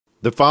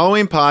The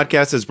following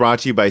podcast is brought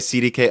to you by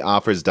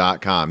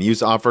CDKOffers.com.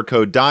 Use offer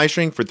code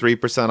DIESHRINK for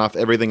 3% off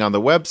everything on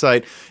the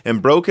website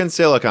and Broken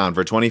Silicon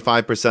for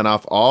 25%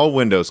 off all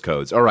Windows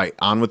codes. All right,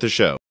 on with the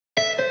show.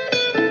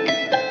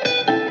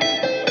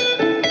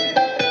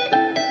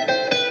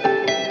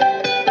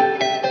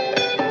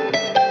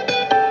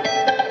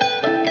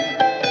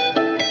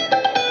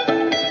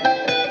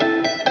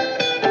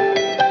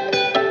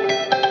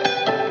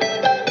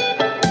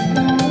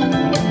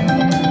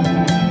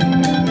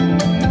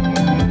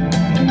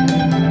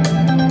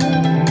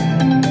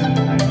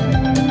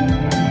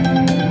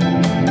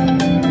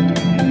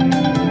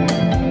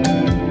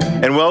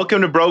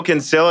 Welcome to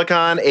Broken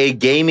Silicon, a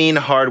gaming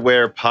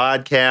hardware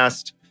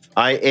podcast.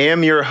 I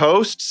am your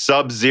host,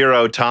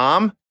 Sub-Zero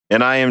Tom,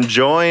 and I am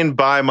joined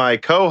by my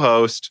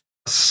co-host,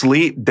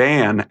 Sleet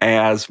Dan,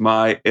 as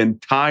my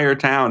entire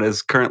town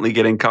is currently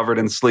getting covered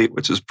in sleet,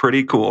 which is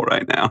pretty cool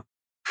right now.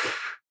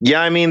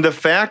 Yeah, I mean, the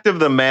fact of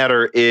the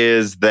matter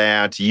is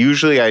that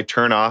usually I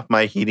turn off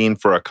my heating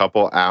for a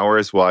couple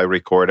hours while I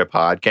record a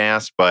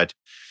podcast, but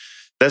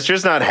that's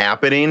just not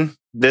happening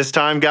this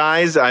time,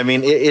 guys. I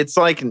mean, it's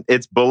like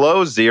it's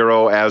below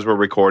zero as we're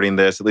recording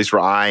this, at least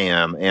where I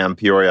am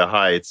Peoria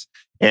Heights.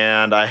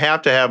 And I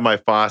have to have my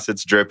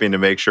faucets dripping to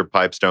make sure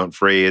pipes don't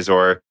freeze,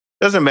 or it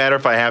doesn't matter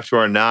if I have to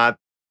or not.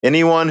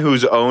 Anyone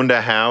who's owned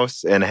a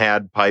house and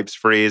had pipes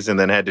freeze and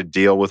then had to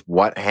deal with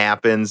what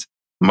happens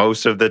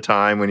most of the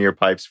time when your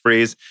pipes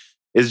freeze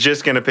is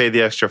just going to pay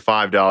the extra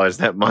 $5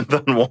 that month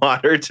on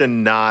water to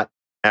not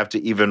have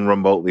to even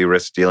remotely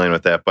risk dealing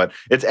with that. But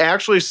it's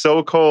actually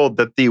so cold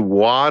that the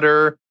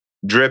water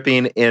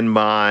dripping in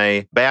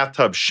my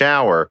bathtub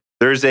shower,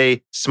 there's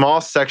a small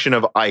section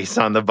of ice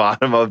on the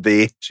bottom of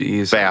the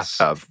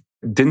bathtub.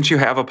 Didn't you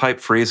have a pipe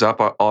freeze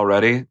up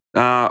already?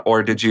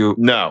 Or did you?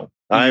 No,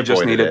 I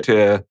just needed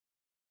to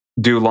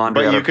do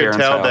laundry. But you could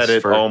tell that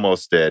it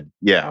almost did.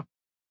 Yeah.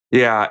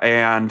 Yeah.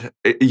 And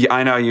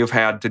I know you've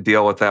had to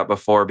deal with that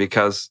before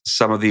because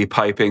some of the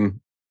piping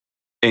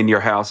in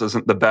your house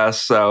isn't the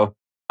best. So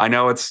I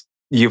know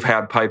you've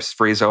had pipes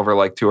freeze over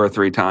like 2 or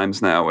 3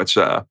 times now, which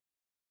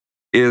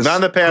is not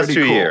in the past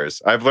 2 cool.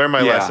 years. I've learned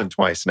my lesson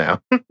twice now.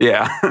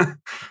 Yeah,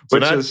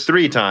 which is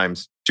 3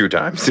 times, 2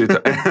 times.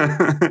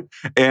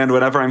 And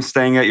whenever I'm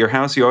staying at your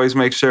house, you always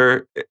make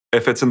sure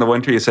if it's in the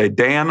winter, you say,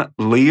 "Dan,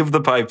 leave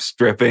the pipes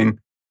dripping.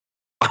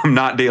 I'm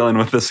not dealing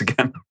with this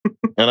again."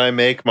 And I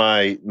make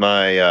my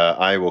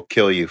 "I will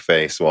kill you"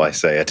 face while I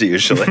say it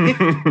usually.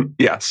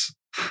 Yes.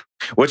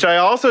 Which I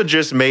also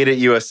just made at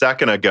you a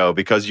second ago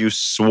because you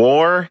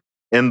swore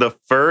in the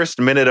first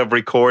minute of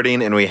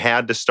recording and we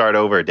had to start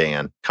over,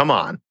 Dan. Come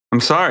on. I'm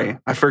sorry.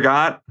 I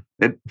forgot.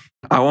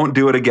 I won't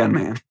do it again,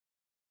 man.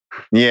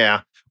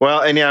 Yeah.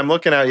 Well, and I'm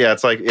looking at,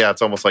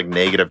 it's almost like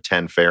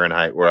 -10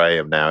 Fahrenheit where I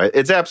am now.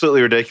 It's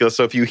absolutely ridiculous.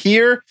 So if you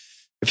hear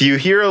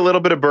a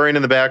little bit of burring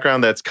in the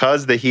background, that's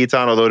because the heat's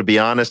on, although to be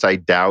honest, I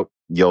doubt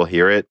you'll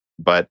hear it.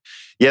 But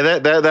yeah,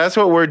 that's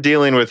what we're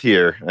dealing with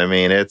here. I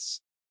mean, it's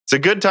a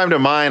good time to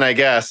mine, I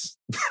guess.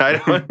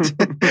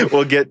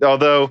 We'll get,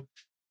 although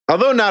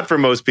not for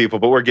most people,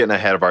 but we're getting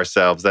ahead of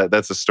ourselves.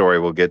 That's a story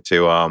we'll get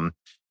to.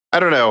 I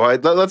don't know.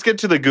 Let's get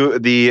to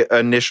the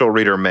initial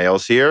reader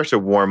mails here to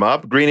warm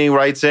up. Greenie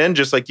writes in,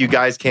 just like you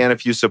guys can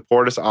if you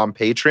support us on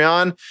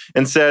Patreon,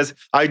 and says,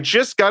 "I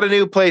just got a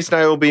new place and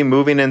I will be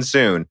moving in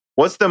soon.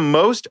 What's the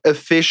most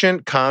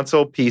efficient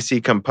console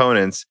PC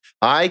components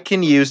I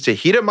can use to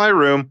heat up my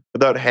room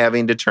without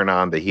having to turn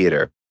on the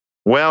heater?"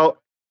 Well,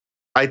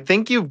 I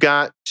think you've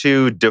got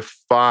to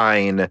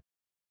define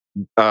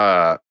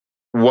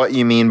what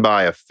you mean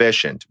by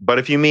efficient. But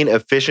if you mean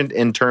efficient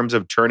in terms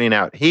of turning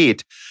out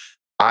heat,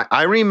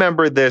 I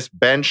remember this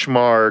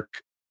benchmark.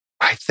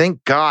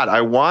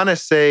 I want to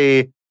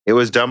say it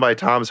was done by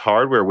Tom's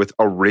Hardware with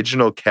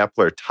original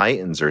Kepler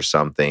Titans or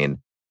something.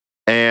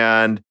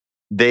 And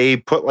they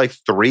put like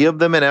 3 of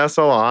them in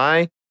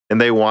SLI, and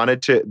they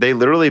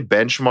literally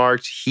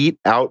benchmarked heat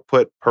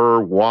output per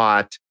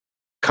watt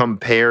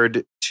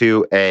compared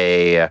to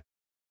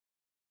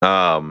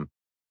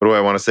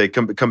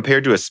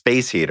compared to a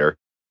space heater.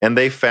 And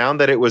they found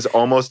that it was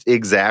almost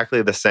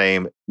exactly the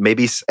same,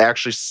 maybe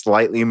actually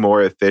slightly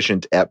more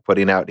efficient at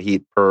putting out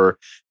heat per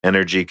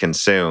energy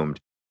consumed.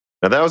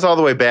 Now that was all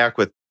the way back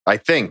with, I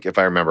think, if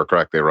I remember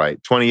correctly,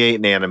 right, 28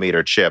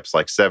 nanometer chips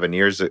like 7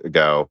 years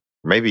ago,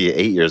 maybe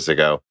 8 years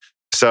ago.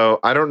 So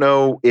I don't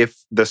know if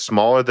the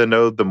smaller the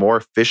node, the more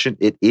efficient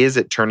it is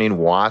at turning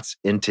watts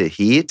into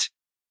heat.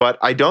 But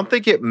I don't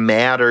think it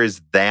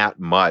matters that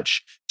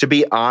much. To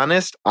be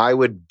honest, I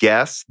would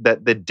guess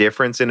that the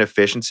difference in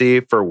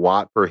efficiency for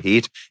watt per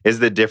heat is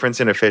the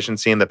difference in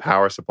efficiency in the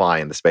power supply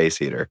in the space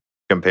heater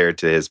compared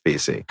to his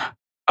PC.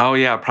 Oh,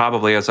 yeah,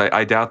 probably. As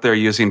I doubt they're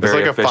using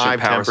very efficient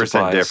power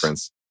supplies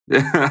difference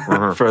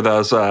for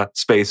those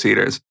space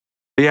heaters.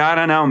 But yeah, I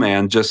don't know,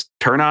 man. Just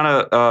turn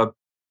on a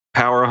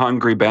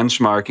power-hungry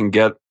benchmark and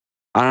get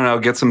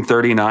some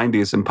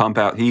 3090s and pump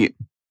out heat.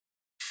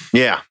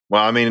 Yeah,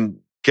 well, I mean,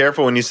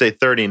 careful when you say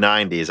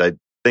 3090s. I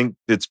think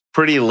it's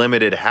pretty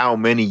limited how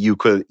many you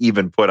could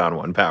even put on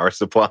one power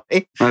supply.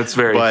 That's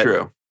very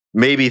true.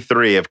 maybe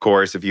 3, of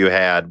course, if you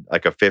had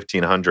like a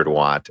 1500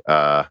 watt.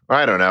 I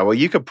don't know. Well,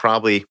 you could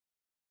probably.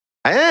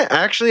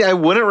 I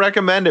wouldn't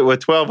recommend it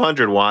with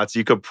 1200 watts.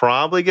 You could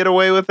probably get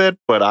away with it,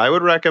 but I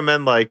would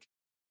recommend like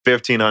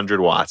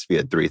 1500 watts if you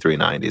had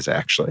 390s.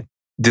 Actually,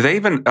 do they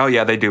even? Oh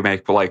yeah, they do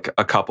make like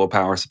a couple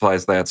power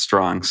supplies that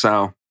strong.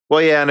 So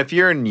well, yeah, and if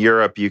you're in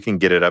Europe, you can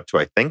get it up to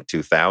I think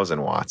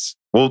 2000 watts.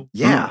 Well,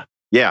 yeah,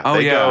 Oh,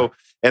 they yeah. go.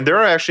 And there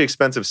are actually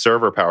expensive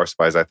server power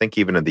supplies, I think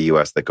even in the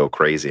US, that go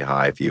crazy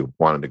high if you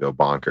wanted to go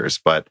bonkers.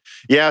 But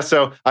yeah,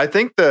 so I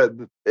think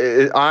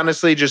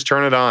honestly, just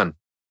turn it on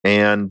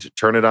and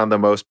turn it on the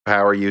most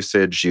power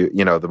usage,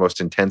 the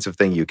most intensive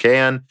thing you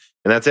can.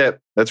 And that's it.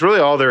 That's really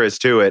all there is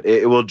to it.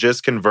 It will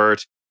just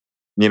convert,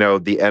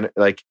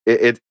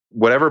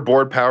 whatever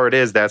board power it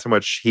is, that's how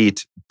much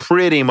heat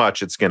pretty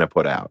much it's going to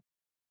put out.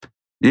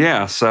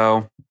 Yeah,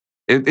 so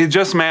it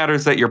just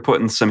matters that you're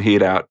putting some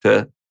heat out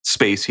to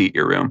space heat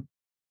your room.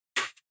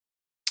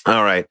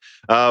 All right.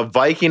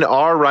 Viking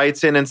R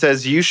writes in and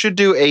says, you should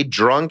do a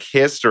drunk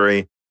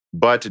history,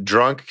 but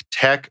drunk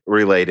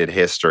tech-related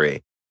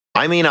history.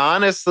 I mean,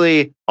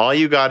 honestly, all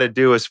you got to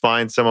do is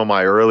find some of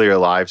my earlier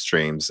live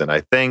streams. And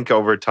I think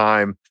over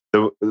time,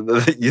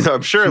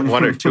 I'm sure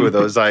 1 or 2 of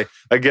those, I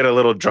get a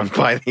little drunk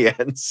by the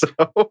end. So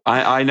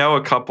I know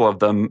a couple of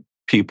them,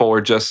 people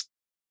were just,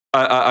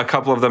 a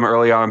couple of them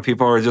early on,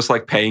 people were just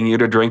like paying you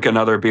to drink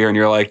another beer. And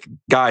you're like,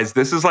 guys,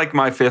 this is like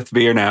my 5th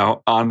beer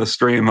now on the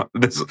stream.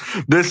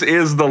 This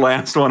is the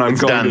last one I'm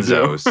going to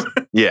do.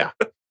 Yeah.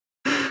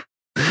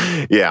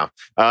 Yeah.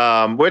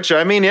 Which,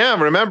 I mean,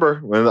 yeah,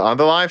 remember, on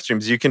the live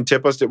streams, you can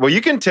tip us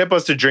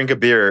to drink a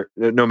beer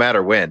no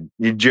matter when.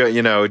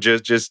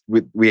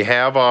 We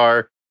have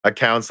our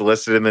accounts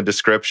listed in the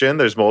description.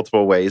 There's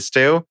multiple ways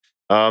to.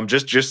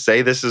 Just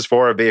say this is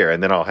for a beer,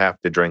 and then I'll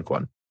have to drink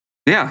one.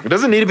 Yeah. It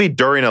doesn't need to be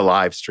during a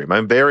live stream.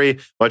 I'm very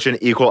much an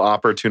equal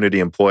opportunity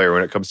employer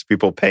when it comes to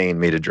people paying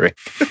me to drink.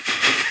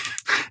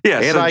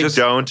 Yeah. And I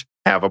don't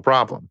have a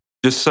problem.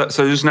 Just so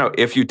just know,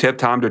 if you tip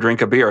Tom to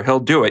drink a beer, he'll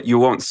do it. You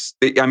won't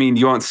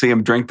see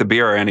him drink the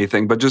beer or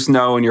anything, but just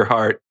know in your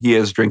heart, he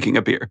is drinking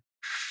a beer.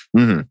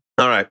 Mm-hmm.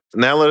 All right.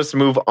 Now let us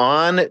move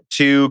on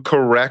to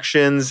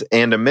corrections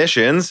and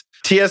omissions.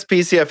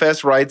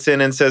 TSPCFS writes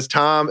in and says,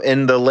 Tom,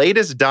 in the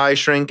latest Die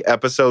Shrink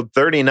episode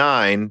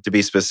 39, to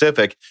be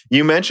specific,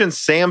 you mentioned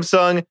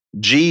Samsung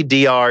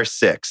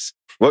GDR6.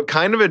 What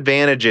kind of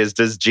advantages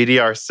does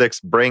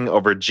GDR6 bring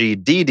over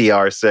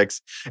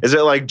GDDR6? Is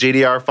it like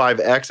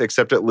GDR5X,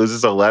 except it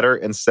loses a letter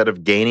instead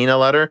of gaining a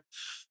letter?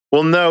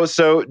 Well, no.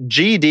 So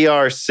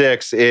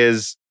GDR6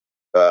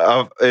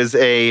 is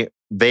a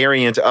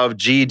variant of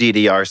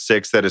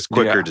GDDR6 that is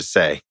quicker to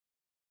say.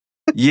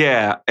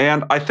 Yeah,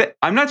 and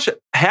I'm not sure.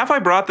 Have I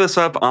brought this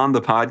up on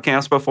the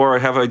podcast before, or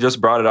have I just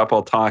brought it up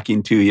while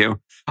talking to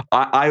you?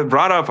 I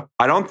brought up,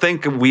 I don't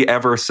think we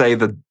ever say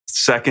the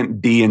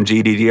second D in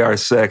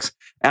GDDR6,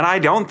 and I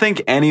don't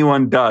think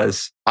anyone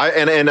does.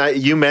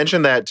 You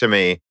mentioned that to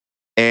me,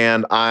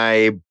 and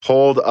I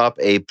pulled up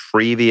a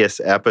previous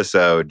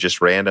episode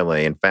just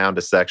randomly and found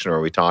a section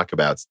where we talk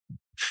about,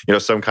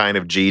 some kind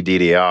of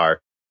GDDR.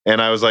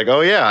 And I was like,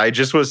 oh yeah, I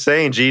just was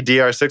saying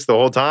GDR6 the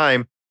whole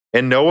time,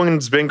 and no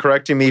one's been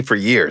correcting me for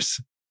years.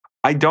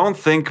 I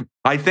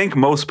think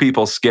most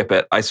people skip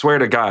it. I swear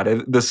to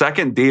God, the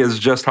second D is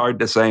just hard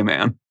to say,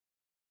 man.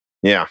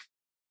 Yeah.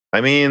 I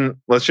mean,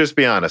 let's just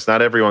be honest.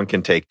 Not everyone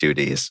can take 2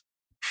 Ds.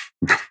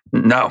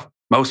 No,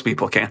 most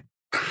people can't.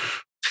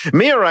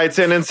 Mia writes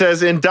in and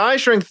says, in Die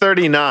Shrink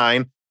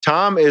 39,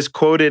 Tom is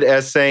quoted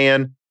as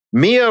saying,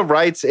 Mia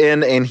writes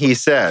in and he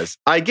says,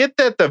 I get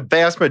that the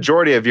vast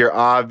majority of your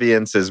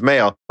audience is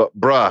male, but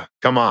bruh,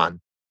 come on.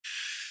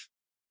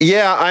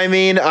 Yeah, I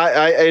mean,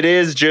 it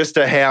is just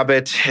a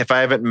habit. If I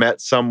haven't met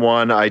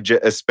someone,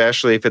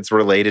 especially if it's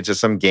related to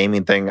some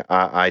gaming thing,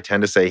 I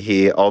tend to say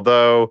he.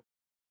 Although,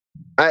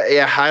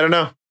 I don't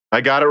know.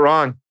 I got it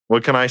wrong.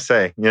 What can I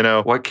say?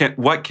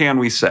 What can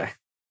we say?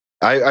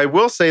 I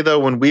will say though,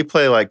 when we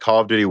play like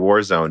Call of Duty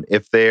Warzone,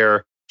 if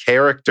their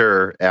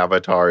character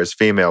avatar is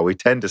female, we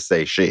tend to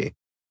say she.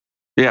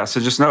 Yeah, so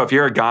just know if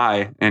you're a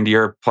guy and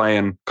you're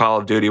playing Call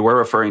of Duty, we're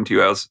referring to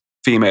you as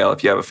female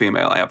if you have a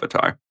female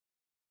avatar.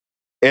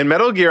 In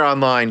Metal Gear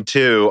Online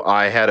 2,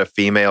 I had a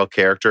female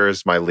character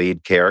as my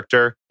lead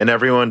character, and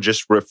everyone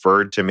just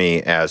referred to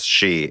me as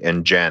she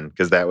and Jen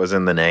because that was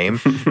in the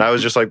name. And I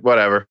was just like,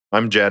 whatever,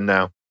 I'm Jen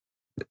now.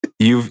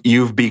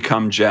 You've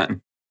become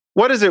Jen.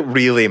 What does it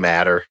really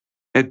matter?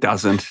 It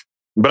doesn't.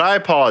 But I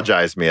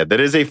apologize, Mia. That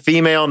is a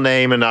female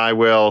name, and I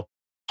will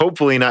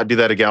hopefully not do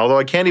that again. Although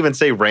I can't even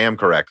say Ram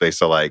correctly,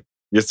 so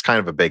it's kind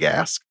of a big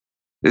ask.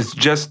 It's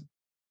just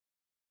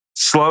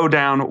slow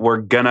down. We're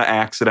gonna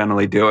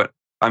accidentally do it.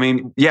 I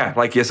mean, yeah,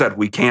 like you said,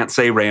 we can't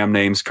say RAM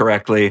names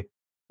correctly.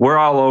 We're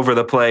all over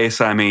the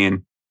place. I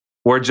mean,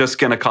 we're just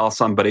going to call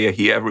somebody a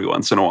he every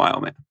once in a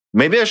while, man.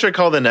 Maybe I should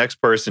call the next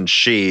person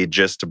she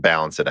just to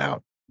balance it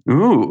out.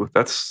 Ooh,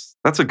 that's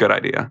a good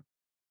idea.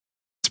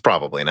 It's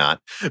probably not.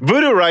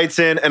 Voodoo writes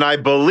in, and I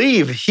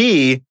believe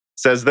he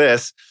says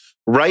this,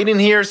 Right in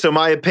here, so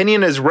my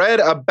opinion is read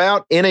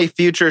about in a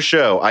future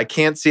show. I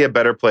can't see a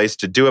better place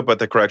to do it but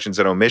the corrections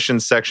and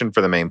omissions section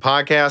for the main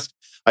podcast.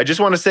 I just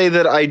want to say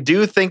that I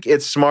do think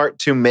it's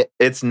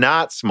it's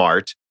not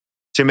smart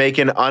to make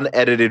an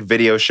unedited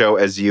video show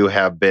as you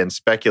have been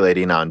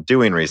speculating on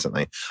doing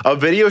recently. A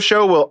video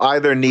show will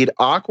either need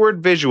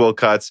awkward visual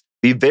cuts,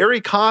 be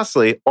very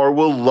costly, or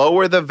will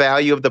lower the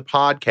value of the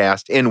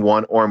podcast in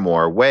one or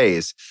more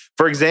ways.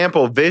 For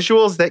example,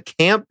 visuals that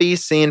can't be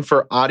seen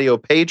for audio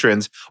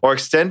patrons or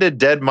extended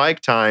dead mic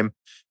time,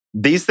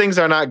 these things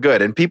are not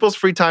good, and people's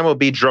free time will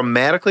be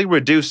dramatically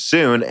reduced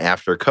soon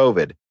after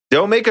COVID.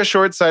 Don't make a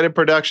short-sighted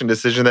production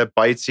decision that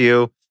bites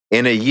you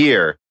in a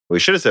year. We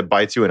should have said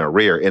bites you in a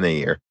rear in a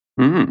year.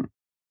 Mm.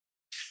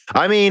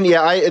 I mean,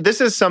 yeah, this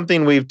is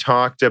something we've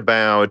talked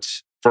about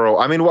for.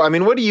 I mean,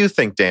 what do you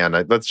think,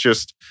 Dan? Let's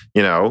just,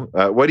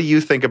 what do you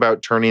think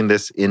about turning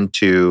this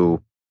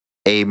into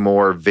a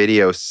more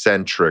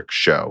video-centric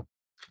show?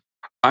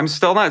 I'm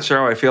still not sure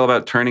how I feel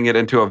about turning it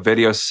into a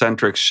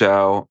video-centric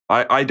show.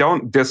 I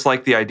don't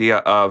dislike the idea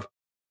of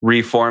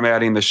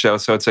reformatting the show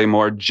so it's a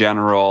more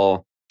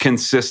general,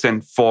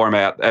 consistent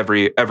format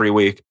every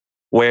week,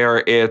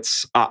 where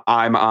it's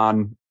I'm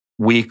on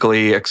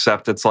weekly,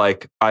 except it's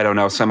like, I don't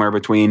know, somewhere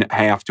between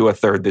half to a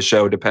third the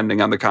show, depending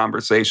on the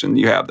conversation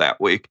you have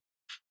that week.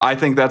 I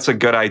think that's a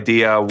good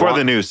idea. For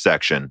the news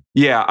section.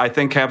 Yeah, I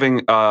think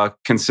having a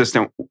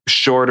consistent,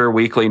 shorter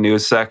weekly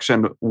news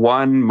section,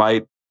 one,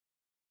 might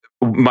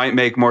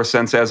make more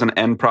sense as an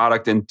end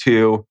product, and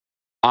two,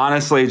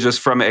 honestly,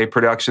 just from a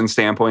production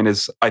standpoint,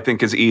 is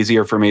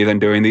easier for me than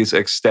doing these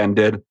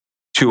extended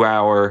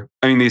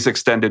these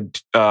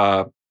extended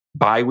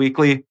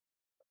bi-weekly,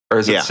 or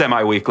is it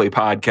semi-weekly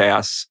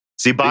podcasts?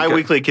 See,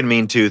 bi-weekly can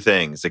mean two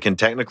things. It can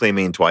technically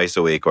mean twice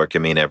a week, or it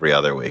can mean every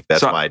other week.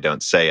 That's why I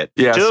don't say it.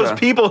 Yeah, to those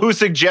people who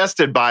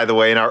suggested, by the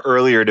way, in our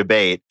earlier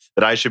debate,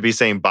 that I should be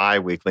saying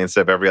bi-weekly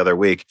instead of every other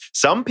week,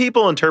 some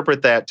people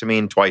interpret that to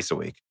mean twice a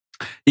week.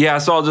 Yeah,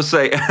 so I'll just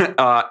say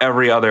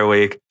every other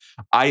week.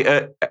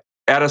 At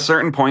a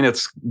certain point,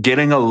 it's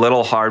getting a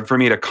little hard for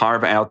me to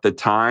carve out the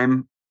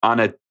time on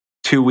a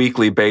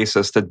 2-weekly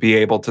basis to be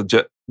able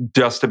to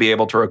just to be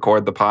able to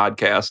record the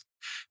podcast.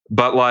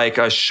 But like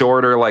a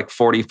shorter, like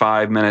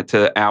 45-minute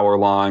to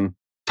hour-long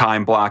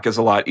time block is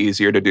a lot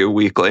easier to do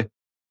weekly.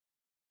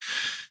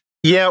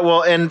 Yeah,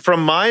 well, and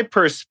from my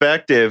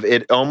perspective,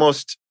 it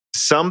almost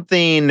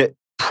something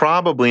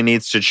probably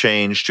needs to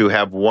change to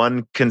have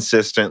one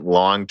consistent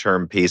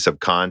long-term piece of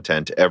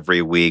content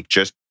every week,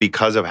 just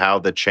because of how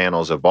the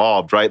channel's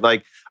evolved, right?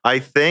 Like,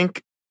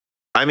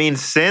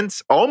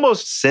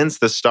 since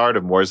the start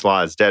of Moore's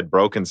Law is Dead,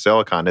 Broken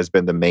Silicon has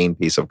been the main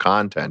piece of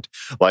content.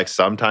 Like,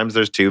 sometimes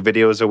there's 2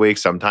 videos a week,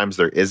 sometimes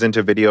there isn't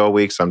a video a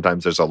week,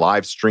 sometimes there's a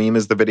live stream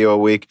as the video a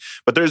week,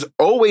 but there's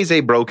always a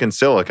Broken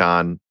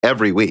Silicon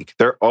every week.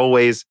 There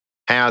always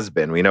has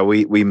been.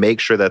 We make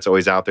sure that's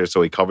always out there,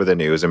 so we cover the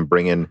news and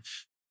bring in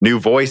new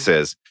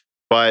voices.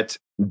 But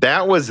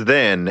that was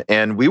then,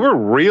 and we were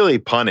really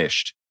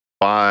punished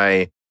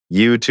by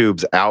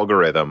YouTube's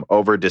algorithm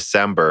over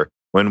December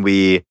when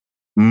we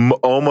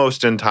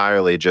almost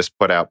entirely just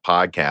put out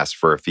podcasts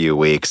for a few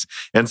weeks.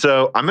 And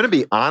so I'm going to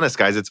be honest,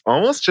 guys, it's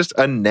almost just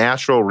a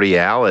natural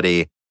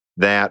reality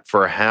that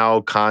for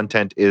how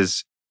content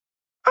is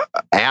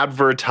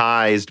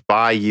advertised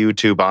by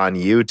YouTube on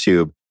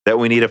YouTube, that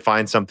we need to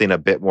find something a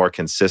bit more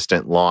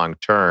consistent long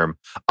term,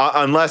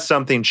 unless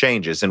something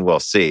changes, and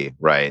we'll see,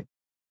 right?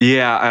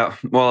 Yeah,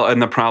 well,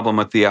 and the problem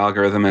with the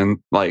algorithm and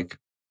like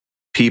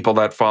people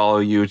that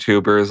follow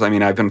YouTubers,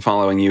 I've been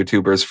following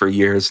YouTubers for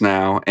years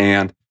now,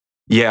 and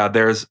yeah,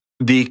 there's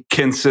the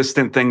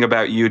consistent thing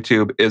about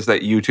YouTube is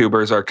that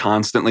YouTubers are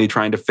constantly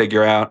trying to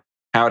figure out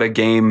how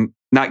to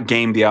not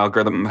game the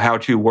algorithm, how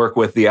to work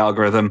with the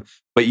algorithm,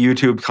 but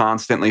YouTube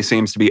constantly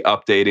seems to be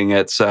updating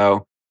it.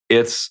 So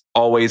it's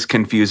always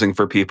confusing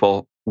for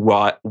people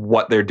what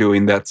they're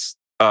doing that's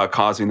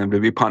causing them to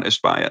be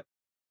punished by it.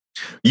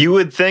 You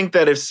would think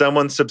that if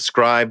someone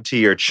subscribed to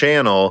your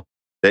channel,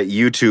 that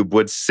YouTube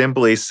would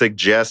simply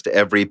suggest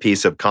every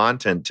piece of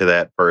content to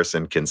that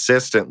person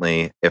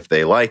consistently if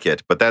they like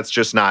it. But that's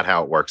just not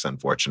how it works,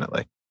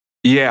 unfortunately.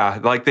 Yeah,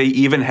 like they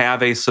even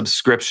have a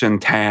subscription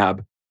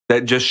tab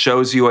that just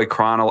shows you a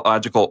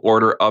chronological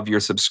order of your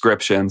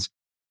subscriptions.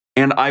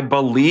 And I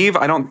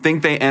don't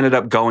think they ended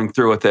up going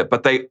through with it,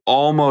 but they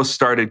almost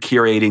started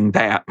curating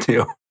that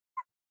too.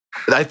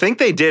 I think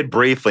they did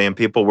briefly, and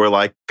people were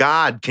like,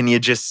 God, can you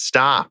just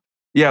stop?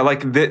 Yeah,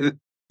 like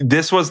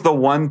this was the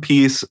one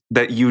piece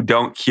that you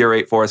don't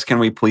curate for us. Can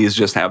we please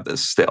just have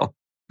this still?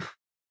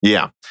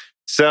 Yeah.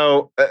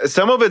 So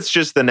some of it's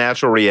just the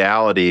natural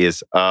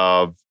realities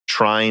of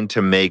trying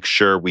to make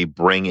sure we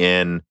bring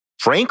in,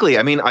 frankly,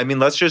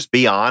 let's just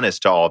be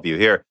honest to all of you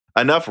here,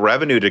 enough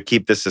revenue to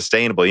keep this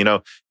sustainable.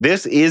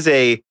 This is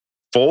a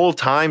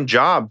full-time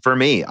job for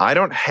me. I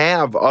don't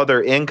have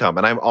other income,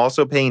 and I'm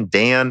also paying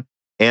Dan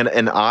and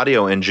an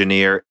audio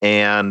engineer,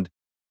 and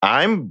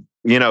I'm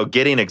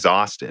getting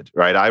exhausted,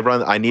 right?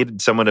 I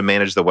needed someone to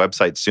manage the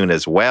website soon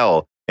as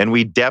well. And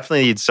we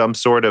definitely need some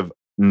sort of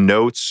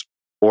notes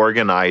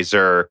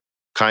organizer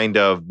kind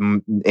of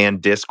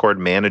and Discord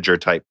manager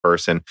type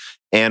person.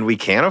 And we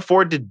can't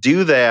afford to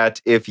do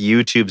that if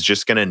YouTube's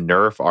just going to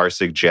nerf our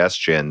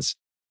suggestions.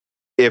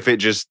 If it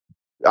just,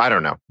 I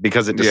don't know,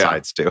 because it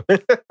decides to,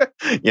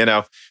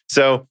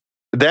 So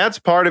that's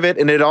part of it.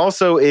 And it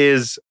also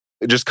is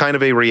just kind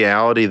of a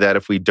reality that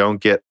if we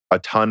don't get a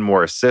ton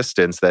more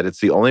assistance, that it's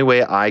the only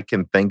way I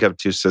can think of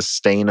to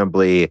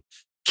sustainably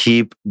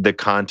keep the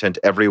content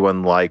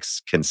everyone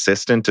likes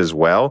consistent as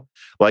well.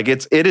 Like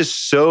it is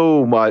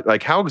so much,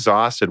 like how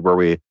exhausted were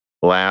we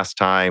last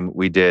time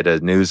we did a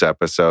news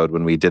episode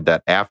when we did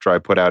that after I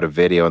put out a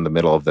video in the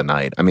middle of the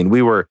night? I mean,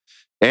 we were,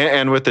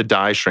 and with the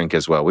die shrink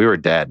as well, we were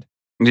dead.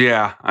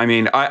 Yeah. I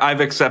mean, I've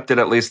accepted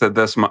at least that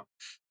this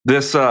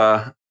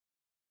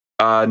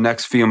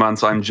next few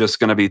months, I'm just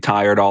going to be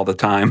tired all the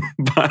time,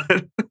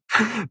 but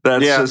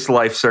that's just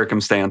life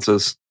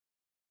circumstances.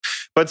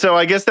 But so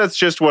I guess that's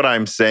just what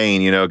I'm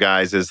saying,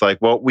 guys, is like,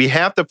 well, we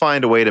have to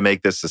find a way to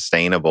make this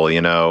sustainable.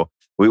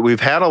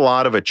 We've had a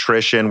lot of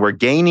attrition. We're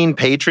gaining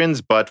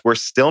patrons, but we're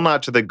still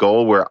not to the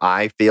goal where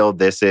I feel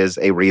this is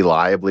a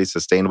reliably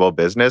sustainable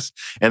business.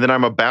 And then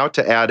I'm about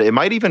to add, it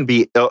might even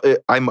be,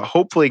 I'm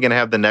hopefully going to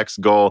have the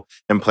next goal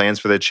and plans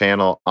for the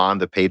channel on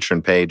the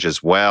patron page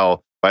as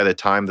well by the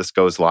time this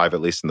goes live,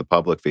 at least in the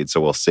public feed. So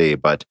we'll see.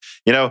 But,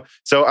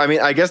 so I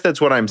mean, I guess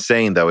that's what I'm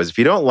saying, though, is if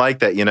you don't like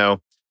that,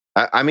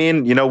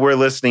 we're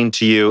listening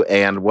to you.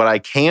 And what I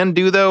can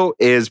do, though,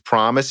 is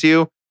promise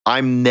you,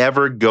 I'm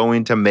never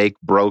going to make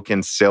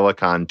broken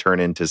silicon turn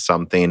into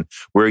something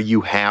where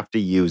you have to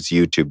use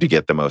YouTube to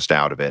get the most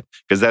out of it.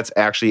 Because that's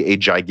actually a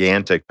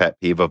gigantic pet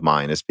peeve of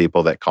mine, is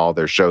people that call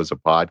their shows a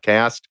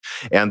podcast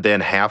and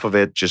then half of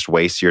it just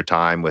wastes your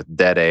time with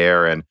dead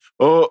air and,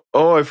 oh,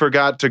 I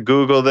forgot to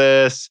Google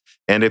this.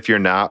 And if you're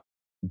not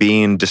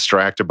being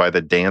distracted by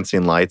the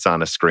dancing lights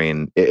on a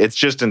screen, it's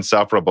just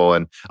insufferable.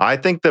 And I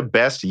think the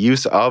best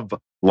use of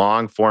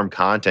long form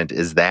content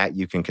is that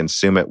you can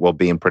consume it while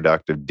being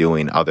productive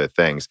doing other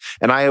things.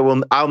 And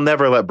I'll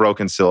never let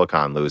broken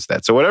silicon lose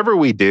that. So whatever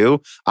we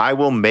do, I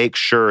will make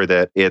sure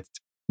that it's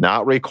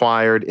not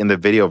required in the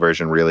video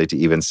version really to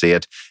even see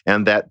it,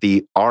 and that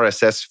the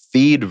RSS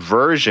feed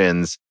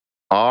versions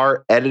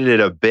are edited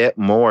a bit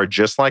more,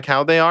 just like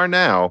how they are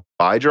now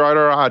by Gerard,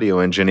 our audio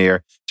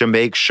engineer, to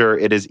make sure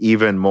it is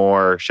even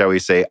more, shall we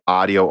say,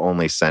 audio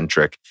only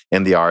centric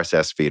in the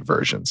RSS feed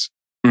versions.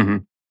 Mm-hmm.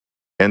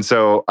 And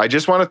so I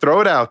just want to throw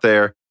it out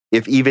there.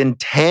 If even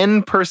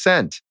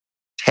 10%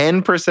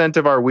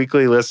 of our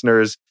weekly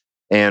listeners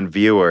and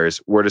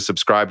viewers were to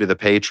subscribe to the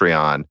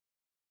Patreon,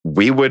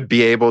 we would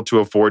be able to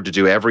afford to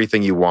do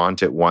everything you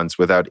want at once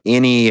without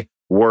any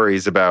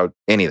worries about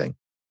anything.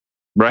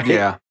 Right?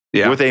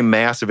 Yeah. With a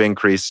massive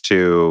increase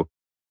to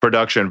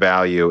production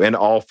value in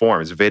all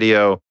forms,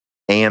 video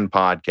and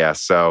podcast.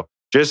 So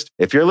just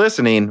if you're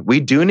listening, we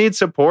do need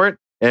support.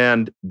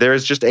 And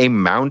there's just a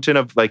mountain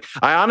of I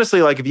honestly,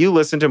 if you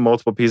listen to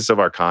multiple pieces of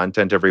our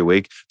content every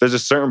week, there's a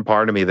certain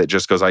part of me that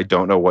just goes, I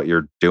don't know what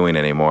you're doing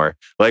anymore.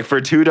 For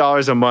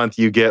 $2 a month,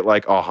 you get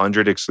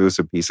 100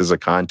 exclusive pieces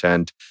of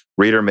content,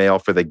 reader mail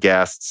for the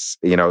guests,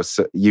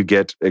 so you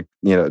get,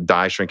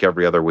 die shrink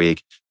every other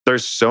week.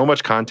 There's so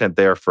much content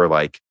there for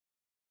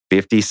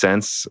 50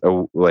 cents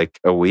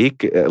a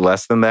week,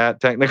 less than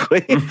that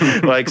technically.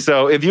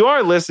 So if you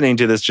are listening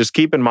to this, just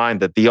keep in mind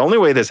that the only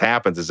way this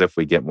happens is if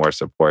we get more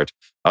support.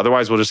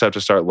 Otherwise, we'll just have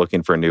to start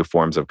looking for new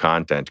forms of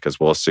content because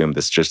we'll assume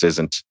this just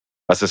isn't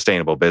a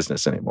sustainable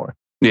business anymore.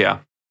 Yeah.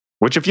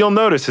 Which, if you'll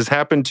notice, has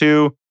happened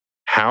to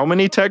how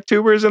many tech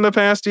tubers in the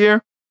past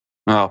year?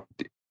 Oh,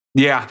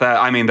 yeah.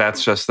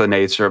 That's just the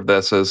nature of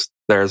this, is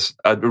there's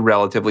a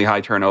relatively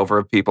high turnover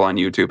of people on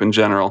YouTube in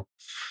general.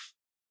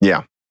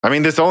 Yeah.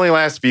 This only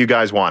lasts if you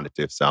guys wanted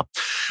to. So,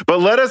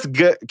 but let us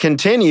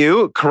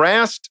continue.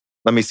 Crast,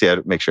 let me see. I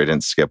make sure I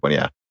didn't skip one.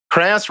 Yeah.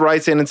 Crast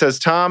writes in and says,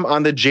 Tom,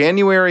 on the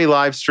January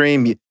live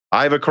stream,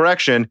 I have a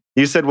correction.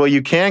 You said, well,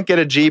 you can't get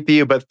a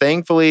GPU, but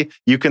thankfully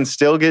you can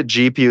still get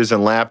GPUs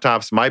and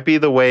laptops. Might be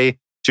the way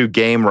to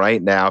game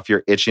right now if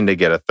you're itching to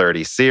get a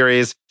 30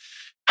 series.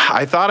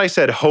 I thought I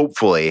said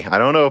hopefully. I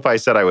don't know if I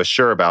said I was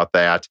sure about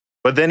that.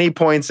 But then he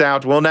points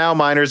out, well, now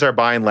miners are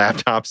buying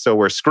laptops, so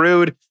we're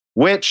screwed,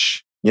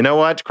 which... You know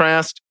what,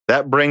 Crast?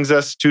 That brings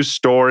us to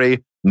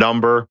story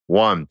number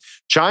 1.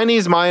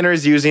 Chinese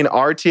miners using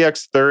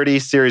RTX 30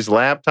 series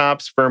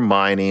laptops for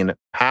mining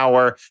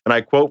power. And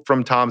I quote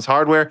from Tom's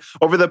Hardware,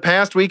 over the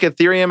past week,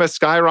 Ethereum has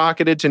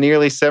skyrocketed to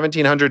nearly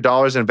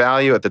 $1,700 in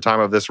value at the time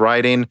of this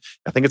writing.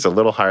 I think it's a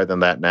little higher than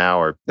that now,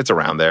 or it's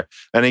around there.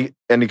 And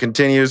he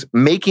continues,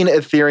 making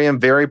Ethereum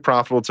very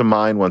profitable to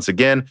mine once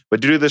again. But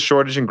due to the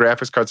shortage in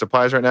graphics card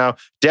supplies right now,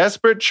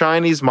 desperate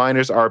Chinese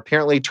miners are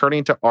apparently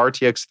turning to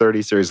RTX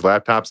 30 series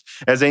laptops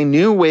as a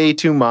new way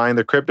to mine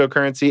the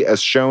cryptocurrency,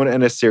 as shown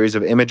in a series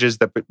of images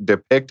that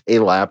depict a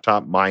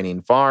laptop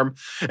mining farm.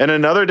 And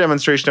another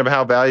demonstration of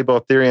how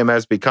valuable Ethereum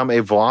has become,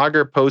 a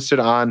vlogger posted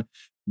on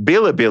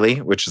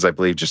Bilibili, which is, I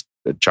believe, just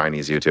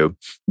Chinese YouTube,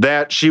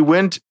 that she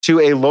went to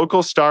a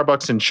local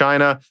Starbucks in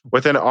China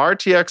with an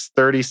RTX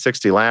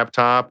 3060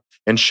 laptop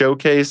and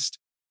showcased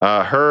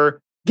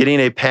her getting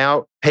a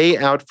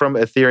payout from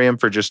Ethereum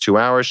for just 2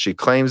 hours. She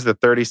claims the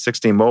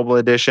 3060 mobile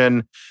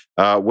edition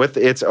with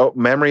its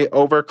memory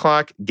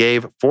overclock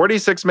gave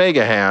 46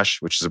 mega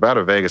hash, which is about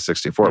a Vega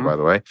 64, by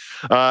the way.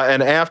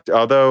 And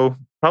although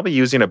probably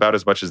using about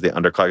as much as the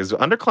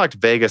underclocked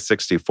Vega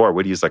 64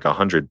 would use like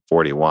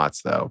 140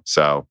 watts though.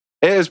 So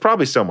it is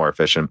probably still more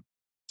efficient.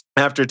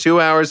 After 2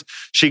 hours,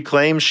 she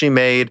claims she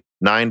made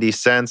 90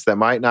 cents. That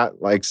might not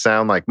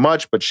sound like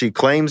much, but she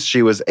claims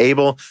she was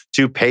able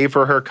to pay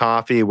for her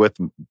coffee with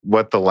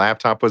what the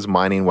laptop was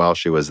mining while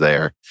she was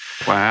there.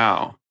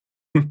 Wow.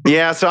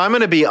 Yeah, so I'm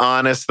going to be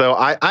honest, though.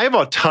 I have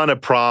a ton of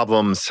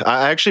problems.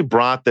 I actually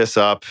brought this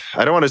up.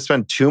 I don't want to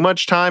spend too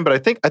much time, but I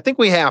think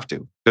we have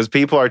to because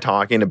people are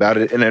talking about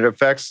it and it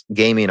affects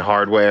gaming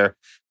hardware.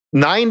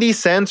 90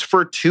 cents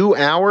for 2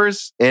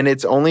 hours, and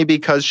it's only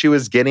because she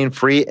was getting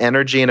free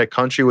energy in a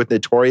country with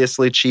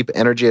notoriously cheap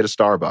energy at a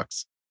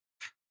Starbucks.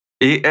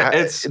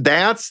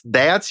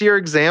 That's your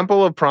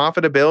example of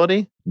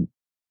profitability?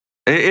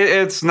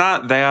 It's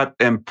not that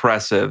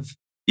impressive.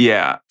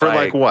 Yeah. For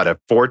like what, a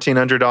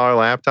 $1,400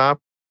 laptop?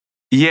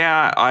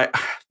 Yeah,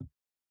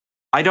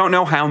 I don't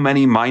know how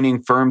many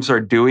mining firms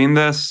are doing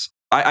this.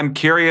 I'm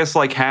curious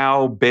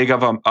how big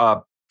of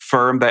a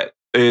firm that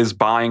is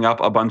buying up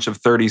a bunch of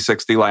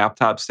 3060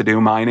 laptops to do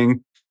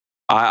mining.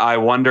 I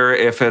wonder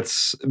if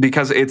it's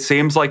because it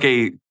seems like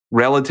a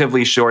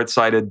relatively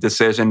short-sighted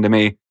decision to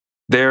me.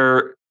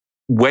 They're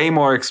way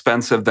more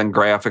expensive than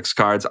graphics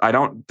cards. I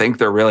don't think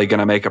they're really going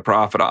to make a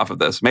profit off of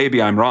this.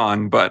 Maybe I'm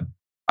wrong, but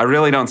I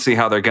really don't see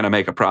how they're going to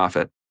make a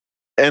profit.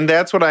 And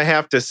that's what I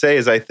have to say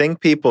is I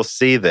think people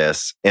see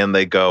this and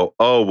they go,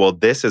 oh, well,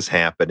 this is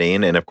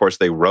happening. And of course,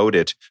 they wrote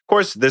it. Of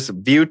course, this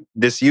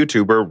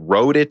YouTuber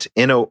wrote it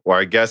or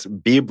I guess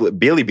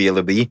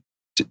Billy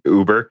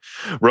Uber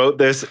wrote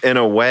this in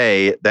a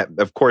way that,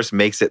 of course,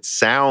 makes it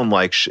sound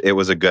like it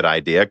was a good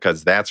idea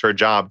because that's her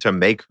job to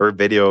make her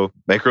video,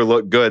 make her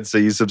look good. So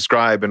you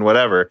subscribe and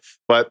whatever.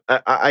 But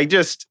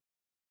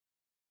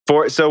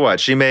so what?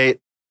 She made...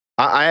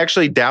 I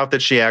actually doubt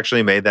that she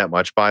actually made that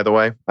much, by the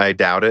way. I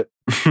doubt it.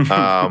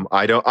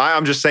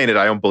 I'm just saying it.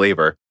 I don't believe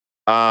her.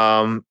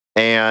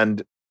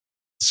 And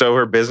so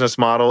her business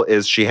model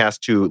is she has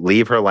to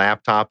leave her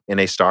laptop in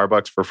a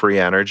Starbucks for free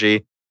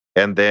energy.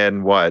 And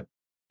then what?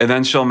 And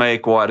then she'll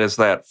make, what is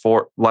that,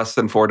 less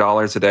than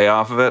 $4 a day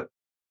off of it?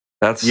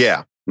 That's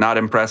not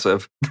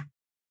impressive.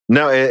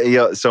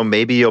 No, so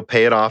maybe you'll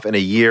pay it off in a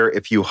year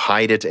if you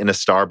hide it in a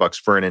Starbucks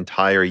for an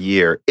entire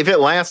year. If it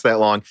lasts that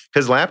long,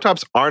 because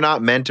laptops are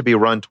not meant to be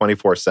run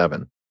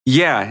 24/7.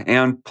 Yeah,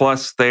 and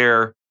plus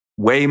they're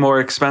way more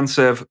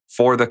expensive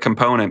for the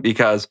component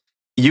because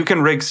you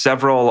can rig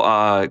several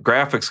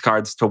graphics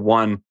cards to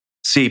one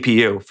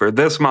CPU. For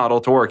this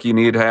model to work, you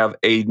need to have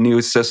a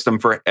new system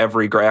for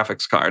every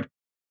graphics card,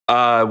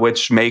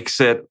 which makes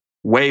it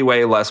way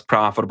less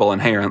profitable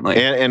inherently.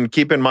 And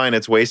keep in mind,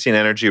 it's wasting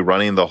energy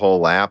running the whole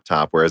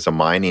laptop, whereas a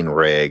mining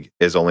rig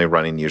is only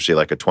running usually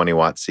like a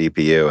 20-watt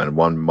CPU and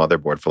one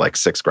motherboard for like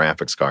 6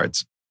 graphics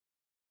cards.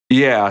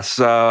 Yeah,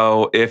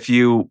 so if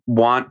you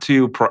want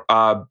to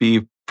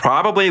be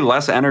probably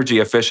less energy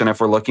efficient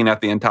if we're looking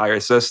at the entire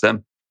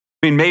system,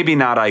 I mean, maybe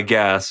not, I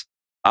guess,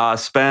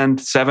 spend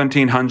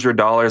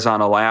 $1,700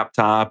 on a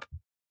laptop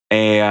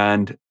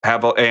and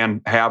have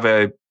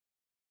a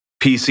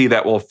PC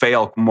that will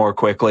fail more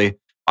quickly.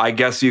 I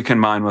guess you can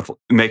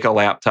make a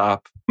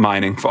laptop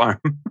mining farm.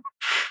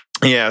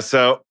 Yeah,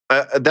 so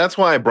that's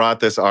why I brought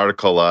this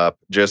article up,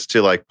 just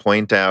to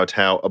point out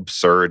how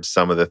absurd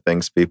some of the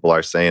things people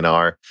are saying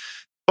are,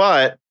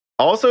 but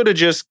also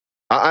to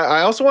I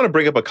also want to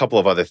bring up a couple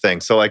of other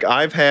things. So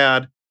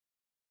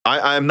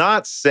I'm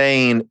not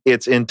saying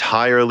it's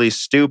entirely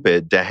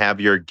stupid to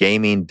have your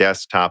gaming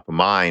desktop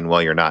mine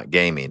while you're not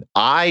gaming.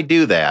 I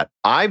do that.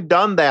 I've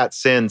done that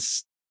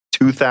since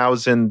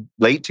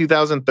late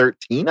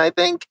 2013, I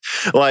think.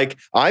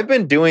 I've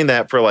been doing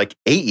that for 8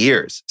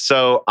 years.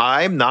 So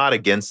I'm not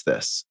against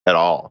this at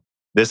all.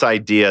 This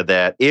idea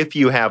that if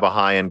you have a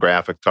high-end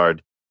graphic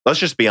card, let's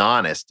just be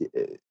honest.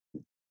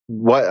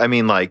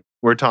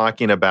 We're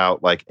talking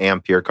about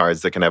Ampere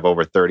cards that can have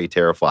over 30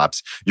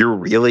 teraflops. You're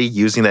really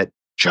using that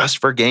just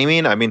for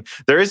gaming? I mean,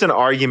 there is an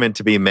argument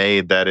to be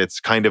made that it's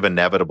kind of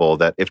inevitable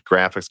that if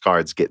graphics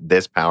cards get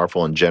this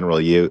powerful in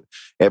general use,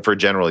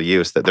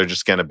 that they're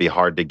just going to be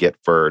hard to get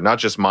for not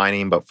just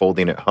mining, but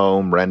folding at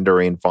home,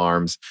 rendering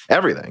farms,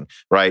 everything,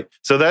 right?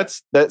 So that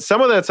some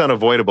of that's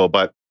unavoidable,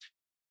 but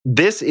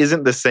this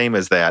isn't the same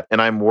as that.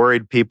 And I'm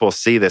worried people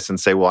see this and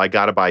say, well, I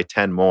got to buy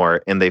 10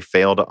 more, and they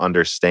fail to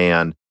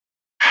understand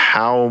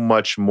how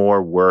much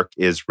more work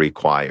is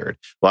required.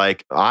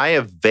 I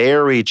have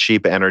very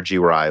cheap energy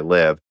where I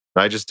live.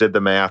 I just did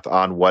the math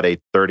on what a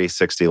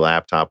 3060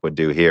 laptop would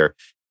do here.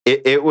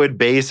 It would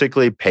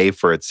basically pay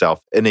for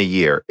itself in a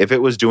year. If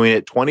it was doing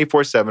it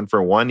 24/7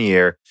 for 1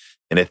 year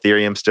and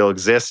Ethereum still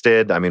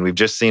existed. I mean, we've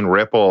just seen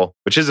Ripple,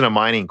 which isn't a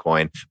mining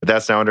coin, but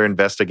that's now under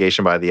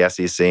investigation by the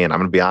SEC. And I'm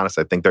going to be honest,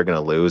 I think they're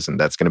going to lose, and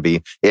that's going to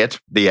be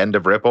the end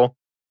of Ripple.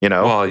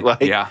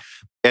 Yeah.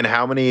 And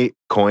how many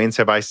coins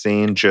have I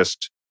seen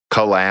just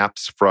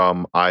collapse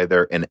from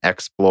either an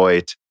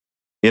exploit,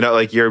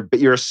 like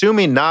you're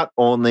assuming not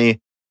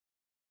only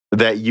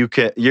that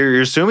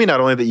you're assuming not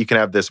only that you can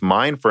have this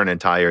mine for an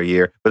entire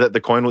year, but that the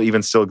coin will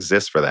even still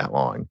exist for that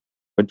long.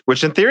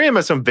 Which Ethereum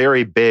has some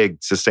very big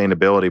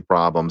sustainability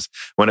problems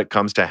when it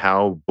comes to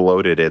how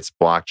bloated its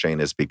blockchain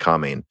is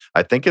becoming.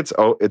 I think it's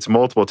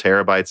multiple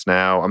terabytes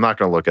now. I'm not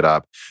going to look it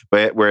up,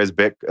 but whereas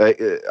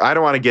I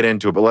don't want to get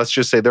into it, but let's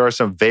just say there are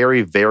some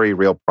very, very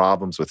real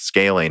problems with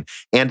scaling.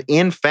 And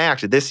in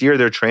fact, this year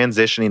they're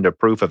transitioning to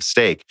proof of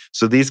stake.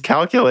 So these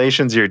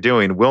calculations you're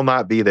doing will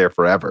not be there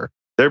forever.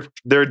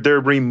 They're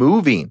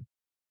removing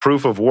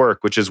proof of work,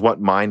 which is what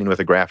mining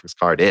with a graphics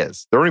card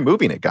is. They're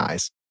removing it,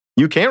 guys.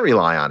 You can't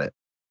rely on it.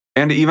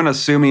 And even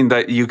assuming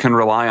that you can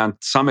rely on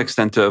some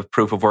extent of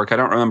proof of work, I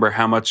don't remember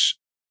how much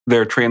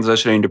they're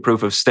transitioning to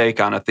proof of stake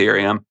on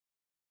Ethereum,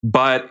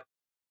 but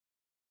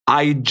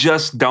I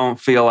just don't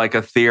feel like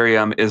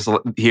Ethereum is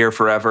here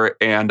forever.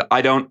 And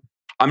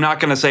I'm not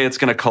going to say it's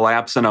going to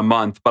collapse in a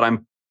month, but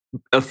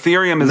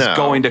Ethereum is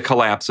going to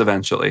collapse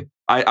eventually.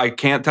 I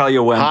can't tell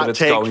you when, but it's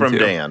going to. Hot take from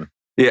Dan.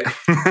 Yeah.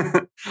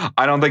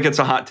 I don't think it's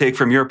a hot take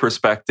from your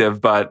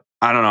perspective, but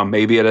I don't know.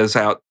 Maybe it is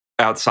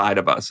outside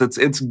of us.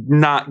 It's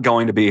not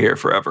going to be here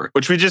forever.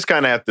 Which we just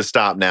kind of have to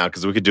stop now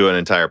because we could do an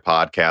entire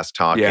podcast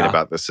talking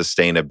about the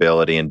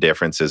sustainability and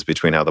differences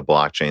between how the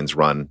blockchains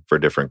run for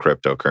different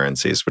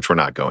cryptocurrencies, which we're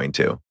not going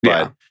to.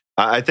 But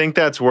I think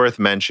that's worth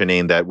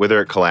mentioning that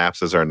whether it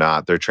collapses or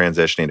not, they're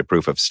transitioning to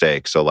proof of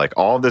stake. So like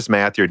all of this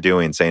math you're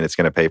doing saying it's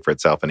going to pay for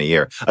itself in a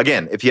year.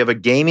 Again, if you have a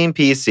gaming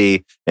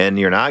PC and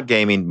you're not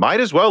gaming, might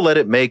as well let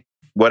it make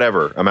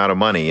whatever amount of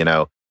money,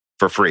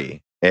 for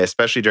free.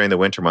 Especially during the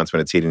winter months when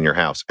it's heating your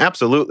house.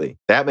 Absolutely.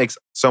 That makes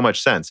so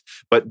much sense.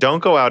 But don't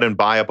go out and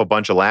buy up a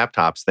bunch of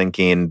laptops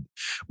thinking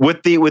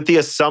with the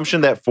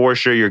assumption that for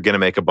sure you're going to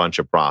make a bunch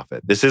of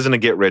profit. This isn't a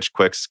get rich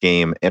quick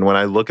scheme. And when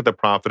I look at the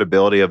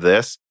profitability of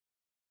this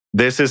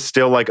is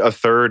still like a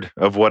third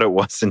of what it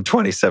was in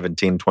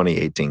 2017,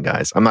 2018,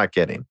 guys. I'm not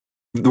kidding.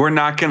 We're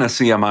not going to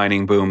see a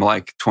mining boom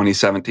like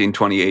 2017,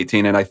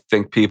 2018. And I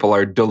think people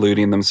are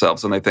deluding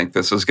themselves and they think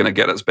this is going to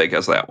get as big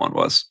as that one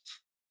was.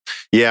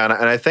 Yeah,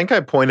 and I think I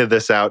pointed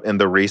this out in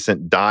the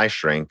recent die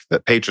shrink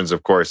that patrons,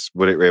 of course,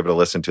 were able to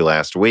listen to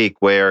last week,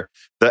 where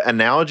the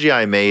analogy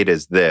I made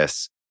is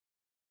this.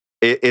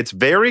 It's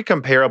very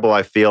comparable,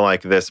 I feel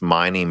like, this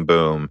mining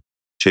boom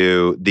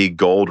to the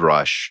gold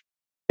rush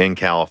in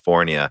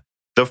California.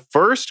 The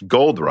first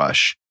gold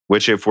rush,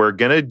 which if we're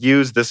going to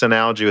use this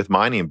analogy with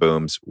mining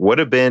booms, would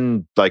have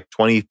been like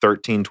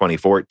 2013,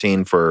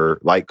 2014 for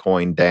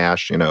Litecoin,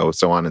 Dash,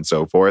 so on and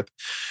so forth.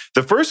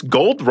 The first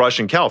gold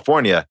rush in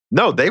California,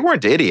 no, they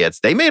weren't idiots.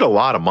 They made a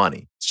lot of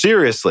money.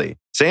 Seriously.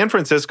 San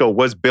Francisco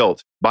was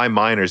built by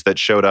miners that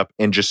showed up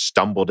and just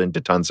stumbled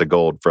into tons of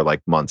gold for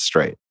like months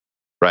straight,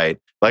 right?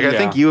 Like I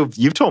think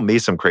you've told me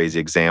some crazy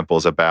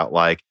examples about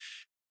like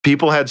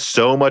people had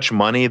so much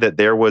money that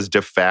there was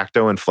de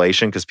facto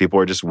inflation because people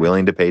were just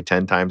willing to pay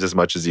 10 times as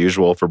much as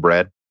usual for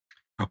bread.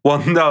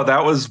 Well, no,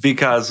 that was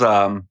because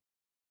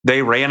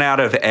they ran out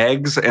of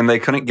eggs and they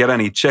couldn't get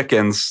any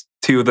chickens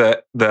to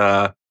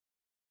the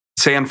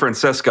San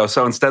Francisco.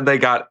 So instead they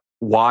got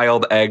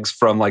wild eggs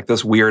from like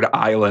this weird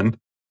island.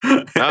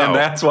 And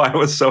that's why it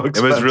was so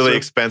expensive. It was really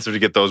expensive to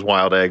get those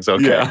wild eggs.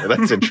 Okay,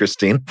 that's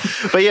interesting.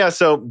 But yeah,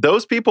 so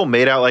those people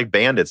made out like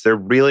bandits. There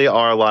really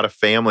are a lot of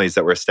families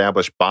that were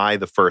established by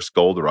the first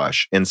gold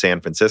rush in San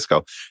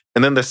Francisco.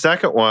 And then the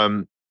second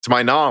one, to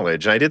my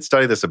knowledge, and I did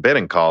study this a bit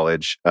in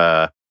college,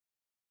 the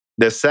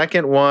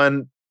second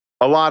one,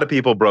 a lot of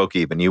people broke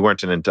even. You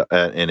weren't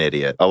an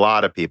idiot. A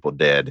lot of people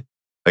did.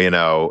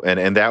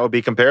 And that would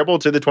be comparable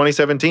to the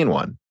 2017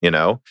 one,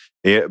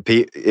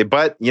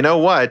 But you know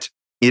what?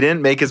 You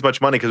didn't make as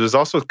much money because it was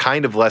also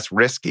kind of less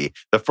risky.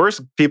 The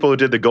first people who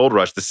did the gold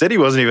rush, the city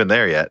wasn't even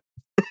there yet.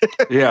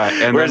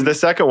 And whereas the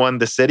second one,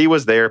 the city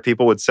was there.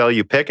 People would sell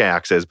you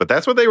pickaxes, but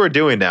that's what they were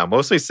doing now,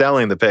 mostly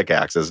selling the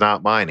pickaxes,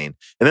 not mining.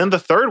 And then the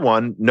third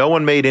one, no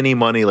one made any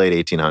money late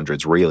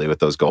 1800s really with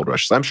those gold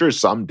rushes. I'm sure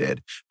some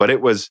did, but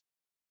most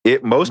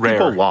rare.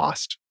 People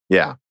lost.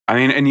 Yeah. I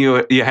mean, and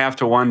you have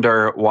to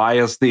wonder, why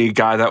is the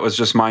guy that was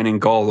just mining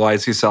gold, why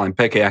is he selling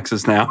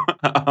pickaxes now?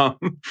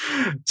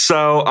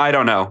 So I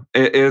don't know.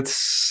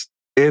 It's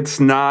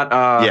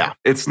not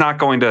it's not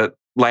going to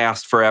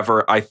last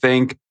forever. I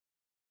think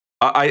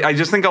I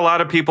just think a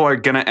lot of people are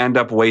going to end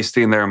up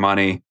wasting their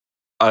money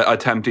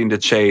attempting to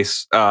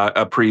chase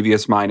a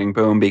previous mining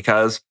boom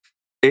because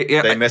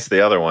they missed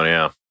the other one.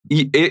 Yeah,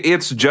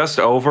 it's just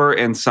over,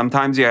 and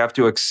sometimes you have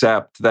to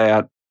accept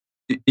that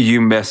you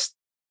missed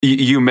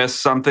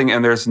something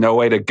and there's no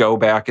way to go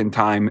back in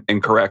time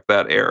and correct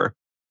that error.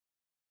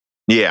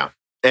 Yeah.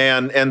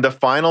 And the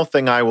final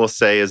thing I will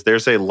say is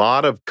there's a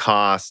lot of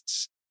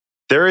costs.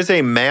 There is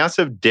a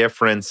massive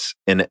difference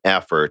in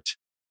effort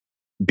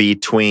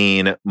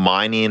between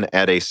mining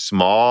at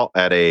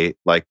a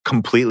like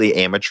completely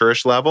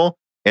amateurish level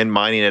and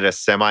mining at a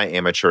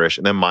semi-amateurish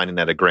and then mining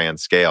at a grand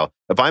scale.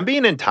 If I'm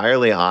being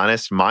entirely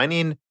honest,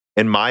 mining,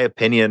 in my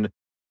opinion,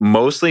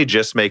 mostly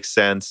just makes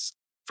sense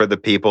for the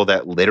people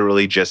that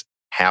literally just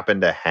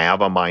happen to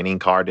have a mining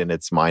card in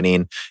its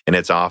mining in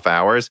its off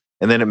hours.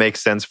 And then it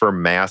makes sense for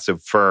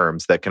massive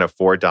firms that can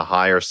afford to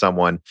hire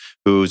someone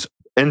whose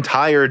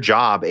entire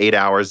job, 8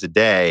 hours a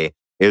day,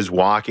 is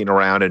walking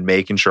around and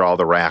making sure all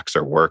the racks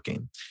are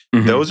working.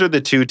 Mm-hmm. Those are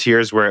the two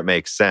tiers where it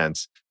makes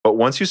sense. But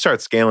once you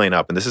start scaling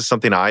up, and this is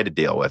something I had to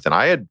deal with, and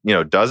I had,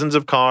 dozens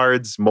of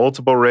cards,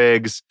 multiple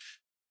rigs.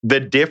 The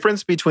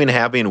difference between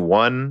having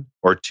 1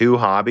 or 2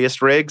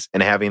 hobbyist rigs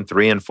and having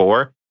 3 and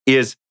 4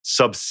 is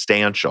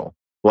substantial.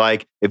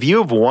 Like if you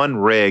have 1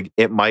 rig,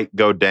 it might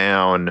go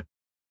down,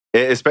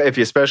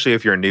 especially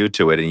if you're new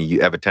to it and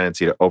you have a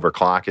tendency to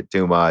overclock it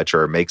too much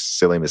or make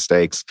silly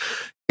mistakes.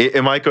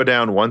 It might go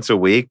down once a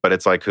week, but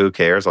it's like, who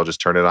cares? I'll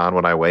just turn it on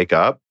when I wake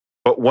up.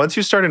 But once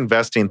you start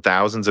investing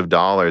thousands of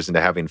dollars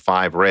into having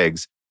 5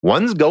 rigs,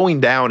 one's going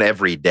down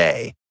every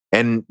day.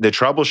 And the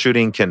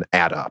troubleshooting can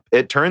add up.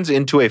 It turns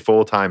into a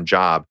full-time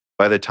job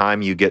by the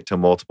time you get to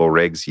multiple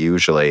rigs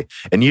usually.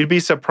 And you'd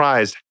be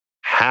surprised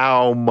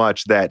how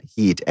much that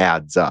heat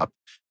adds up.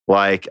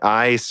 Like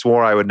I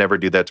swore I would never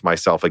do that to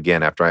myself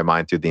again after I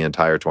mined through the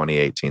entire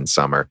 2018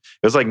 summer.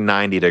 It was like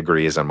 90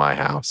 degrees in my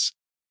house.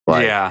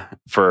 Like, yeah.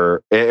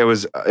 It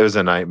was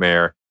a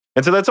nightmare.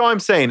 And so that's all I'm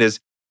saying is,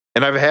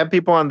 and I've had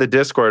people on the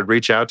Discord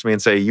reach out to me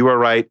and say, you are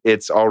right,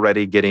 it's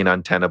already getting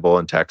untenable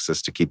in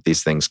Texas to keep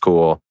these things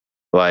cool.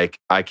 Like,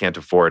 I can't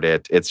afford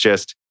it. It's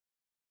just,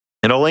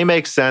 it only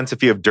makes sense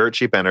if you have dirt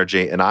cheap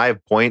energy, and I have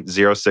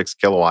 0.06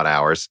 kilowatt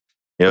hours.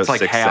 It's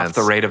like half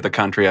the rate of the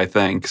country, I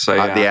think. So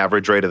yeah. The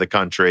average rate of the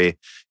country.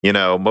 A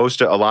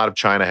lot of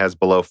China has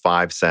below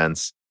 5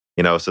 cents.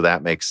 So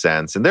that makes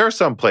sense. And there are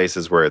some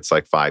places where it's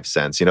like 5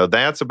 cents.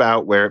 That's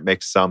about where it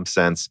makes some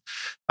sense.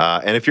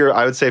 And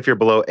I would say if you're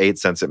below 8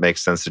 cents, it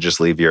makes sense to just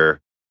leave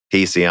your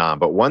PC on.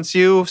 But once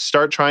you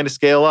start trying to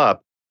scale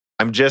up,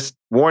 I'm just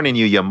warning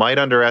you, you might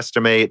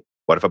underestimate.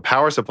 What if a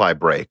power supply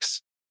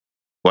breaks?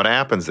 What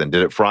happens then?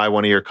 Did it fry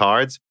one of your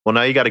cards? Well,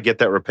 now you got to get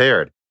that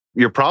repaired.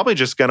 You're probably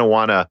just going to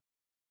want to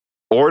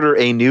order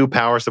a new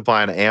power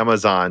supply on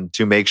Amazon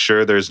to make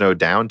sure there's no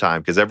downtime,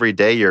 because every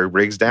day your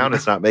rig's down,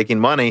 it's not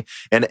making money.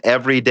 And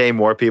every day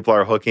more people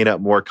are hooking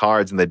up more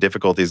cards and the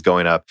difficulty is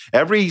going up.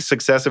 Every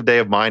successive day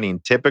of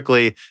mining,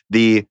 typically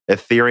the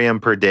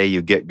Ethereum per day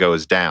you get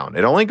goes down.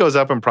 It only goes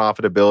up in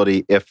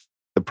profitability if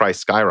the price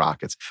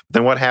skyrockets. But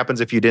then what happens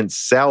if you didn't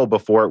sell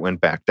before it went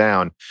back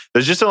down?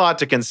 There's just a lot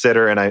to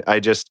consider. And I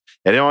didn't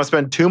want to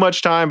spend too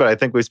much time, but I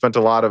think we spent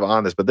a lot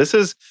on this. But this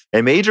is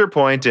a major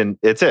point, and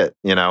it's it,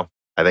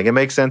 I think it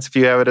makes sense if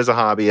you have it as a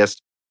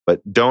hobbyist,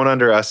 but don't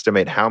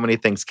underestimate how many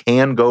things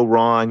can go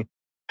wrong,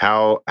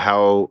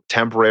 how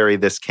temporary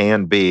this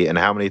can be, and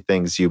how many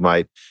things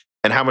and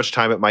how much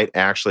time it might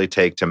actually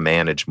take to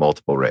manage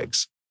multiple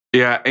rigs.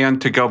 Yeah,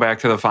 and to go back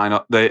to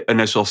the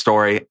initial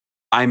story,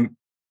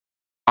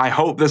 I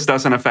hope this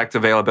doesn't affect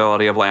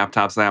availability of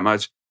laptops that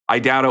much. I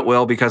doubt it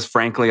will, because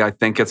frankly, I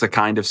think it's a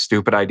kind of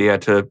stupid idea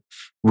to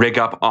rig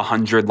up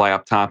 100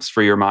 laptops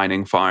for your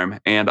mining farm.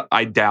 And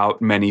I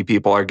doubt many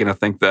people are going to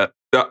think that.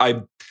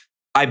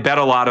 I bet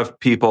a lot of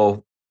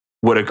people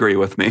would agree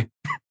with me.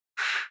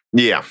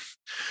 Yeah.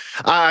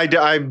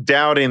 I'm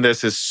doubting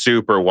this is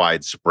super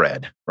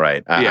widespread,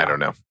 right? I don't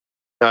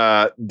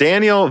know.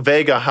 Daniel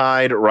Vega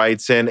Hyde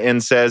writes in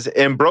and says,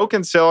 in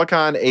Broken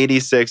Silicon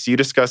 86, you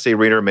discuss a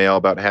reader mail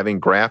about having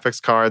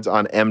graphics cards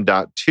on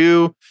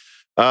M.2,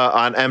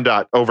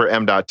 over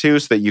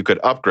M.2 so that you could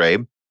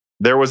upgrade.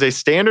 There was a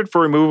standard for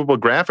removable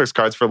graphics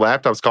cards for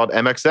laptops called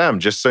MXM,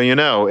 just so you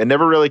know. It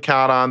never really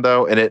caught on,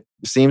 though, and it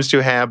seems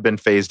to have been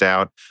phased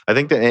out. I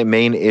think the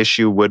main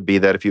issue would be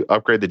that if you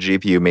upgrade the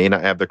GPU, you may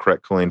not have the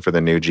correct cooling for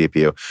the new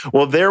GPU.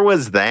 Well, there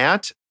was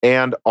that,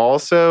 and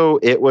also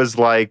it was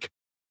like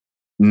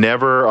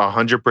never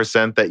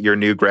 100% that your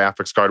new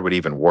graphics card would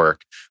even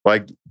work.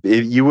 Like,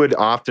 you would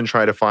often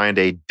try to find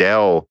a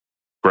Dell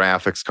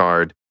graphics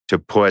card to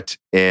put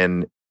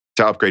in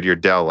to upgrade your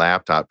Dell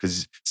laptop,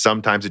 because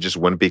sometimes it just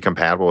wouldn't be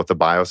compatible with the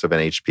BIOS of an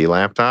HP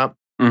laptop.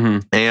 Mm-hmm.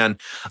 And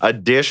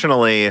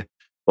additionally,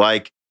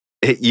 like,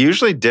 it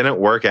usually didn't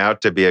work out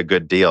to be a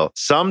good deal.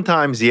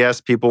 Sometimes, yes,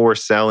 people were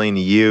selling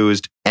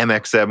used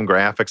MXM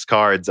graphics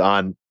cards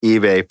on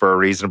eBay for a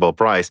reasonable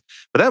price,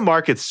 but that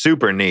market's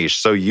super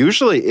niche. So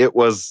usually it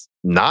was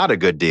not a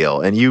good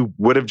deal, and you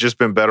would have just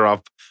been better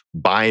off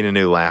buying a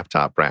new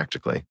laptop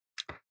practically.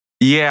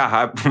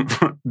 Yeah,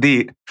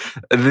 the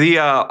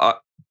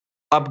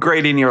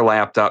upgrading your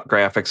laptop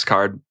graphics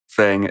card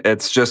thing,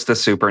 it's just a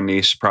super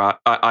niche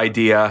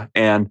idea.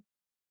 And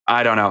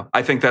I don't know.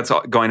 I think that's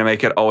going to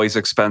make it always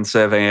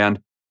expensive. And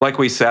like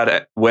we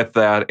said with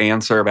that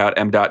answer about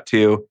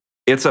M.2,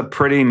 it's a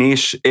pretty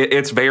niche.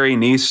 It's very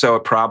niche, so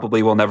it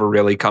probably will never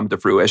really come to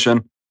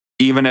fruition,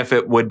 even if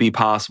it would be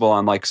possible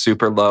on like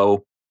super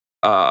low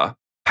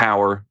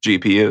power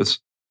GPUs.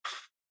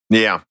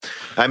 Yeah.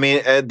 I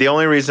mean, the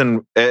only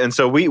reason, and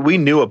so we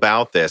knew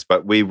about this,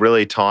 but we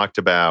really talked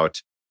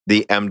about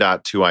the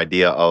M.2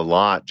 idea a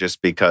lot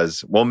just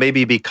because, well,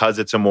 maybe because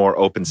it's a more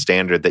open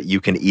standard that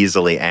you can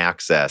easily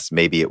access,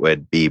 maybe it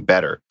would be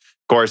better.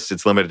 Of course,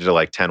 it's limited to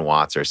like 10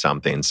 watts or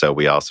something. So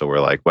we also were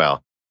like,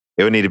 well,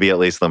 It would need to be at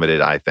least limited,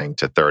 I think,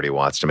 to 30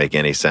 watts to make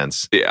any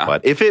sense. Yeah.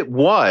 But if it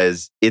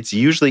was, it's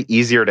usually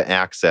easier to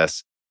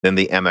access than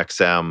the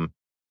MXM,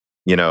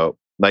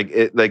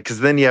 because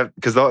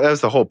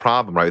that's the whole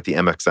problem, right? With the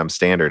MXM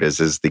standard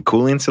is the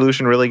cooling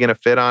solution really going to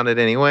fit on it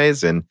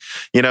anyways? And,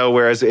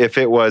 whereas if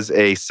it was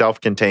a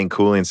self-contained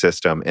cooling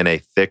system in a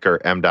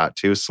thicker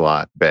M.2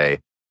 slot bay,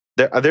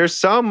 there's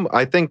some,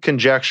 I think,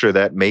 conjecture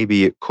that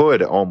maybe it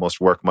could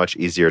almost work much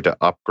easier to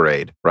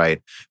upgrade,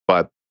 right?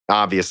 But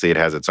obviously it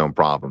has its own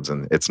problems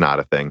and it's not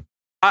a thing.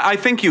 I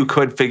think you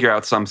could figure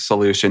out some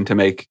solution to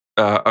make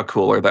a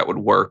cooler that would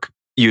work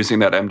using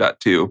that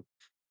M.2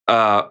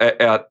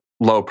 at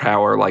low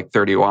power, like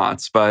 30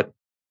 watts, but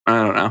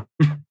I don't know.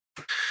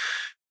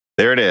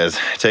 There it is.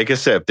 Take a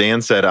sip.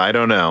 Dan said, I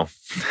don't know.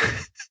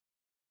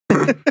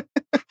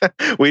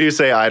 We do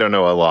say I don't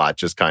know a lot,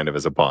 just kind of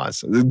as a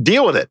pause.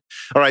 Deal with it.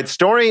 All right,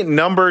 story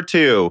number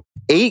 2.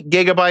 8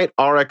 gigabyte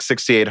RX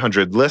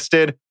 6800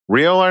 listed.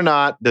 Real or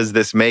not, does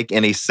this make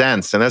any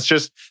sense? And that's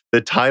just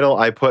the title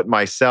I put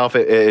myself.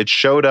 It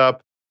showed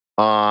up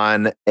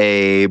on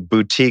a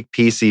boutique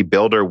PC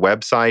builder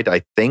website,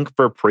 I think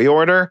for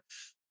pre-order.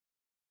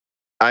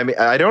 I mean,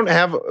 I don't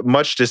have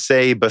much to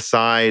say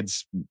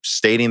besides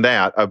stating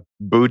that a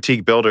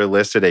boutique builder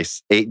listed a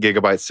 8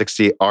 gigabyte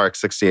RX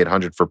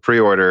 6800 for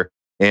pre-order,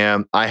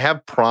 and I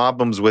have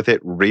problems with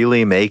it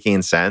really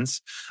making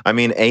sense. I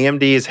mean,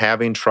 AMD is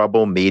having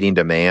trouble meeting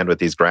demand with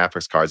these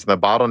graphics cards, and the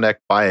bottleneck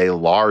by a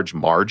large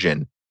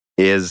margin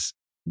is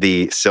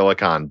the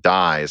silicon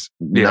dies,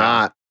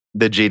 not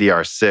the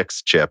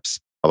GDR6 chips.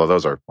 Although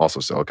those are also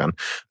silicon.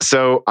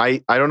 So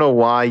I don't know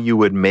why you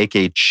would make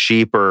a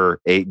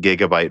cheaper 8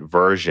 gigabyte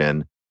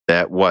version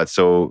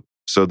so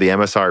the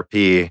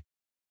MSRP,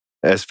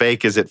 as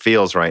fake as it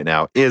feels right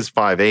now, is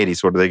 $580.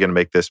 So are they going to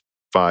make this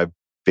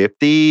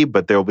 $550,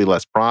 but there'll be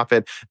less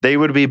profit? They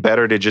would be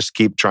better to just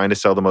keep trying to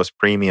sell the most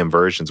premium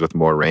versions with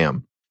more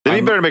RAM.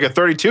 They'd be better to make a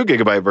 32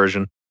 gigabyte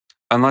version.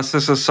 Unless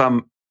this is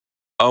some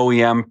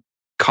OEM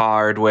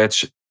card,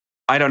 which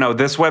I don't know.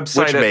 This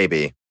website... Which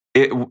maybe.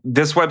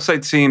 This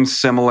website seems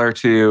similar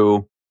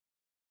to,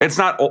 it's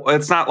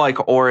not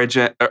like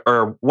Origin,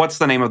 or what's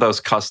the name of those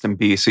custom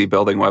PC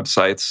building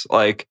websites?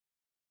 Like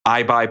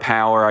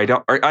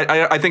iBuyPower.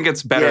 I think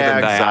it's better than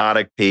that.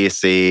 Exotic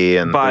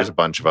PC, and there's a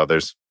bunch of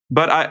others.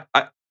 But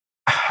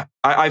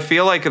I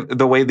feel like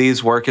the way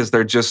these work is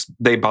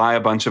they buy a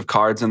bunch of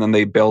cards and then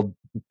they build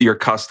your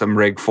custom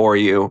rig for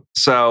you.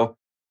 So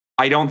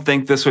I don't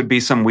think this would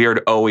be some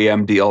weird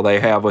OEM deal they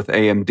have with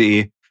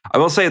AMD. I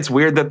will say it's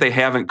weird that they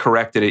haven't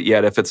corrected it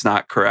yet if it's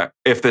not correct,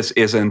 if this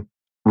isn't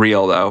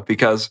real though,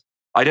 because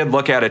I did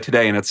look at it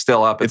today and it's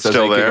still up. It says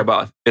 8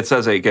 gigabytes. It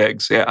says 8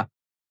 gigs, yeah.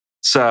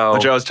 So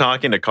I was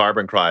talking to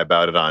Carbon Cry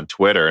about it on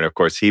Twitter, and of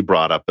course he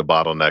brought up the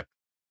bottleneck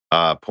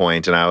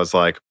point, and I was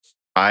like,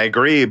 I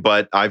agree,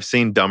 but I've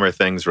seen dumber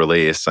things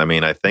release. I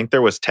mean, I think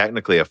there was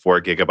technically a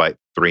 4 gigabyte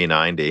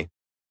 390.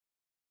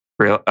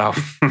 Real? Oh.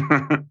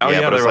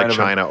 But it's like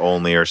China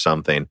only or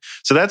something.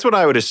 So that's what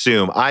I would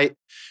assume.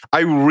 I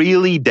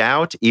really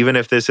doubt, even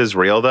if this is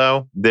real,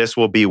 though, this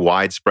will be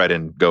widespread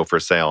and go for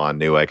sale on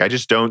Newegg. I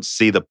just don't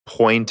see the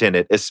point in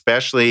it,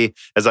 especially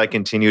as I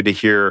continue to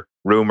hear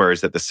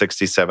rumors that the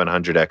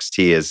 6700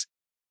 XT is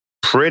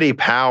pretty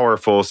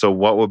powerful. So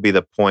what would be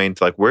the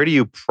point? Like, where do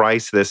you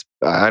price this?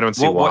 I don't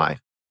see why.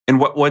 And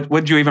what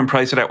would you even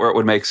price it at where it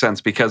would make sense?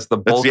 Because the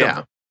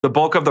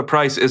bulk of the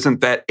price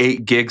isn't that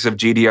 8 gigs of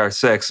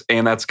GDR6,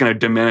 and that's going to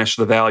diminish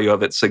the value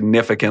of it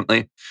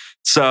significantly.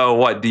 So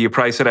what, do you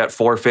price it at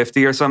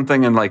 $450 or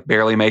something and like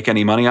barely make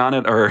any money on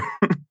it? Or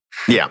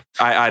yeah,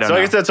 I don't know. So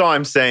I guess that's all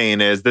I'm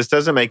saying is this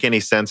doesn't make any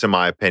sense in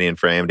my opinion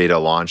for AMD to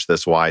launch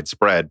this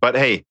widespread. But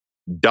hey,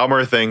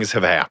 dumber things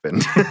have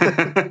happened.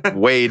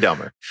 Way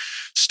dumber.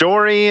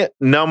 Story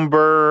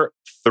number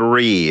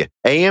 3.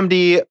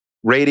 AMD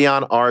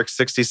Radeon RX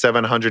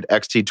 6700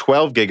 XT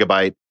 12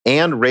 gigabyte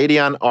and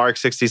Radeon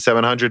RX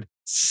 6700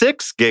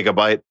 6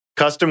 gigabyte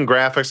custom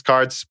graphics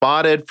cards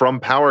spotted from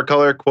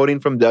PowerColor, quoting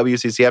from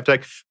WCC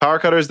Tech.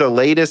 PowerColor is the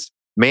latest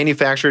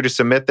manufacturer to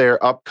submit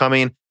their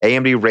upcoming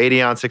AMD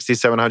Radeon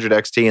 6700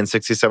 XT and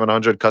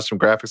 6700 custom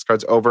graphics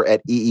cards over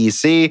at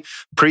EEC.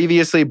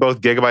 Previously, both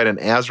Gigabyte and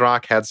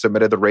ASRock had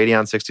submitted the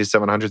Radeon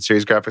 6700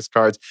 series graphics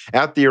cards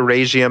at the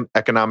Eurasian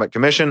Economic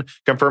Commission,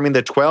 confirming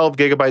the 12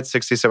 gigabyte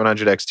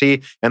 6700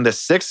 XT and the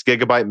 6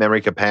 gigabyte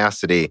memory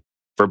capacity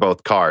for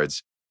both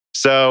cards.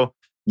 So,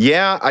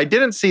 yeah, I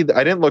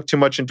didn't look too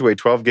much into a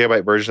 12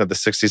 gigabyte version of the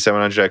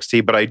 6700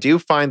 XT, but I do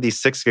find the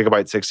 6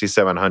 gigabyte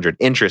 6700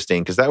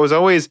 interesting because that was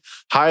always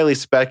highly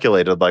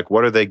speculated. Like,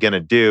 what are they going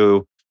to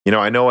do?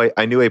 I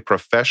knew a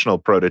professional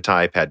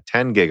prototype had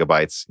 10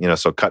 gigabytes,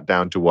 so cut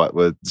down to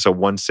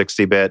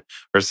 160 bit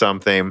or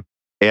something,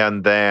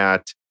 and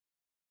that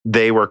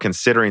they were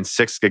considering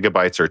 6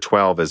 gigabytes or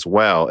 12 as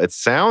well. It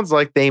sounds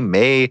like they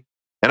may,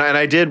 and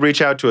I did reach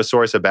out to a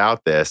source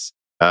about this.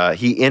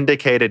 He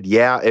indicated,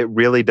 it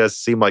really does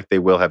seem like they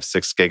will have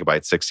 6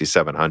 gigabyte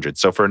 6700.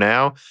 So for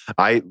now,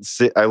 I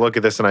look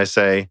at this and I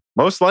say,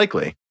 most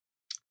likely.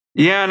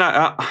 Yeah, and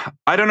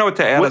I don't know what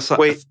to add.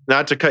 Wait,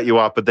 not to cut you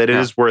off, but that it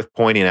is worth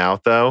pointing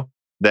out, though,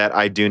 that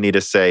I do need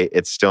to say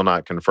it's still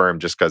not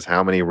confirmed, just because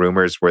how many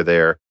rumors were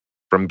there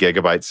from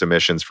gigabyte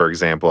submissions, for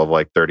example, of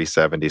like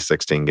 3070,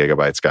 16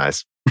 gigabytes,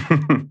 guys.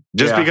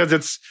 Just because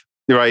it's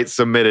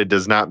submitted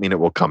does not mean it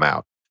will come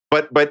out.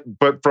 But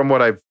from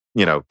what I've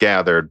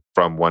gathered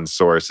from one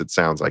source, it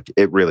sounds like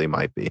it really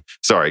might be.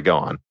 Sorry, go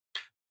on.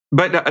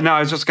 But no,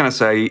 I was just going to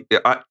say,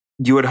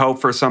 you would hope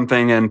for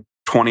something in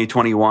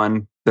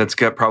 2021 that's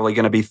probably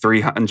going to be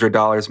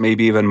 $300,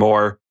 maybe even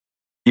more.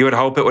 You would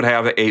hope it would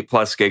have 8+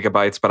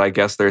 gigabytes, but I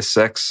guess there's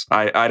 6.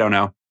 I don't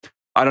know.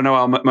 I don't know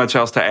how much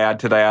else to add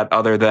to that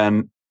other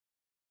than,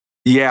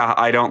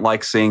 I don't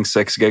like seeing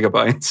 6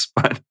 gigabytes,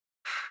 but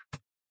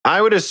I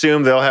would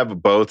assume they'll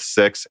have both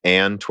 6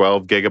 and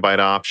 12 gigabyte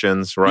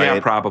options, right? Yeah,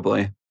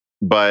 probably.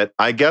 But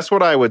I guess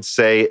what I would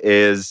say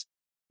is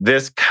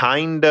this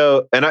kind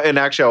of, and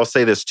actually I'll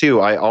say this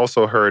too, I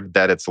also heard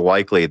that it's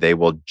likely they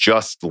will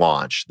just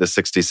launch the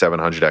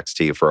 6700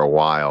 XT for a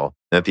while,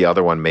 and that the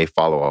other one may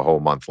follow a whole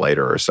month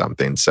later or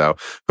something. So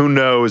who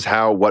knows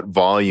what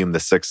volume the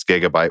 6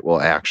 gigabyte will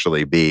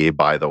actually be,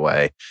 by the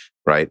way,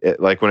 right?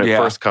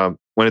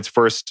 When it's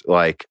first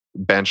like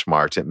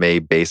benchmarked, it may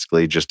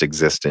basically just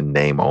exist in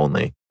name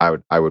only.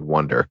 I would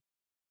wonder.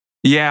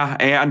 Yeah,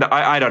 and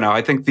I don't know.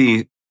 I think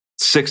 12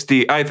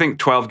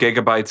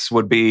 gigabytes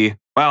would be,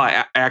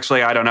 well,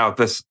 actually, I don't know.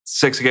 This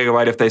 6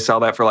 gigabyte, if they sell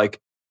that for like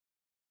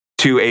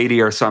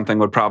 $280 or something,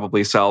 would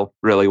probably sell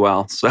really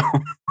well. So,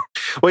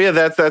 well, yeah,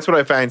 that's what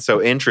I find so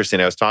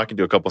interesting. I was talking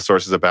to a couple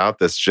sources about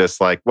this,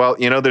 just like, well,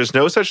 there's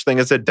no such thing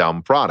as a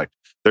dumb product.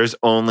 There's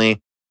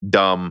only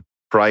dumb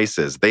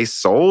prices. They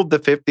sold the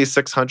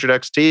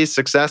 5600 XT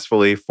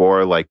successfully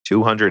for like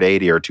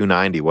 $280 or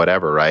 $290,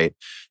 whatever, right?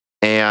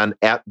 And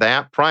at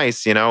that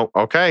price,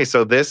 okay,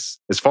 so this,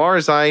 as far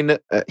as I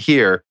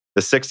hear,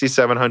 the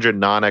 6700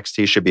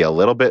 non-XT should be a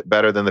little bit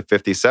better than the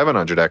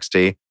 5700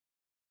 XT.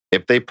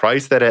 If they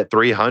price that at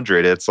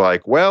 $300, it's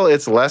like, well,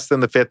 it's less than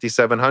the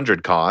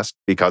 5700 cost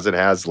because it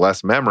has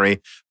less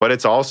memory, but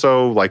it's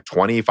also like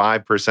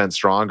 25%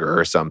 stronger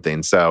or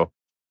something. So,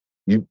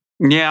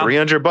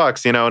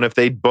 $300, and if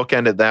they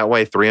bookend it that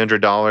way,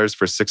 $300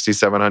 for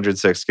 6700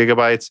 6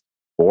 gigabytes,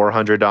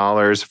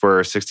 $400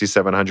 for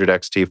 6700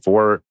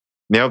 XT4.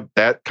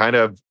 That kind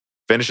of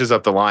finishes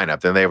up the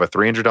lineup. Then they have a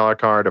 $300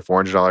 card, a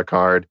 $400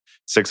 card,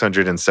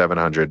 $600 and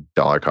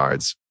 $700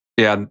 cards.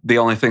 Yeah, the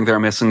only thing they're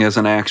missing is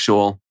an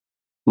actual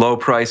low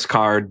price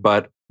card,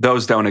 but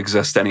those don't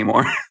exist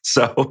anymore.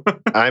 So,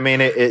 I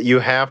mean, you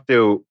have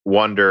to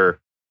wonder,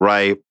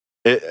 right?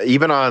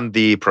 Even on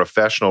the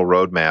professional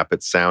roadmap,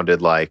 it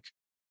sounded like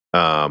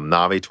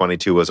Navi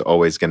 22 was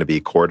always going to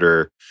be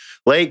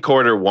late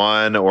quarter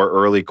 1 or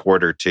early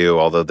quarter 2,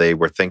 although they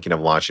were thinking of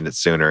launching it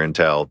sooner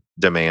until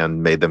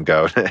demand made them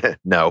go,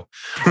 no.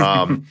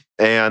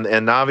 And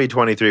Navi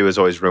 23 was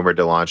always rumored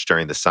to launch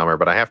during the summer,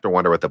 but I have to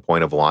wonder what the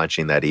point of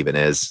launching that even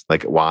is.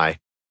 Like, why?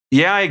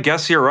 Yeah, I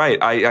guess you're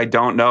right. I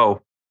don't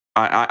know.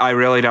 I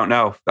really don't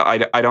know.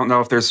 I don't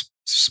know if there's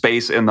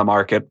space in the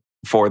market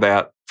for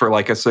that, for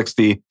like a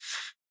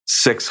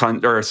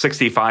 6600 or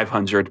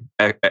 6500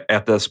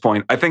 at this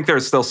point. I think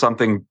there's still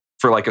something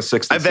for like a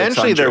 6600.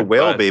 Eventually there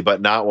will be,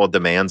 but not while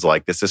demand's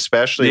like this,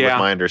 especially with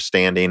my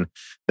understanding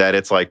that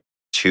it's like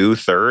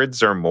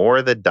 2/3 or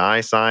more the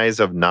die size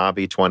of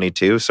Navi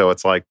 22. So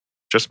it's like,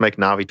 just make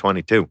Navi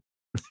 22.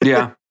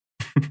 Yeah.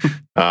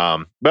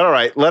 But all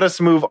right, let us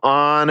move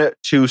on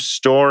to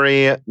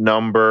story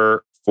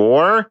number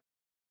 4.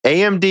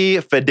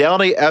 AMD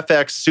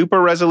FidelityFX Super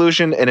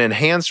Resolution and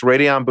Enhanced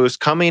Radeon Boost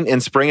coming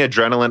in Spring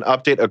Adrenaline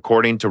update,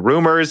 according to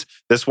rumors.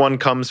 This one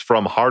comes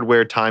from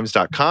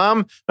hardwaretimes.com.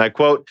 And I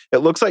quote, "It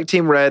looks like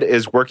Team Red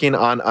is working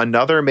on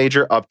another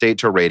major update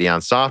to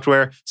Radeon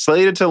software,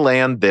 slated to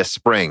land this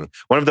spring.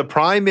 One of the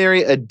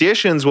primary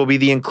additions will be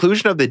the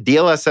inclusion of the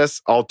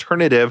DLSS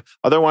alternative,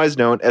 otherwise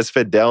known as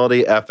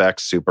FidelityFX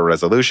Super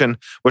Resolution,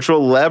 which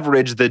will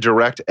leverage the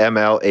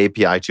DirectML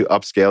API to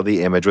upscale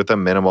the image with a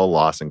minimal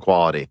loss in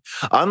quality.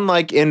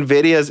 Unlike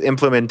NVIDIA's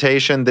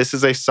implementation, this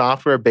is a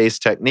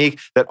software-based technique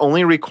that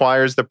only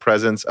requires the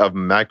presence of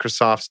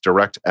Microsoft's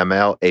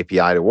DirectML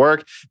API to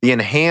work. The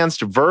enhanced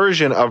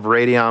version of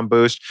Radeon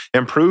Boost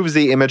improves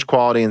the image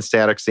quality in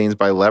static scenes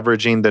by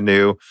leveraging the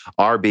new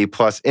RB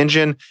Plus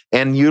engine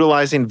and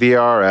utilizing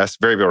VRS,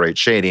 variable rate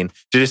shading,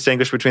 to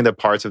distinguish between the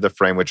parts of the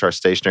frame which are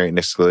stationary and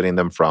excluding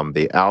them from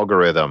the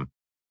algorithm."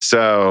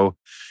 So,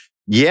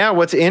 yeah,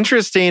 what's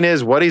interesting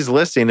is what he's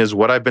listing is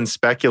what I've been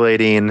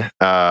speculating.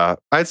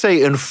 I'd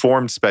say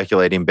informed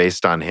speculating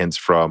based on hints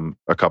from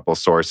a couple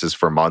sources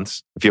for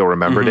months, if you'll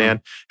remember,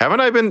 Dan. Haven't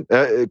I been,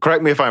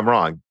 correct me if I'm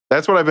wrong,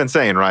 that's what I've been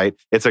saying, right?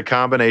 It's a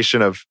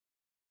combination of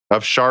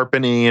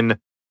sharpening,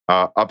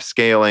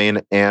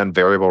 upscaling, and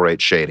variable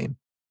rate shading.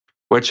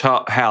 Which,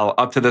 hell,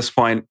 up to this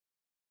point,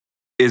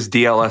 is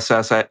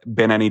DLSS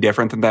been any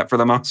different than that for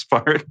the most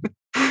part?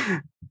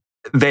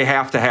 They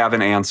have to have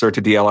an answer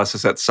to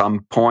DLSS at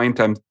some point.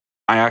 I'm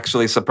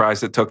actually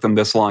surprised it took them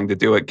this long to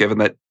do it, given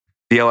that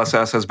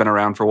DLSS has been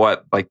around for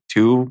what, like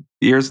 2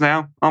 years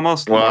now,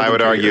 almost? Well, I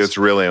would argue it's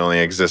really only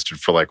existed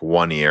for like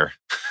 1 year.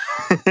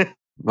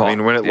 Well, I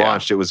mean, when it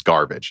launched, it was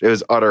garbage. It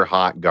was utter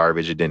hot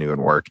garbage. It didn't even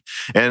work.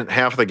 And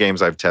half of the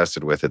games I've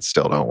tested with it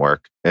still don't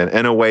work. And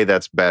in a way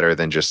that's better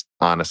than just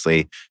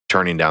honestly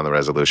turning down the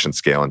resolution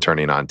scale and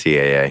turning on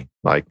TAA.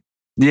 Like,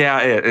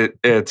 yeah,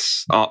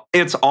 it's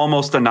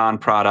almost a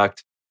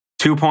non-product.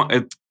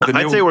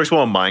 I'd say it works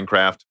well in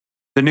Minecraft.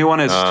 The new one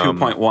is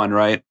 2.1,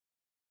 right?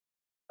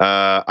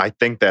 I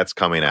think that's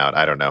coming out.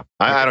 I don't know.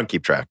 I don't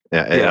keep track.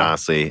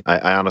 Honestly,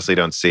 I honestly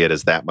don't see it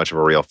as that much of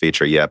a real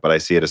feature yet, but I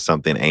see it as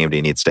something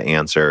AMD needs to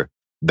answer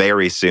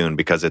very soon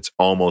because it's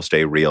almost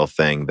a real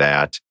thing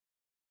that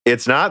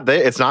it's not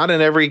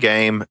in every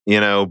game,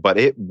 but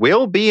it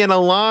will be in a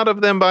lot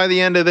of them by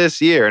the end of this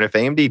year. And if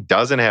AMD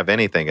doesn't have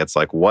anything, it's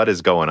like, what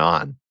is going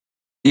on?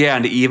 Yeah,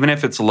 and even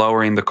if it's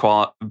lowering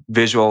the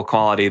visual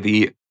quality,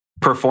 the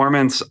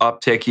performance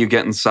uptick you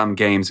get in some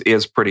games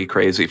is pretty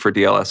crazy for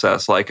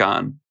DLSS. Like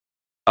on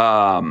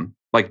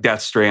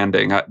Death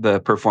Stranding, the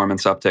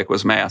performance uptick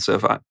was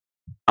massive on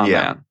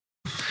that.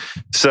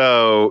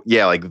 So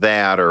yeah, like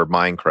that or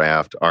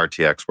Minecraft,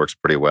 RTX works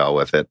pretty well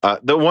with it.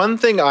 The one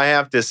thing I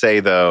have to say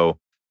though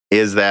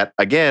is that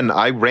again,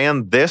 I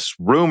ran this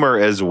rumor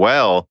as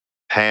well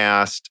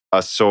past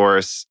a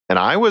source, and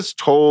I was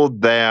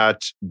told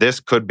that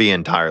this could be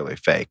entirely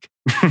fake.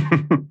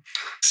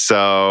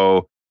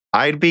 So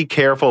I'd be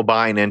careful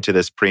buying into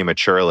this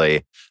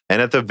prematurely.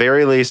 And at the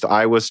very least,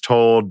 I was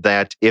told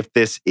that if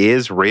this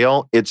is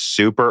real, it's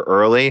super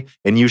early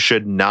and you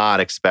should not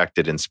expect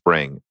it in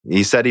spring.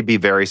 He said he'd be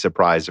very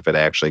surprised if it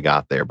actually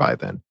got there by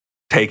then.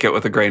 Take it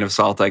with a grain of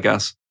salt, I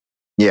guess.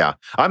 Yeah.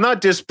 I'm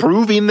not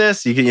disproving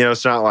this.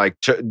 It's not like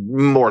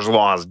Moore's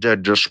Law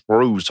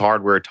disproves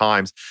hardware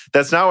times.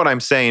 That's not what I'm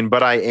saying,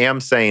 but I am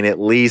saying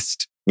at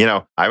least,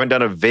 I haven't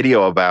done a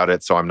video about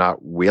it, so I'm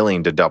not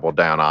willing to double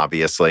down,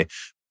 obviously.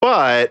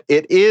 But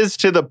it is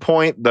to the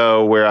point,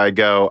 though, where I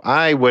go,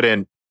 I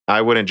wouldn't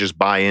just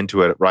buy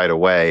into it right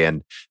away,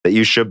 and that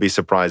you should be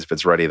surprised if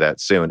it's ready that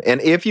soon.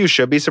 And if you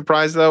should be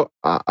surprised, though,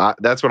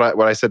 that's what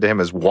I said to him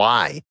is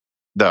why,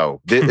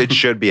 though it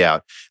should be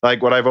out.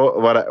 Like what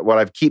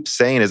I've keep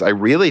saying is I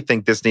really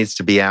think this needs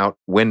to be out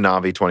when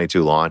Navi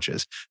 22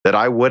 launches. That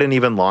I wouldn't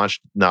even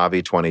launch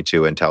Navi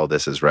 22 until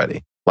this is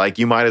ready. Like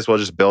you might as well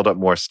just build up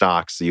more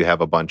stocks so you have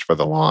a bunch for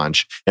the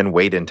launch and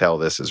wait until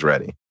this is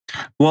ready.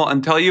 Well,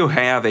 until you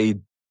have a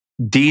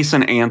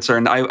decent answer,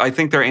 and I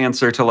think their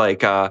answer to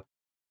like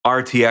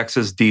RTX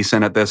is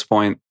decent at this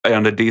point,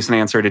 and a decent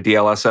answer to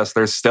DLSS,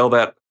 there's still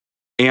that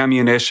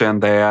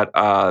ammunition that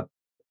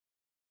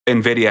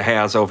NVIDIA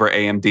has over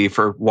AMD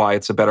for why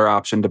it's a better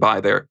option to buy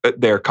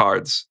their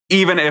cards,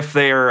 even if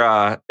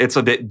it's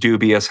a bit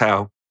dubious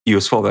how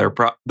useful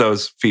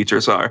those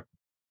features are.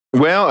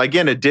 Well,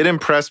 again, it did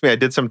impress me. I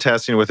did some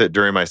testing with it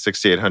during my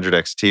 6800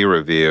 XT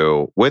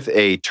review with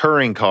a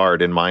Turing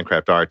card in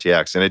Minecraft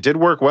RTX, and it did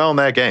work well in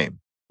that game.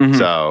 Mm-hmm.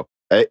 So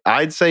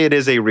I'd say it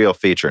is a real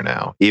feature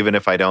now, even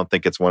if I don't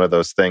think it's one of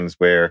those things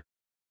where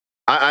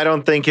I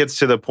don't think it's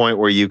to the point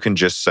where you can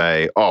just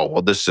say, oh,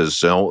 well, this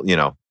is,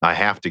 I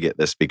have to get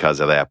this because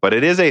of that. But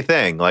it is a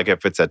thing. Like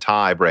if it's a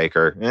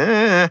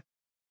tiebreaker,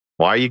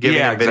 why are you giving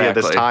NVIDIA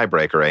this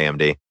tiebreaker,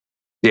 AMD?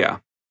 Yeah.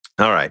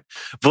 All right.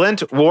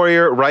 Flint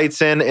Warrior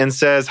writes in and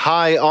says,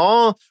 hi,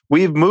 all.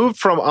 We've moved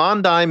from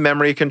on-die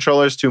memory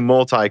controllers to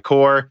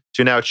multi-core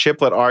to now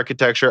chiplet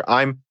architecture.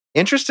 I'm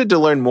interested to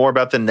learn more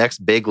about the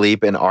next big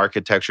leap in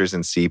architectures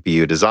and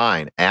CPU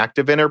design.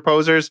 Active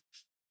interposers?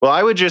 Well,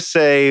 I would just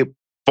say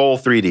full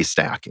 3D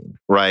stacking,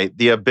 right?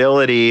 The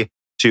ability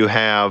to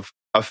have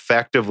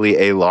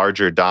effectively a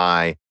larger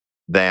die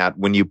that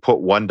when you put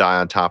one die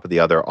on top of the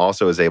other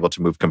also is able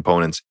to move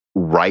components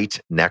right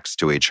next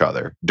to each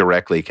other,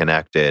 directly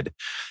connected,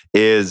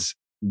 is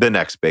the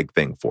next big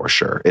thing for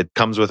sure. It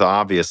comes with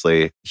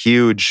obviously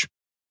huge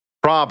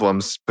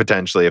problems,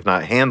 potentially, if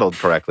not handled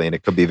correctly, and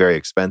it could be very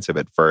expensive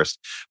at first.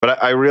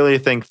 But I really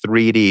think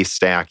 3D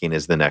stacking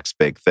is the next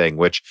big thing,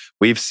 which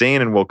we've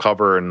seen and we'll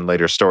cover in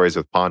later stories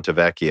with Ponte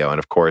Vecchio and,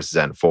 of course,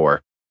 Zen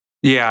 4.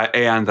 Yeah,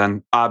 and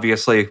then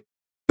obviously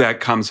that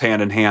comes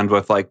hand in hand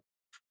with like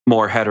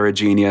more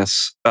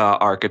heterogeneous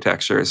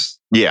architectures.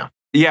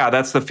 Yeah,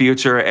 that's the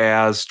future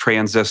as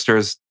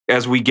transistors,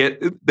 as they get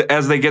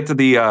to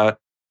the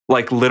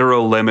like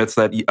literal limits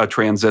that a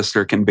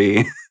transistor can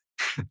be,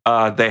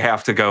 they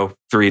have to go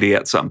 3D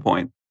at some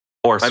point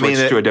or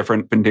switch to a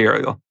different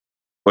material.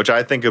 Which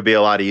I think would be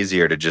a lot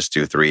easier to just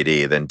do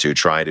 3D than to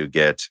try to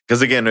get,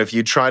 because again, if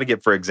you try to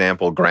get, for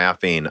example,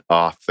 graphene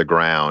off the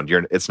ground,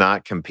 it's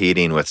not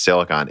competing with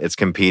silicon, it's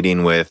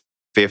competing with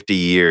 50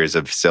 years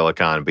of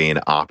silicon being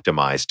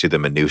optimized to the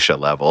minutia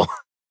level.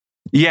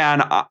 Yeah,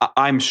 and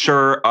I'm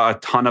sure a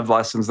ton of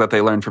lessons that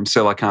they learned from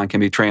silicon can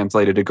be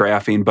translated to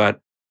graphene,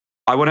 but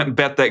I wouldn't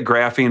bet that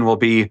graphene will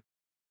be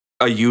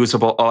a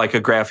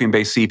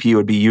graphene-based CPU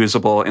would be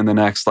usable in the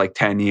next like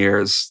 10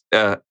 years.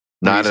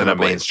 Not in a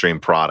reasonably. mainstream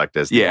product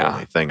is the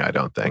only thing, I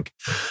don't think.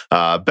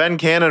 Ben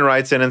Cannon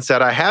writes in and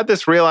said, I had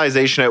this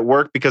realization at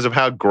work because of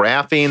how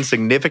graphene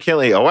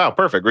significantly,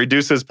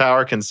 reduces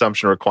power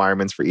consumption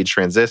requirements for each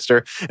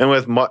transistor. And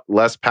with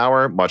less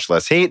power, much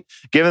less heat.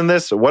 Given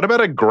this, what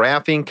about a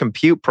graphene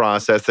compute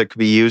process that could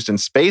be used in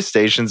space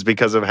stations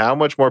because of how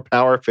much more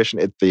power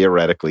efficient it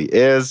theoretically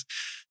is?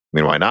 I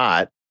mean, why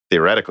not?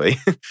 Theoretically,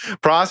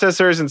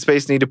 processors in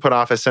space need to put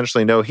off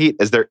essentially no heat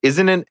as there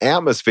isn't an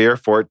atmosphere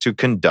for it to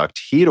conduct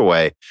heat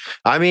away.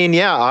 I mean,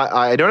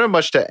 I don't have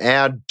much to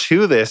add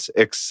to this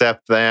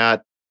except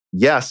that,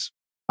 yes,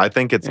 I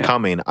think it's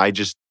coming. I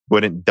just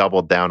wouldn't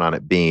double down on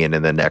it being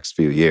in the next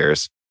few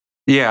years.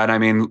 Yeah, and I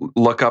mean,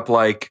 look up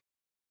like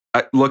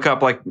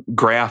graphene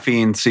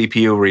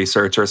CPU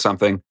research or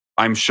something.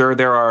 I'm sure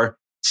there are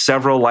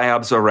several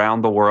labs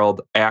around the world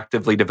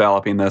actively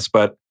developing this,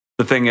 but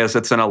the thing is,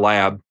 it's in a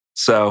lab.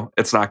 So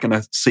it's not going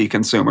to see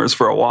consumers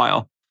for a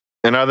while.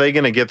 And are they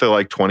going to get the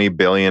 $20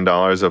 billion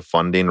of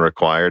funding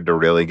required to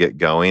really get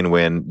going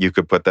when you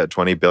could put that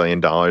 $20 billion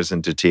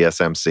into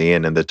TSMC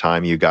and in the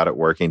time you got it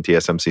working,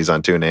 TSMC's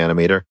on 2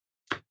 nanometer?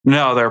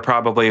 No, they're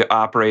probably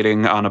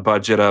operating on a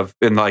budget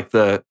in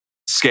the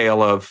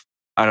scale of,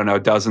 I don't know,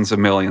 dozens of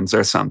millions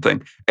or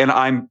something. And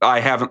I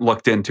haven't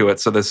looked into it,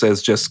 so this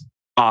is just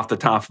off the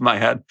top of my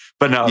head.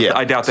 But no,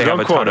 I doubt they have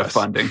a ton of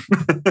funding.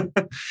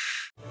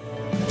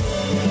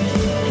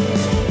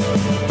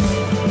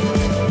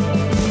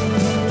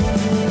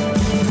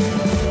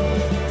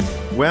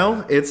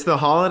 Well, it's the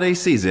holiday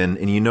season,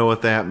 and you know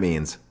what that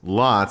means.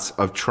 Lots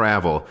of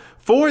travel.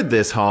 For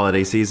this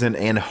holiday season,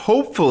 and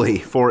hopefully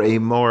for a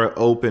more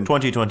open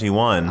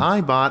 2021,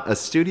 I bought a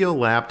studio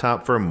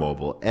laptop for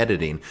mobile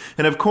editing.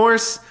 And of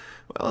course,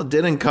 well, it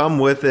didn't come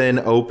with an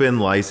open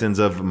license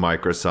of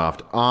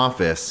Microsoft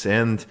Office,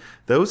 and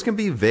those can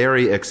be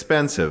very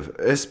expensive,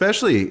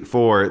 especially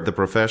for the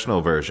professional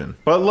version.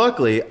 But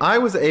luckily, I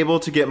was able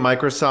to get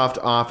Microsoft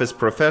Office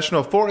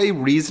Professional for a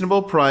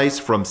reasonable price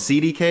from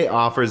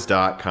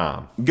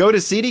cdkoffers.com. Go to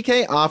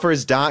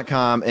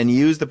cdkoffers.com and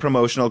use the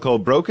promotional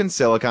code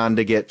BrokenSilicon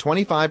to get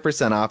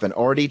 25% off an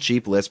already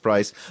cheap list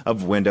price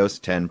of Windows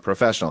 10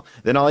 Professional.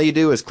 Then all you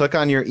do is click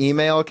on your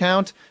email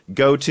account,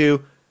 go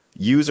to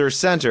User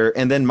Center,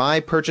 and then My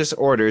Purchase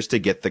Orders to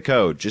get the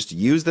code. Just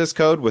use this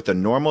code with a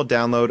normal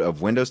download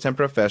of Windows 10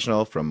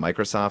 Professional from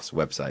Microsoft's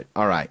website.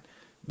 All right,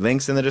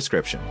 links in the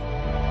description.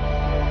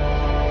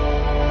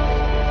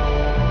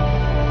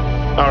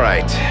 All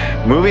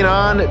right, moving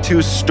on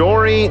to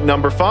story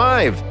number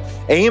 5.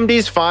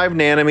 AMD's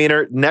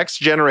 5nm next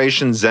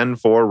generation Zen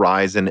 4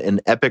 Ryzen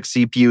and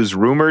EPYC CPUs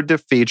rumored to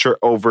feature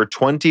over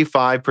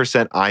 25%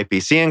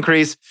 IPC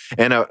increase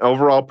and an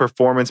overall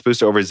performance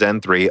boost over Zen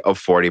 3 of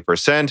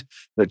 40%.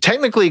 They're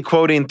technically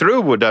quoting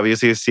through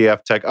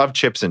WCCF Tech of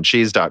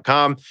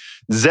chipsandcheese.com.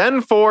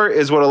 Zen 4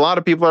 is what a lot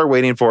of people are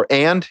waiting for,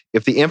 and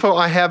if the info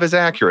I have is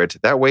accurate,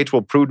 that wait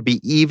will prove to be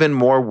even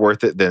more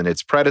worth it than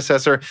its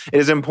predecessor. It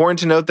is important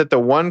to note that the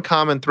one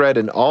common thread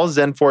in all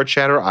Zen 4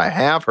 chatter I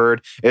have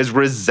heard is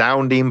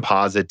resounding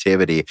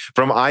positivity.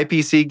 From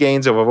IPC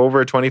gains of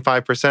over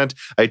 25%,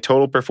 a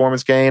total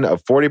performance gain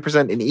of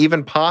 40%, and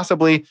even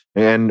possibly,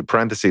 in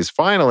parentheses,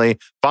 finally,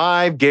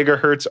 5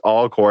 gigahertz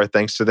all-core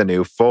thanks to the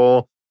new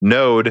full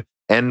node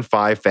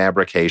N5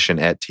 fabrication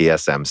at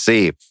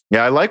TSMC.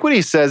 Yeah, I like what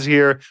he says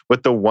here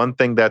with the one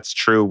thing that's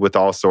true with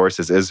all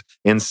sources is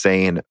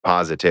insane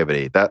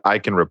positivity. That I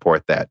can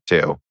report that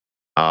too.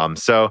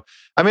 So,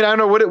 I mean, I don't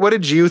know, what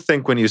did you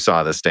think when you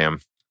saw this, Dan?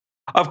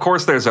 Of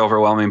course, there's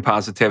overwhelming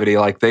positivity.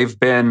 Like they've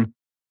been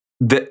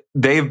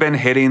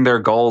hitting their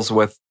goals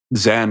with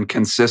Zen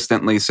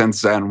consistently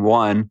since Zen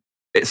 1.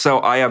 So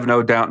I have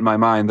no doubt in my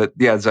mind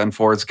that, Zen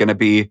 4 is going to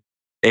be,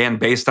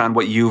 and based on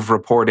what you've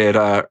reported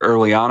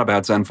early on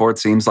about Zen 4, it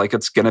seems like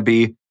it's going to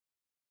be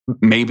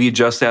maybe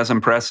just as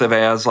impressive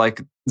as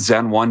like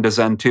Zen 1 to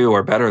Zen 2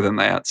 or better than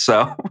that.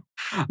 So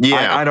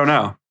yeah, I don't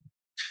know.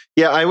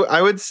 Yeah,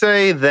 I would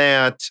say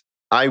that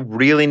I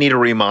really need to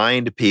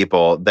remind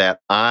people that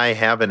I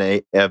have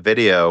a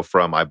video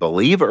from, I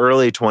believe,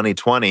 early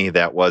 2020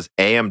 that was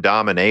AM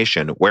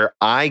Domination, where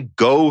I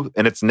go,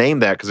 and it's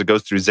named that because it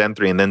goes through Zen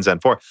 3 and then Zen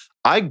 4.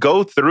 I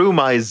go through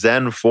my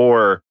Zen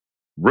 4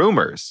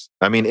 rumors,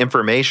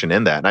 information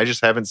in that. And I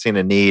just haven't seen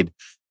a need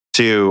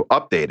to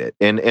update it.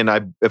 And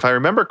if I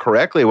remember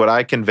correctly, what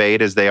I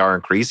conveyed is they are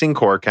increasing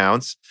core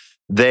counts.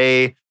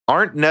 They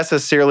aren't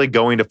necessarily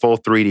going to full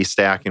 3D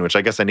stacking, which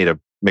I guess I need to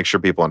make sure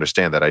people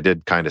understand that. I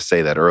did kind of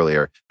say that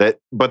earlier.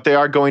 But they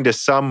are going to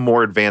some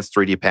more advanced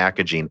 3D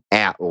packaging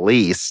at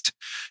least.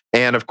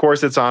 And of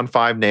course, it's on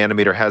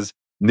 5nm, has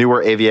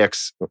newer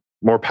AVX,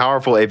 more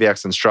powerful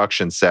AVX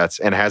instruction sets,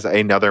 and has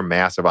another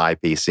massive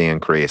IPC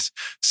increase.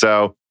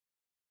 So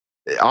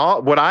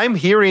what I'm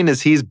hearing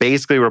is he's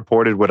basically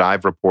reported what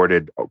I've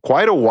reported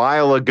quite a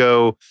while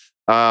ago.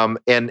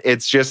 And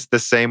it's just the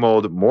same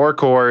old, more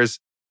cores,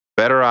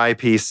 better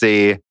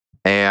IPC,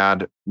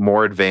 and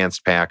more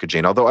advanced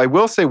packaging. Although I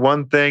will say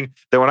one thing,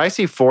 that when I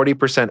see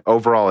 40%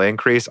 overall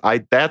increase,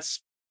 that's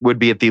would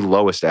be at the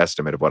lowest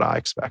estimate of what I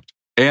expect.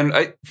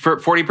 And for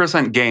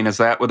 40% gain,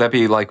 would that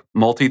be like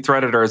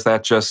multi-threaded, or is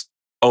that just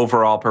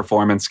overall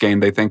performance gain?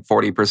 They think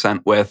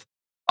 40% with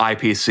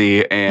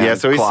IPC and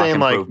so he's clock saying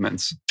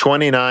improvements.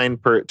 Like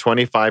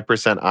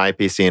 25%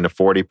 IPC and a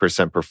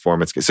 40%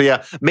 performance gain. So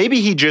yeah,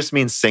 maybe he just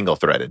means single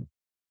threaded.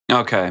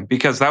 Okay,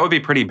 because that would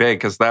be pretty big,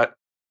 because that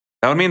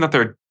would mean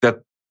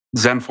that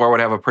Zen 4 would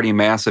have a pretty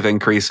massive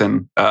increase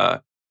in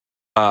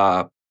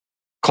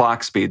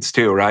clock speeds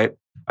too, right?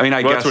 I mean,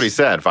 I guess that's what he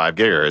said, 5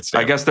 gigahertz.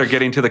 I guess they're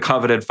getting to the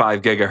coveted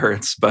 5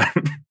 gigahertz, but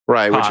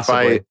right.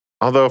 possibly.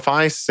 Which if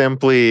I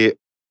simply,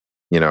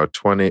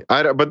 20,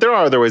 but there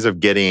are other ways of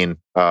getting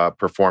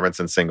performance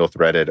in single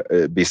threaded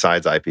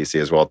besides IPC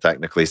as well,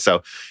 technically.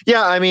 So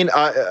yeah, I mean,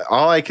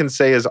 all I can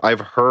say is I've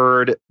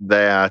heard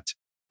that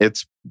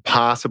it's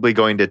possibly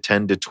going to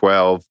 10 to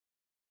 12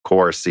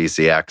 core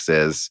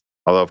CCXs.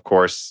 Although, of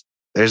course,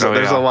 there's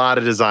a lot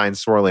of designs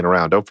swirling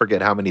around. Don't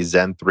forget how many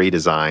Zen 3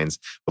 designs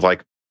with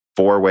like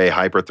 4-way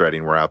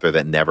hyperthreading were out there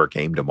that never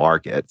came to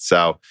market.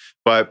 So,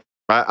 but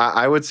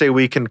I would say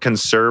we can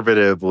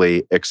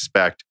conservatively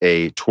expect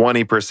a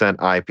 20%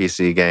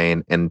 IPC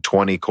gain and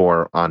 20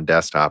 core on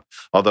desktop.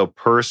 Although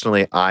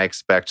personally, I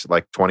expect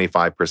like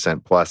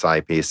 25% plus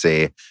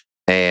IPC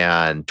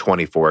and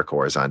 24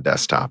 cores on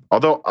desktop.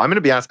 Although I'm going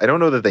to be honest, I don't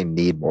know that they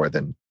need more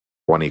than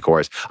 20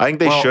 cores. I think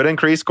they should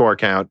increase core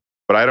count,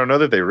 but I don't know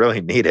that they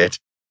really need it.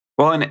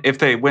 Well, and if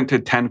they went to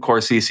 10 core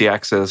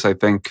CCXs, I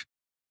think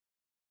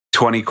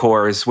 20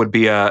 cores would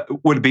be a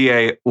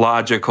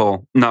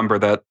logical number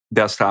that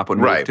desktop would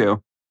move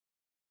to.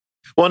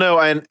 Well, no,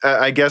 and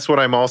I guess what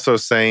I'm also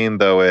saying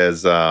though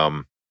is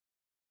I'm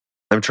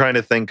trying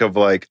to think of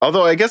like,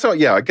 although I guess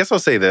I'll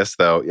say this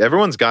though.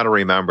 Everyone's got to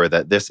remember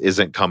that this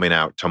isn't coming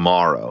out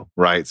tomorrow,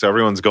 right? So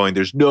everyone's going,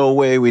 there's no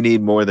way we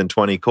need more than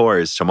 20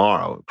 cores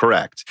tomorrow.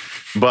 Correct.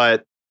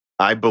 But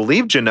I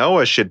believe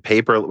Genoa should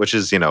which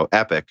is,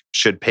 Epic,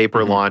 should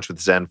launch with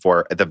Zen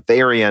 4 at the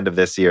very end of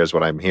this year is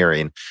what I'm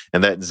hearing.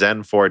 And that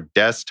Zen 4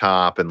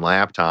 desktop and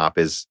laptop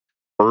is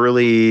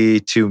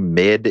early to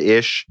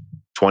mid-ish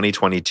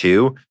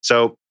 2022.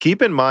 So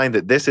keep in mind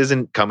that this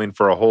isn't coming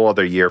for a whole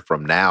other year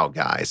from now,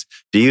 guys.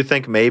 Do you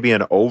think maybe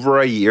over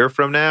a year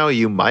from now,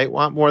 you might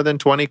want more than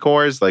 20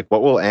 cores? Like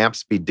what will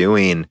amps be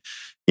doing?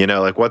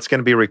 Like what's going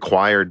to be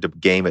required to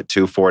game at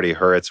 240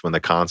 hertz when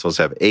the consoles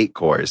have 8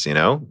 cores, I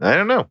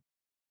don't know.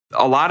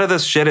 A lot of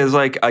this shit is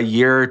like a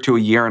year to a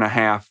year and a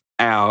half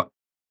out,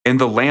 and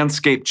the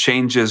landscape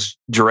changes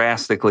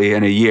drastically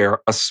in a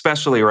year,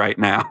 especially right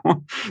now.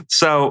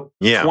 So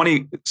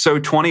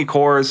 20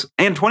 cores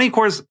and 20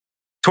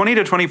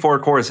 to 24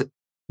 cores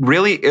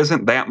really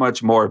isn't that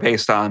much more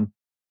based on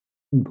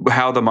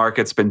how the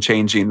market's been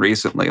changing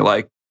recently.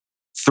 Like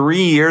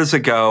 3 years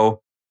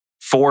ago,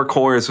 4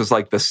 cores was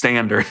like the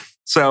standard.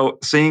 So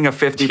seeing a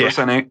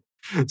 50%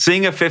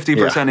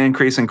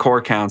 increase in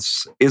core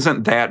counts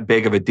isn't that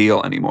big of a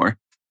deal anymore.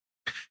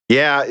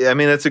 Yeah, I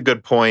mean, that's a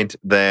good point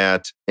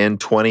that in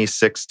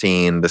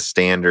 2016, the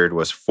standard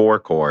was 4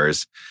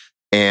 cores.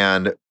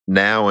 And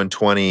now in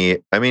 20,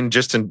 in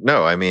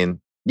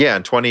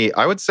 20,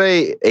 I would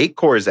say 8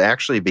 cores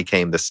actually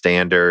became the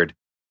standard,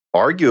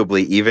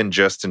 arguably even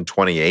just in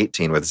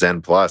 2018 with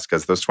Zen Plus,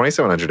 because those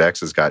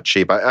 2700Xs got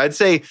cheap. I'd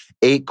say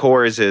 8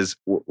 cores is,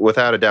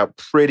 without a doubt,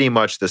 pretty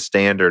much the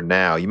standard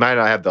now. You might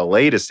not have the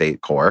latest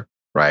 8 core,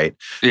 right?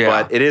 Yeah.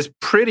 But it is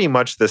pretty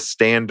much the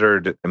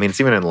standard. I mean, it's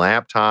even in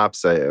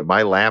laptops.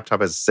 My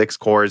laptop has 6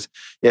 cores.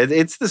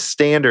 It's the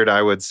standard,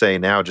 I would say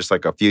now, just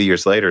like a few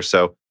years later.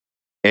 So,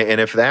 and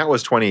if that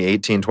was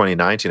 2018,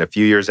 2019, a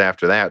few years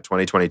after that,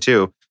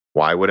 2022,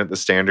 why wouldn't the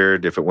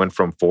standard, if it went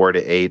from 4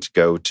 to 8,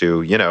 go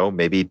to,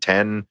 maybe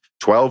 10,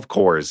 12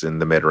 cores in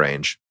the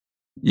mid-range?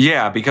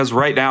 Yeah, because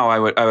right now I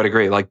would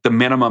agree. Like the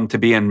minimum to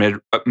be in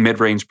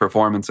mid-range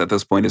performance at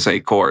this point is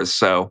 8 cores.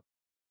 So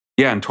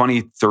yeah, in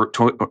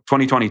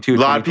 2022, a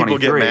lot of people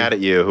get mad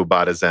at you who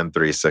bought a Zen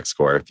 3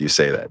 6-core if you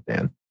say that,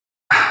 Dan.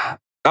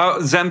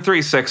 Zen 3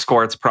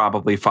 6-core, it's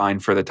probably fine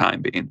for the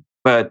time being.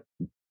 But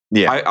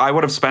yeah, I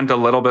would have spent a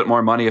little bit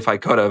more money if I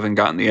could have and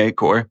gotten the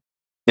 8-core.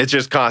 It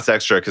just costs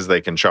extra because they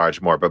can charge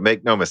more. But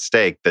make no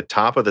mistake, the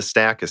top of the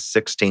stack is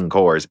 16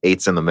 cores,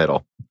 8's in the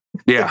middle.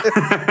 Yeah.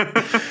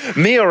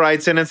 Mio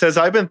writes in and says,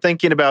 I've been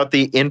thinking about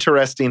the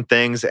interesting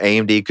things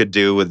AMD could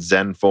do with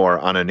Zen 4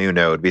 on a new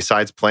node,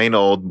 besides plain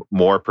old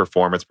more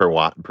performance per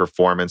watt and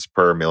performance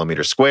per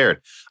millimeter squared.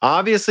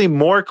 Obviously,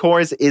 more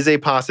cores is a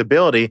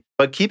possibility,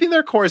 but keeping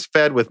their cores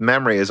fed with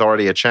memory is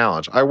already a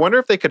challenge. I wonder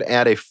if they could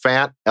add a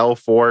fat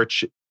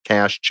L4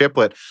 cache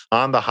chiplet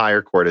on the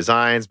higher core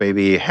designs,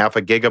 maybe half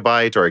a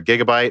gigabyte or a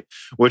gigabyte,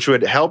 which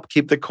would help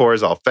keep the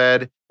cores all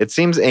fed. It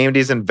seems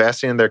AMD's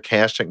investing in their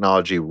cache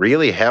technology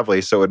really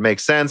heavily, so it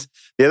makes sense.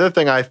 The other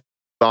thing I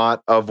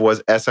thought of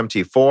was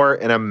SMT4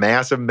 and a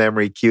massive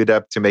memory queued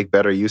up to make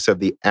better use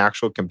of the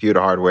actual computer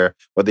hardware,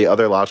 while the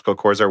other logical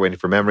cores are waiting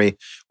for memory.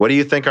 What do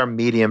you think are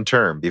medium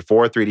term,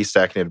 before 3D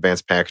stacking and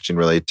advanced packaging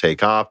really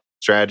take off?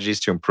 Strategies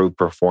to improve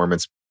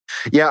performance?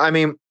 Yeah, I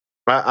mean,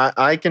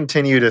 I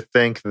continue to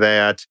think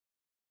that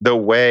the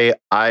way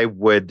I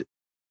would,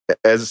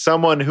 as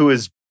someone who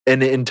is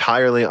and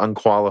entirely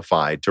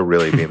unqualified to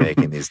really be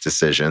making these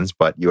decisions,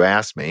 but you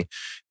asked me.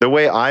 The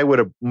way I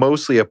would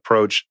mostly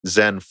approach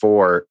Zen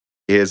 4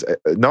 is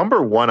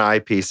number one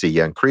IPC.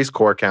 You increase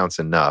core counts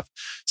enough.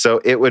 So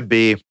it would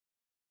be,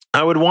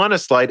 I would want a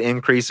slight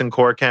increase in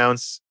core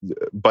counts,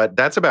 but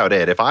that's about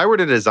it. If I were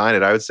to design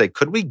it, I would say,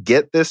 could we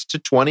get this to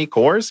 20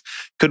 cores?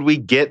 Could we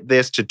get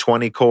this to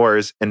 20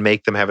 cores and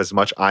make them have as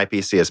much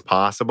IPC as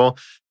possible?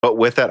 But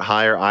with that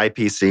higher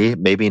IPC,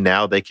 maybe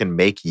now they can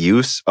make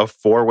use of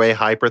 4-way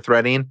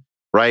hyperthreading,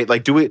 right?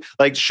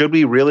 Like, should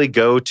we really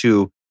go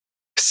to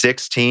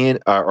 16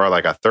 or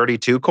like a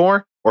 32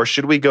 core? Or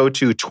should we go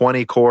to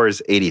 20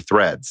 cores, 80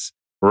 threads,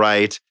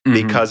 right?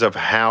 Because of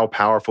how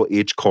powerful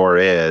each core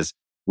is.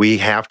 We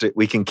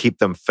can keep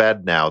them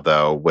fed now,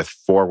 though, with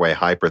 4-way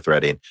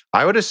hyperthreading.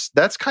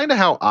 That's kind of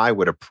how I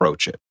would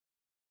approach it.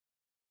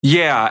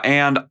 Yeah,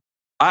 and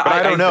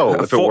I don't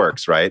know if it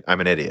works, right? I'm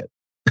an idiot.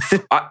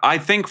 I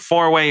think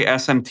 4-way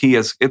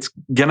SMT it's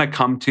gonna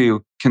come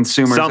to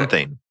consumers.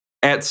 Something.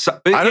 I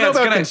don't know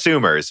about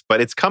consumers,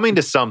 but it's coming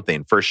to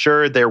something. For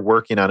sure, they're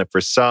working on it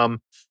for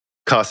some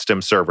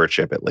custom server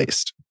chip, at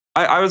least.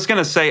 I was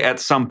gonna say at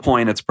some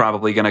point it's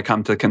probably gonna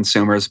come to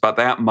consumers, but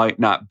that might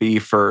not be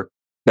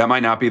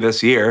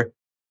this year.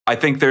 I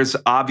think there's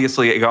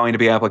obviously going to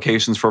be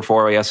applications for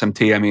 4-way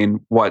SMT. I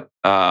mean, what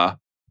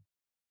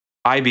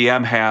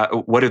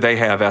IBM what do they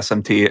have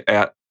SMT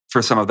at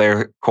for some of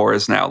their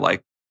cores now?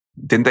 Like,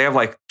 didn't they have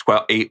like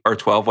 8 or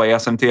 12-way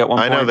SMT at one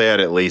point? I know they had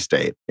at least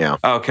 8, yeah.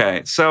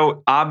 Okay,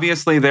 so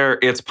obviously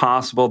it's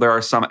possible there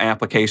are some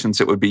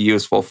applications it would be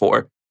useful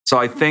for. So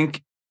I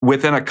think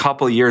within a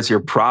couple of years, you're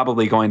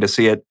probably going to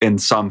see it in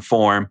some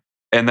form.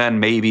 And then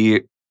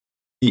maybe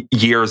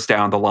years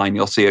down the line,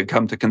 you'll see it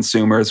come to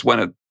consumers when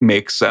it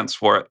makes sense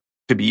for it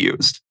to be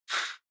used.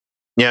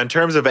 Yeah, in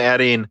terms of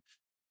adding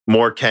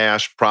more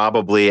cache,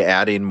 probably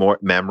adding more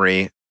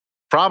memory,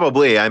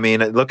 probably. I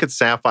mean, look at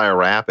Sapphire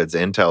Rapids.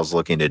 Intel's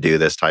looking to do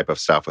this type of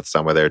stuff with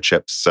some of their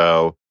chips.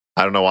 So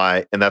I don't know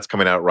why. And that's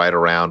coming out right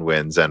around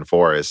when Zen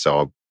 4 is.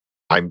 So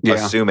I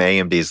assume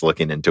AMD's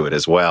looking into it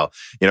as well.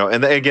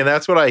 And again,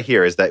 that's what I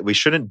hear is that we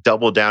shouldn't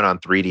double down on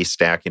 3D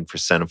stacking for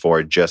Zen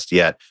 4 just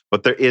yet,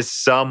 but there is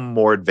some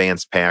more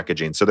advanced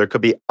packaging. So there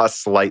could be a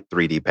slight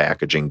 3D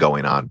packaging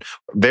going on,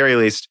 very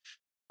least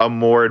a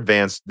more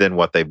advanced than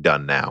what they've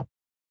done now.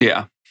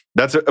 Yeah.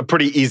 That's a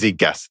pretty easy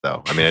guess,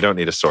 though. I mean, I don't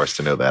need a source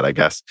to know that, I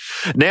guess.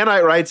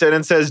 Nanite writes in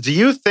and says, do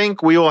you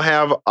think we will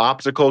have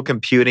optical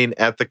computing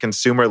at the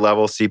consumer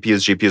level,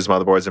 CPUs, GPUs,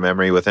 motherboards, and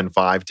memory within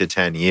 5 to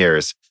 10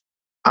 years?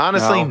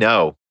 Honestly,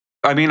 no.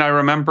 I mean, I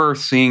remember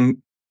seeing,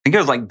 I think it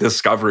was like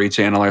Discovery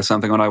Channel or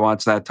something when I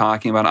watched that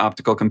talking about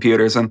optical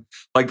computers. And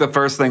like the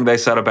first thing they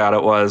said about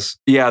it was,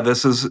 yeah,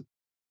 this is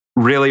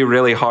really,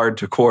 really hard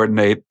to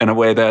coordinate in a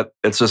way that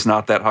it's just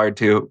not that hard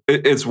to.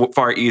 It's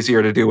far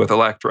easier to do with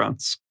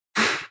electrons.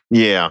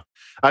 Yeah.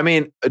 I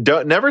mean,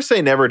 never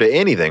say never to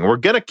anything. We're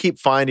going to keep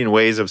finding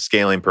ways of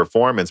scaling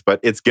performance, but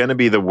it's going to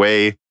be the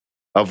way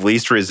of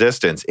least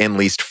resistance and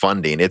least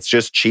funding. It's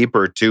just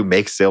cheaper to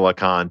make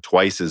silicon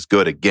twice as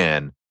good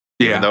again,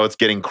 even though it's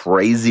getting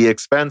crazy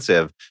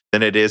expensive,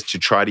 than it is to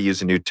try to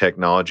use a new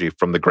technology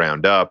from the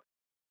ground up.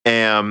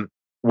 And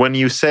when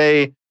you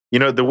say,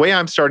 the way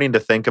I'm starting to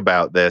think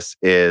about this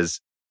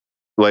is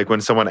like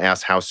when someone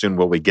asks, how soon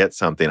will we get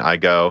something? I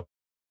go,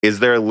 is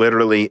there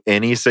literally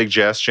any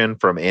suggestion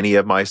from any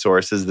of my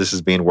sources this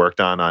is being worked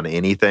on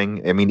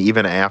anything? I mean,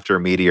 even after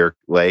Meteor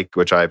Lake,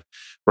 which I've,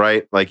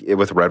 right, like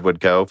with Redwood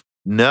Cove,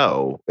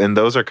 no. And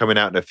those are coming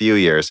out in a few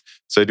years.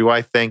 So do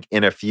I think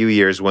in a few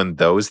years when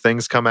those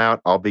things come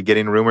out, I'll be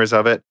getting rumors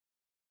of it?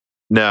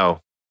 No.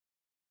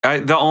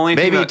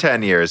 Maybe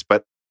 10 years,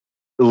 but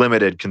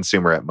limited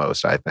consumer at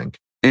most, I think.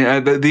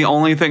 Yeah, the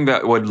only thing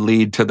that would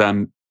lead to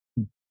them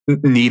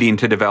needing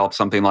to develop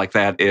something like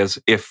that is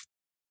if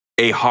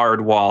a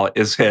hard wall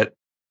is hit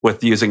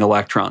with using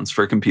electrons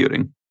for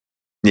computing.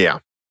 Yeah.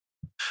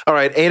 All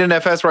right,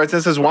 AidenFS writes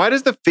and says, why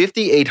does the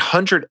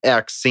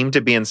 5800X seem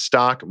to be in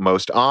stock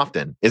most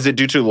often? Is it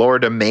due to lower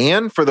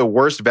demand for the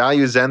worst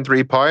value Zen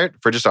 3 part?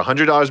 For just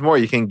 $100 more,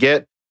 you can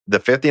get the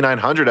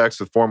 5900X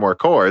with 4 more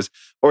cores,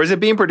 or is it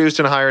being produced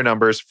in higher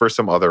numbers for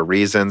some other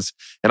reasons?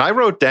 And I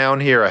wrote down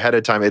here ahead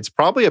of time, it's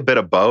probably a bit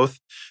of both.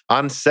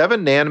 On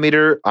 7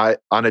 nanometer,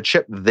 on a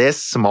chip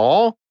this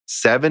small,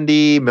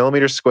 70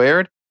 millimeters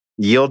squared,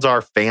 yields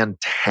are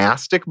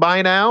fantastic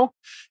by now.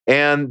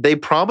 And they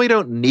probably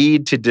don't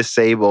need to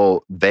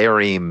disable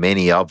very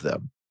many of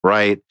them,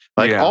 right?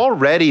 Like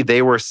already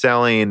they were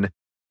selling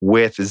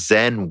with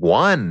Zen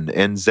 1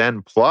 and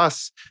Zen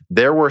Plus.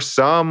 There were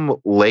some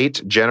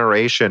late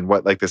generation,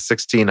 like the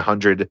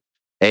 1600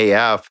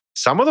 AF.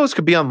 Some of those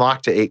could be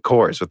unlocked to 8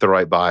 cores with the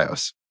right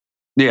BIOS.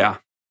 Yeah.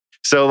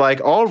 So like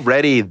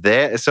already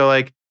there. So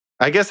like,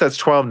 I guess that's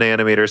 12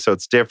 nanometers, so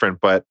it's different.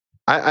 But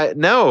I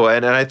know,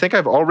 and I think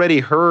I've already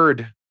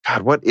heard,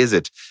 God, what is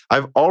it?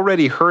 I've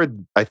already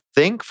heard, I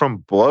think from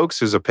Blokes,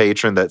 who's a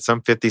patron, that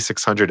some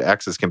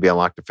 5600Xs can be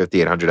unlocked to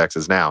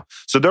 5800Xs now.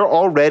 So they're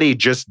already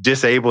just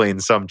disabling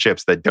some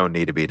chips that don't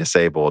need to be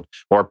disabled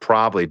or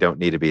probably don't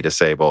need to be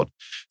disabled.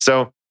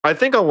 So I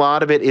think a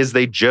lot of it is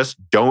they just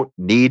don't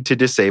need to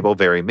disable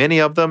very many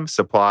of them.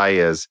 Supply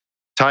is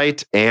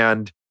tight,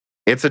 and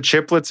it's a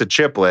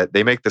chiplet.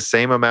 They make the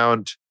same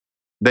amount.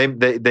 They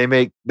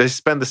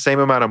spend the same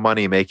amount of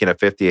money making a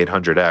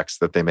 5800X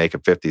that they make a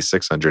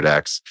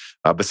 5600X.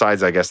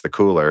 Besides, I guess the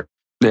cooler,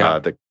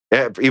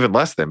 even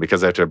less than,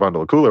 because they have to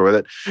bundle a cooler with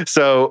it.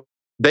 So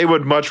they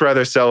would much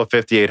rather sell a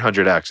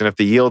 5800X, and if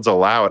the yields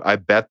allow it, I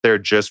bet they're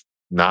just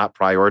not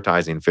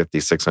prioritizing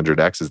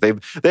 5600Xs.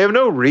 They have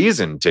no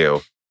reason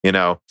to,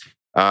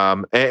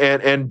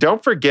 And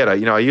don't forget, I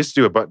used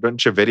to do a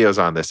bunch of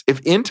videos on this.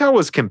 If Intel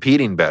was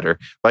competing better,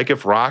 like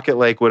if Rocket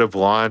Lake would have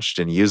launched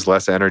and used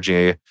less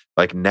energy,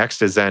 like next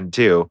to Zen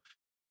 2,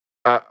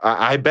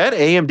 I bet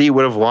AMD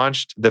would have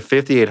launched the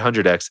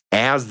 5800X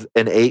as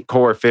an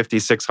 8-core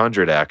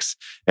 5600X,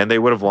 and they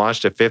would have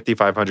launched a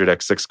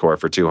 5500X 6-core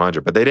for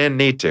 $200, but they didn't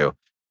need to.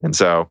 And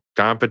so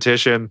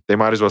competition, they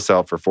might as well sell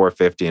it for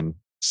 $450 and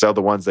sell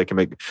the ones they can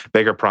make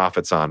bigger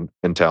profits on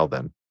Intel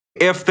then.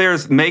 If they're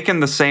spending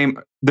the same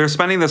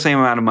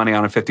amount of money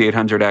on a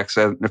 5800X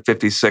and a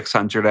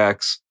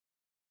 5600X,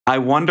 I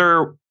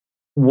wonder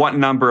what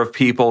number of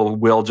people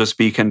will just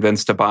be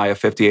convinced to buy a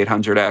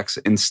 5800X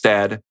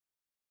instead.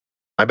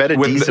 I bet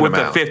decent with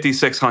amount. The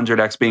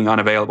 5600X being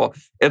unavailable.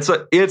 It's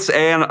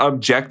an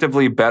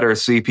objectively better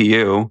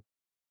CPU,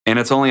 and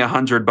it's only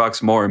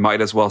 $100 more.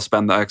 Might as well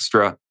spend the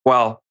extra.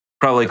 Well,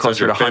 probably It's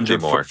closer to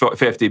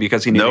 150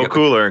 because you need no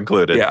cooler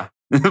included. Yeah,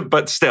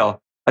 but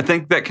still, I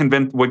think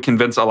that would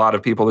convince a lot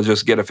of people to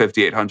just get a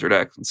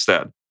 5800X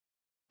instead.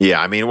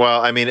 Yeah,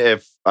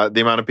 if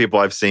the amount of people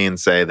I've seen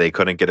say they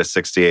couldn't get a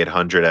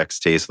 6800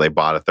 XT, so they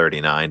bought a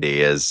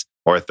 3090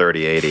 or a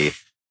 3080.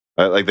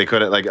 Like they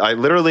couldn't. Like I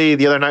literally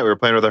the other night we were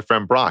playing with our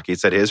friend Brock. He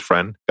said his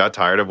friend got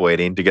tired of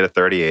waiting to get a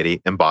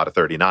 3080 and bought a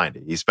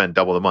 3090. He spent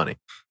double the money.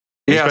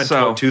 He spent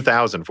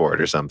 $2,000 for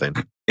it or something.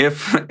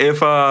 If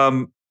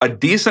a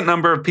decent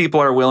number of people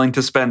are willing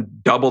to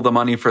spend double the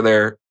money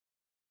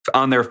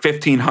on their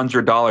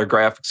 $1,500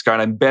 graphics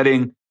card, I'm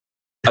betting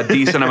a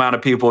decent amount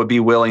of people would be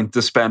willing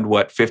to spend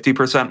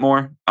 50%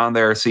 more on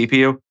their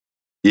CPU.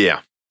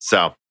 Yeah.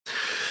 So.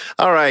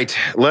 All right,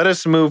 let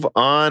us move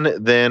on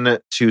then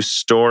to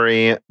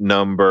story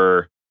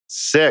number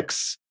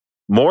 6.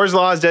 Moore's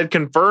Law is dead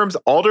confirms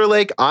Alder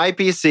Lake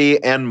IPC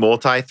and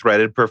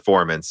multi-threaded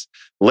performance.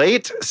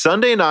 Late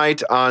Sunday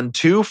night on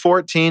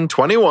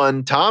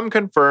 2/14/21, Tom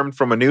confirmed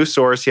from a new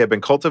source he had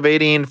been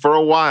cultivating for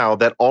a while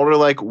that Alder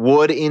Lake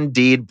would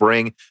indeed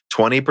bring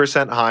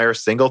 20% higher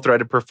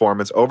single-threaded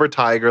performance over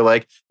Tiger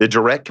Lake. The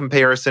direct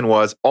comparison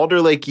was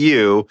Alder Lake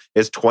U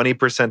is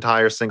 20%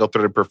 higher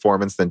single-threaded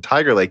performance than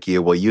Tiger Lake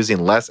U while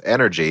using less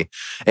energy.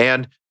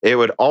 And it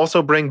would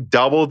also bring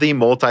double the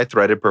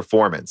multi-threaded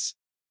performance.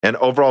 And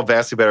overall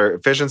vastly better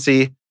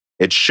efficiency.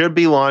 It should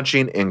be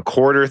launching in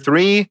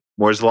Q3.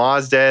 Moore's Law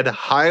is dead.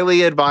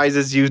 Highly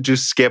advises you to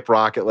skip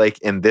Rocket Lake,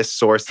 and this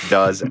source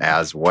does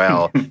as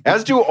well.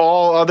 As do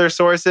all other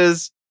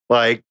sources.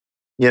 We'll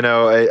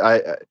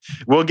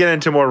get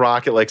into more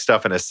Rocket Lake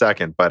stuff in a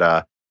second, but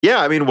and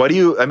I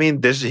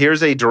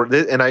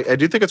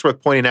do think it's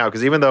worth pointing out,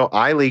 because even though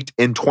I leaked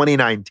in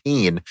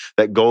 2019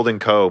 that Golden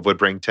Cove would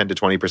bring 10 to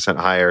 20%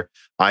 higher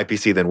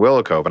IPC than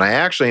Willow Cove, and I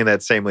actually in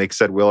that same leak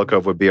said Willow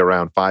Cove would be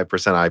around 5%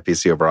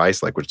 IPC over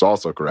Ice Lake, which is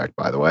also correct,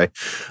 by the way.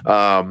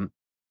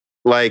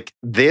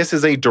 This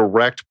is a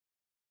direct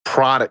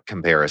product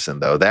comparison,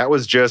 though. That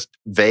was just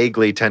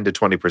vaguely 10 to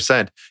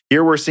 20%.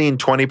 Here we're seeing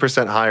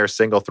 20% higher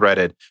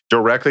single-threaded,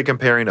 directly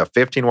comparing a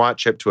 15-watt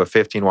chip to a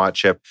 15-watt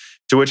chip,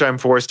 to which I'm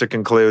forced to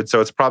conclude,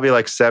 so it's probably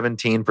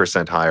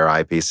 17% higher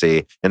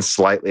IPC and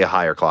slightly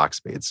higher clock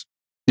speeds.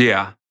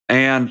 Yeah,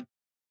 and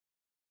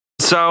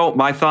so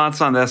my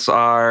thoughts on this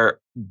are,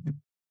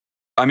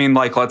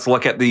 let's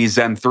look at the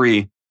Zen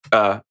 3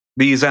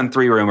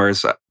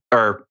 rumors,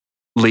 or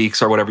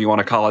leaks, or whatever you want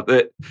to call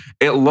it.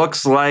 It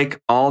looks like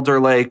Alder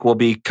Lake will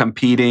be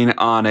competing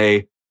on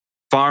a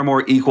far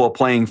more equal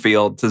playing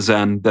field to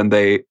Zen than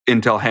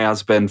Intel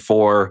has been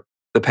for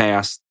the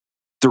past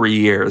 3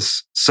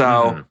 years.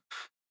 So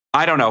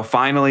I don't know.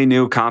 Finally,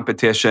 new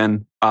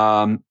competition.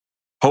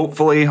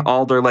 Hopefully,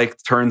 Alder Lake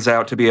turns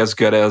out to be as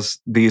good as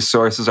these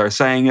sources are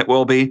saying it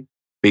will be,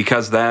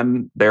 because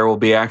then there will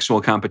be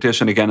actual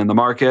competition again in the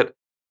market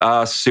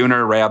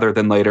sooner rather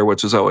than later,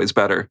 which is always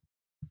better.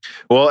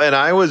 Well, and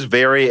I was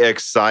very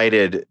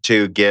excited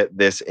to get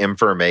this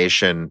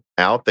information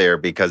out there,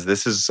 because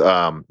this is,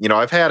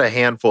 I've had a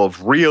handful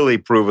of really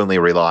provenly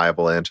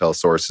reliable Intel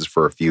sources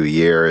for a few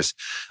years.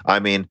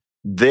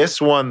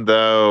 This one,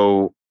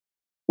 though,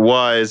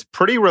 was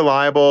pretty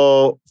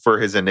reliable for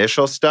his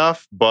initial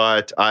stuff,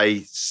 but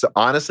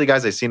honestly,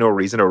 guys, I see no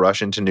reason to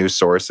rush into new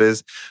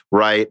sources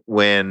right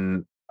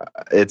when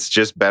it's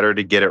just better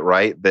to get it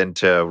right than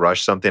to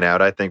rush something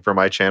out, I think, for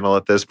my channel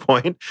at this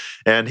point.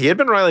 And he had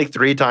been right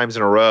 3 times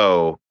in a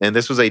row, and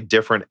this was a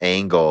different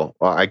angle.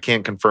 Well, I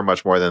can't confirm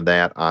much more than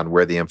that on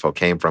where the info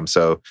came from.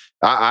 So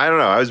I don't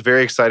know. I was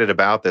very excited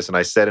about this, and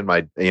I said in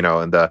my, in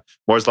the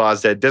Moore's Law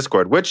is Dead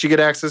Discord, which you get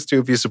access to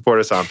if you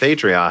support us on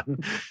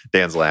Patreon.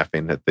 Dan's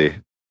laughing at the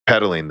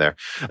peddling there.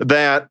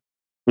 That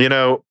You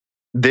know,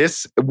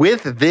 this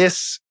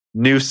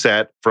new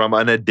set from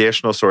an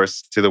additional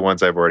source to the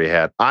ones I've already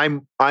had,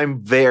 I'm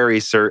fairly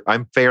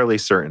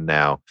certain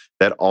now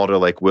that Alder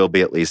Lake will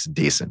be at least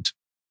decent.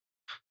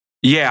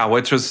 Yeah,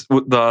 which was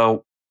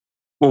the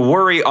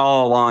worry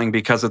all along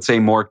because it's a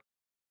more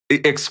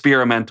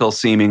experimental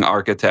seeming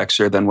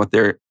architecture than what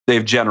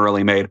they've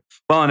generally made.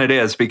 Well, and it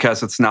is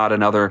because it's not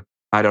another,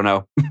 I don't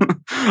know.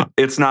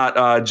 It's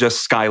not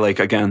just Skylake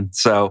again,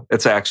 so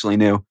it's actually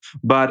new.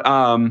 But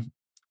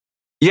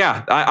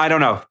yeah, I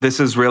don't know. This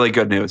is really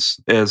good news,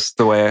 is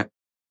the way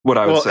what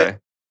I would say.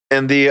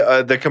 And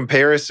the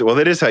comparison, well,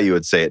 that is how you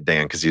would say it,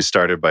 Dan, because you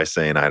started by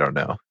saying, I don't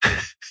know.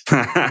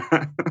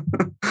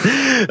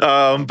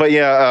 But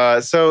yeah,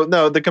 so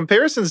no, the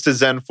comparisons to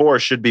Zen 4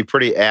 should be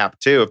pretty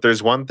apt too. If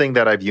there's one thing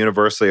that I've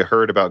universally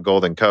heard about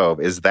Golden Cove,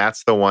 is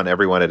that's the one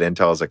everyone at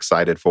Intel is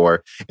excited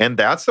for. And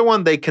that's the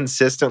one they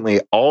consistently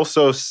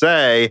also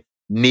say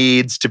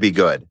needs to be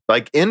good.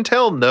 Like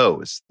Intel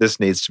knows this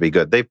needs to be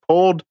good.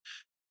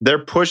 They're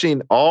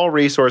pushing all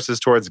resources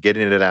towards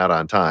getting it out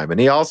on time. And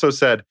he also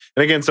said,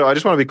 and again, so I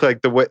just want to be clear,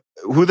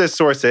 who this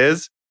source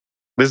is,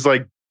 there's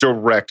like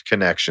direct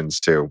connections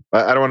to.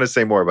 I don't want to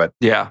say more, but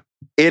yeah,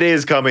 it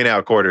is coming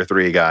out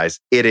Q3, guys.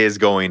 It is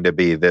going to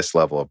be this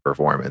level of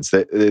performance.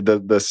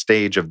 The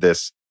stage of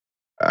this,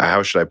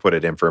 how should I put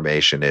it,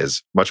 information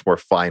is much more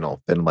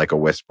final than like a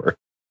whisper.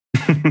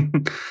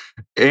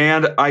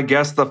 And I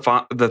guess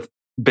the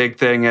big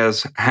thing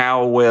is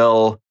how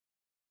will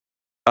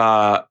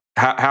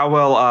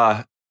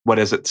what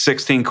is it,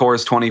 16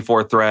 cores,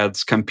 24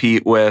 threads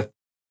compete with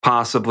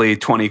possibly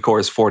 20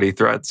 cores, 40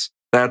 threads?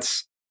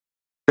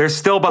 They're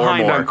still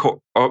behind on core,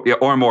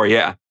 or more.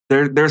 Yeah,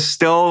 they're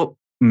still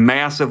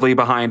massively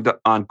behind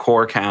on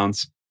core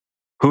counts.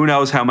 Who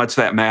knows how much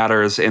that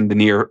matters in the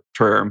near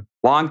term?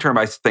 Long term,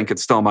 I think it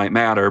still might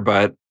matter,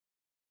 but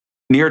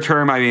near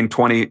term, I mean,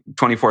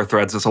 24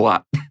 threads is a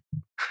lot.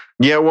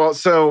 Yeah, well,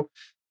 so,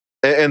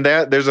 and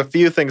that there's a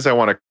few things I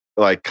want to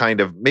like kind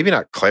of maybe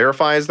not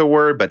clarify is the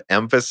word, but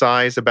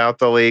emphasize about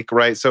the leak,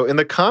 right? So in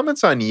the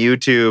comments on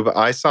YouTube,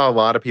 I saw a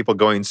lot of people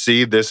going,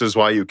 see, this is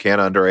why you can't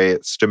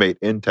underestimate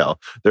Intel.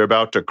 They're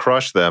about to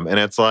crush them. And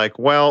it's like,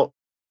 well,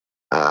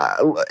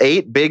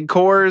 8 big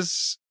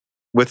cores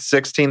with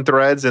 16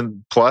 threads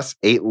and plus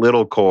 8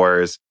 little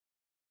cores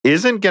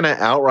isn't going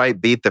to outright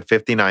beat the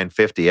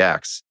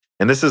 5950X.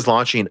 And this is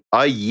launching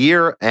a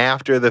year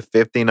after the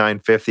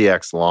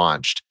 5950X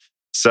launched.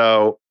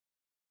 So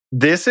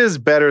this is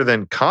better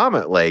than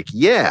Comet Lake,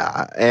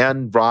 yeah,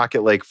 and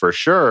Rocket Lake for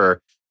sure,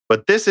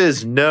 but this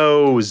is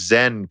no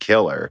Zen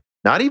killer.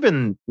 Not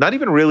even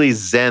really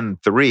Zen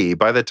 3.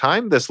 By the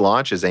time this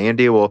launches,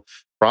 AMD will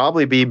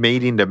probably be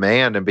meeting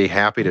demand and be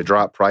happy to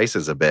drop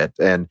prices a bit.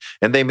 And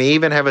they may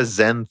even have a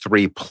Zen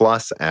 3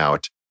 Plus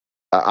out.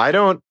 I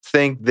don't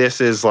think this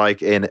is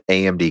like an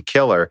AMD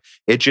killer.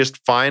 It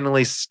just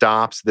finally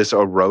stops this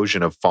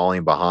erosion of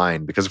falling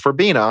behind. Because if we're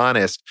being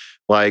honest,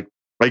 like,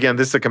 again,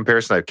 this is a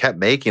comparison I've kept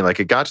making. Like,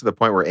 it got to the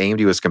point where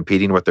AMD was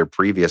competing with their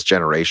previous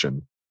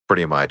generation,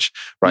 pretty much,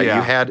 right?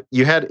 Yeah.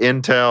 You had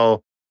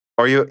Intel,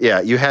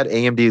 you had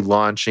AMD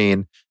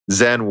launching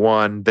Zen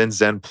 1, then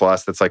Zen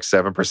Plus, that's like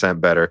 7%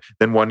 better.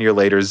 Then 1 year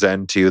later,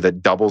 Zen 2,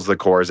 that doubles the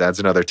cores,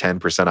 adds another 10%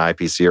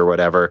 IPC or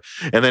whatever.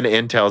 And then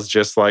Intel's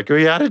just like,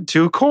 we added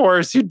 2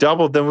 cores, you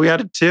doubled them, we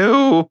added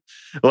 2.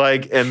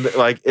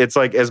 It's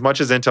like as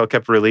much as Intel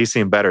kept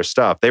releasing better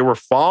stuff, they were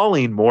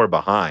falling more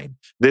behind.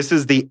 This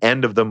is the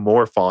end of the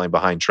more falling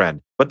behind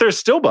trend, but they're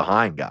still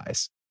behind,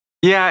 guys.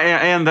 Yeah,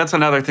 and that's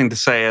another thing to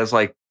say is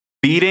like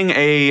beating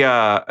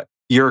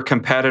your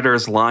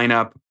competitor's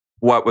lineup.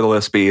 What will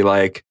this be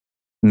like?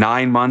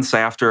 9 months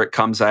after it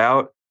comes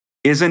out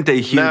isn't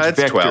a huge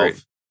victory.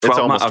 12. It's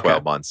almost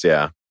 12 months.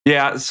 Yeah.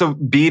 Yeah. So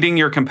beating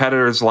your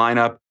competitor's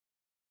lineup,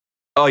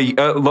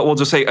 we'll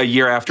just say a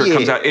year after it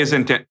comes out,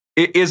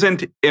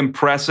 isn't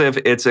impressive.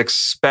 It's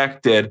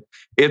expected.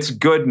 It's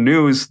good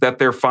news that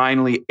they're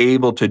finally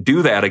able to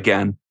do that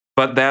again.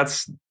 But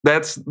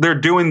they're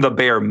doing the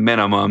bare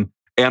minimum,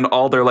 and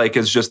Alder Lake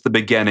is just the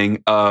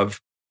beginning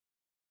of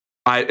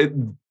Intel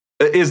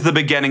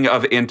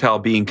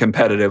being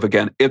competitive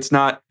again. It's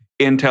not.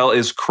 Intel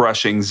is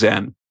crushing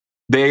Zen.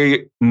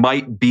 They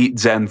might beat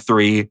Zen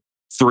 3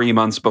 3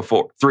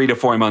 to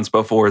 4 months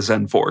before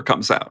Zen 4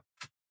 comes out.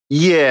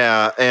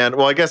 Yeah, and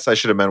well, I guess I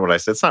should have meant what I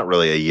said. It's not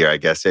really a year, I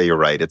guess. Yeah, you're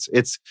right.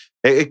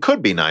 It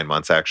could be 9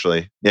 months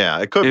actually. Yeah,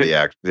 it could be.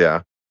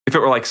 Yeah, if it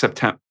were like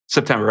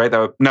September, right?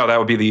 That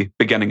would be the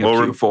beginning of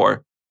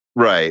Q4.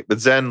 Right, but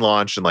Zen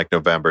launched in like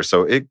November,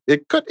 so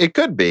it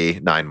could be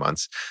 9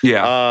 months.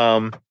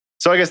 Yeah.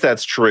 So I guess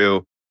that's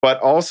true,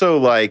 but also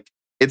like,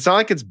 it's not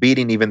like it's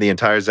beating even the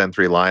entire Zen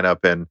 3 lineup.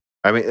 And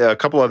I mean, a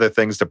couple other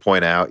things to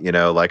point out,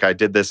 like I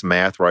did this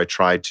math where I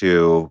tried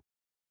to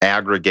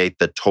aggregate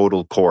the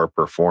total core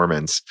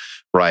performance,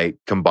 right?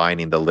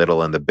 Combining the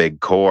little and the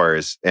big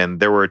cores. And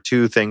there were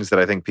 2 things that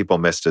I think people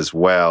missed as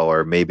well,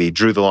 or maybe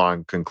drew the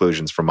wrong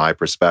conclusions from my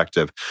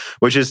perspective,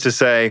 which is to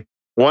say,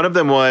 One of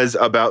them was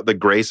about the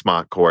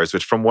Gracemont cores,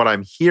 which from what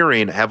I'm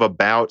hearing have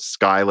about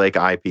Skylake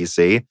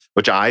IPC,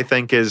 which I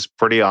think is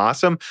pretty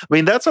awesome. I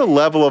mean, that's a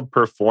level of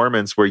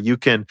performance where you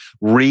can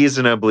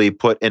reasonably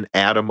put an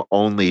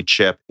Atom-only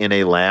chip in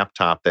a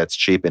laptop that's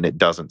cheap and it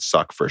doesn't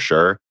suck for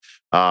sure.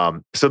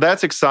 So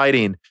that's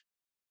exciting.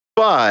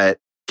 But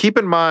keep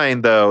in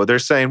mind, though, they're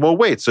saying, well,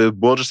 wait, so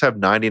we'll just have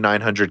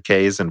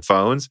 9900Ks in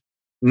phones?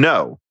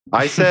 No,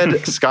 I said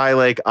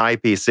Skylake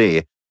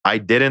IPC. I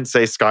didn't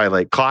say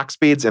Skylake clock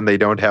speeds, and they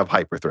don't have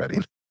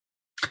hyperthreading.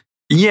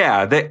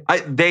 Yeah,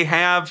 they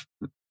have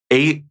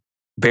eight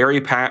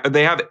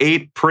they have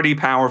eight pretty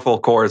powerful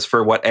cores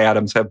for what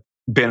Atoms have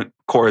been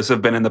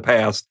in the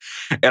past,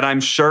 and I'm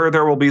sure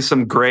there will be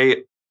some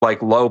great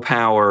like low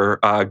power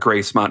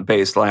Gracemont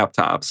based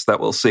laptops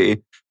that we'll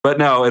see. But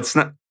no, it's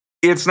not.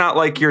 It's not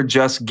like you're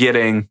just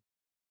getting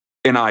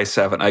an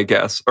i7, I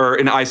guess, or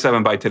an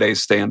i7 by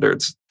today's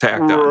standards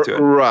tacked onto it.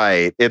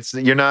 Right.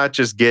 You're not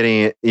just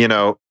getting, you're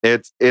not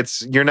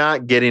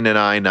getting an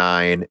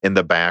i9 in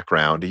the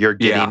background. You're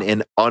getting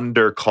an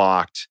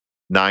underclocked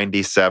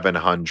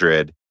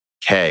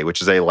 9700K,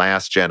 which is a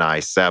last gen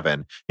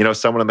i7.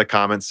 Someone in the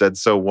comments said,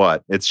 so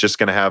what? It's just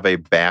going to have a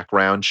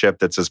background chip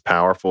that's as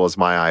powerful as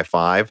my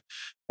i5.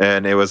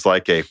 And it was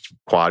like a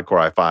quad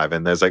core i5.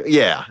 And there's like,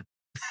 yeah.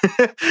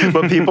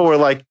 But people were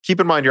like, keep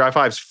in mind, your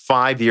i5's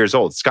 5 years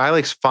old.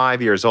 Skylake's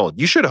 5 years old.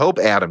 You should hope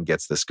Atom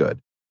gets this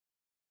good.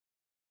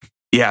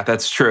 Yeah,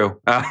 that's true.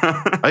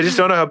 I just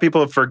don't know how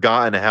people have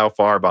forgotten how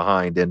far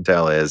behind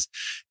Intel is.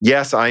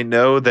 Yes, I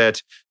know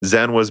that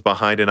Zen was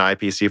behind in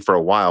IPC for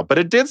a while, but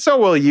it did so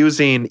while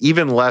using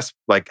even less,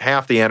 like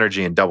half the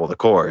energy and double the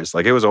cores.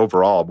 Like it was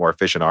overall more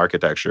efficient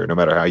architecture, no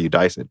matter how you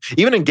dice it.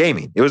 Even in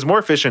gaming, it was more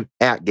efficient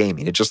at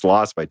gaming. It just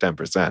lost by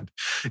 10%.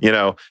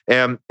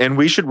 And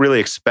we should really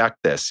expect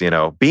this. Being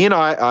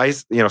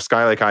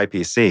Skylake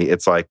IPC,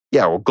 it's like,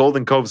 yeah, well,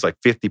 Golden Cove's like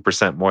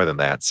 50% more than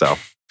that. So.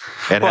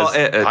 It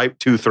has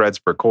 2 threads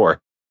per core.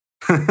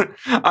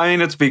 I mean,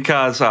 it's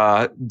because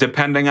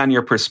depending on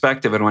your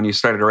perspective and when you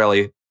started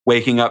really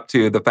waking up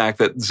to the fact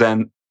that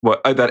that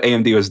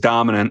AMD was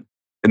dominant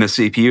in the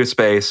CPU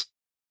space,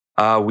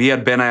 we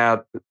had been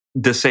at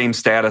the same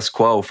status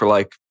quo for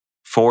like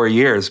 4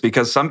 years,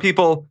 because some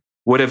people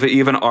would have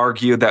even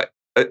argued that,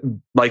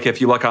 like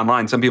if you look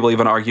online, some people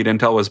even argued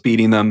Intel was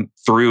beating them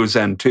through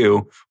Zen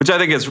 2, which I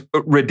think is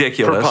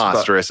ridiculous.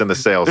 Preposterous, and the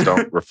sales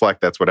don't reflect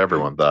that's what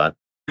everyone thought.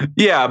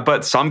 Yeah,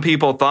 but some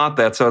people thought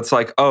that. So it's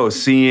like,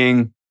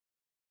 seeing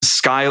 8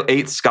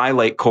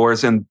 Skylake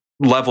cores and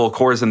level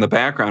cores in the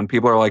background,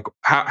 people are like,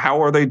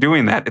 how are they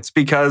doing that? It's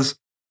because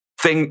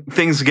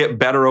things get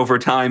better over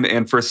time,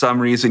 and for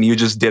some reason, you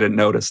just didn't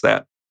notice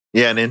that.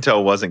 Yeah, and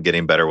Intel wasn't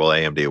getting better while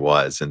AMD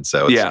was. And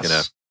so it's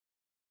yes.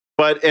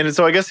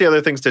 So I guess the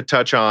other things to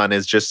touch on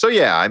is just,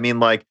 I mean,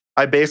 like,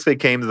 I basically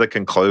came to the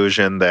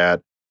conclusion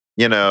that,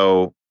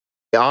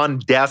 on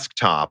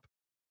desktop,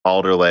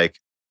 Alder Lake,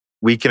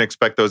 we can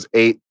expect those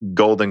 8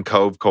 Golden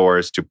Cove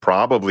cores to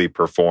probably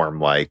perform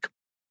like,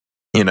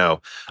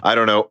 I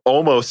don't know,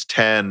 almost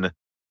 10,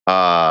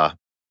 not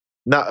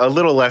a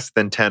little less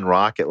than 10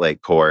 Rocket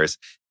Lake cores.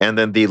 And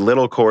then the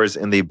little cores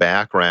in the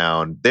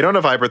background, they don't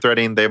have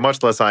hyperthreading, they have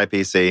much less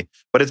IPC,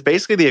 but it's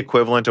basically the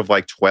equivalent of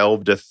like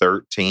 12 to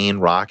 13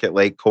 Rocket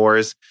Lake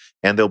cores.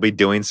 And they'll be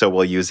doing so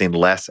while using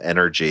less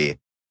energy.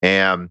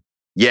 And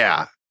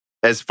yeah,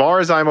 as far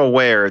as I'm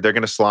aware, they're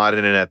going to slot it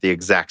in at the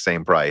exact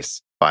same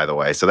price, by the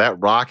way. So that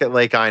Rocket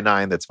Lake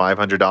i9 that's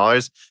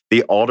 $500,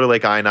 the Alder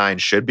Lake i9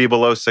 should be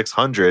below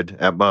 $600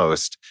 at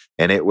most,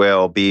 and it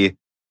will be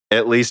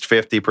at least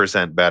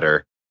 50%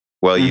 better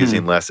while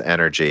using less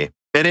energy.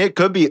 And it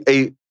could be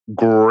a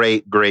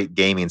great, great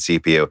gaming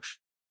CPU.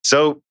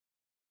 So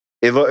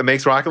it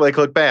makes Rocket Lake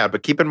look bad,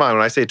 but keep in mind,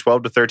 when I say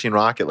 12 to 13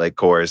 Rocket Lake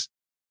cores,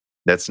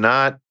 that's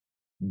not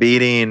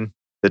beating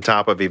the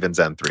top of even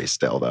Zen 3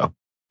 still, though.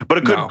 But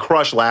it could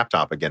crush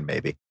laptop again,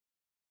 maybe.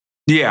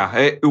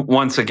 Yeah,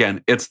 once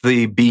again, it's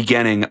the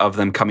beginning of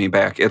them coming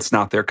back. It's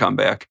not their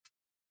comeback.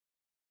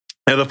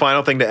 And the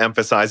final thing to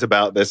emphasize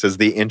about this is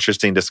the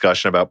interesting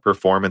discussion about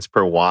performance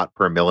per watt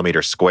per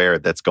millimeter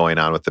squared that's going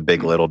on with the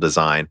big little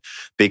design.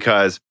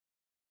 Because,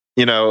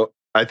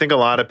 I think a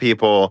lot of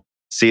people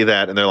see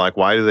that and they're like,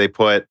 why do they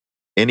put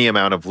any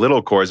amount of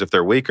little cores if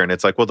they're weaker? And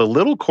it's like, well, the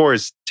little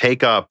cores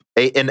take up,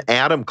 an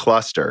Atom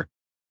cluster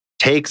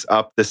takes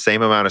up the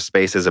same amount of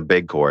space as a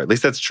big core. At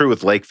least that's true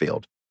with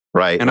Lakefield.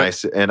 Right.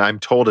 And I'm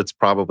told it's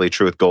probably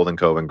true with Golden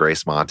Cove and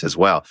Gracemont as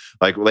well.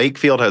 Like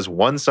Lakefield has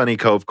one Sunny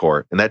Cove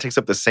core, and that takes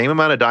up the same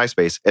amount of die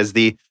space as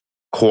the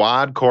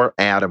quad core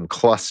Atom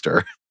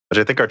cluster, which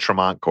I think are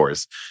Tremont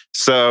cores.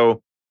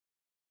 So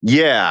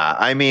yeah,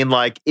 I mean,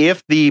 like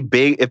if the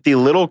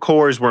little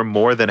cores were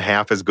more than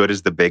half as good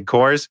as the big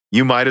cores,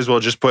 you might as well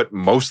just put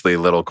mostly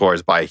little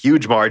cores by a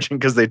huge margin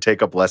because they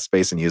take up less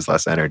space and use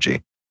less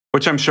energy.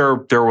 Which I'm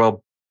sure there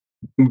will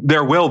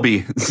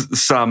be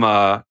some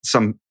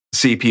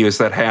CPUs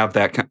that have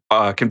that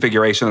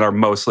configuration that are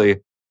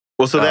mostly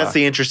Well, so that's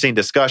the interesting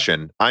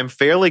discussion. I'm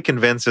fairly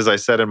convinced, as I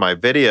said in my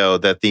video,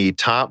 that the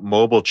top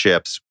mobile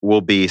chips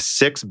will be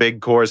 6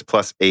 big cores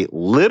plus 8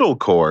 little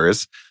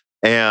cores,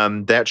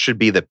 and that should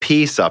be the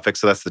P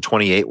suffix, so that's the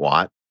 28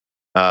 watt.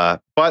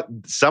 But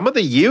some of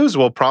the U's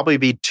will probably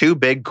be 2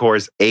 big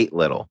cores, 8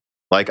 little.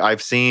 Like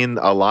I've seen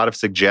a lot of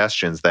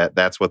suggestions that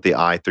that's what the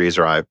i3s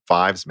or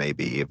i5s may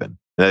be even.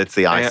 It's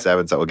the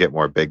i7s that will get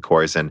more big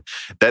cores, and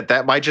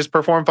that might just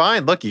perform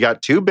fine. Look, you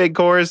got 2 big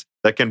cores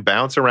that can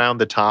bounce around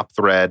the top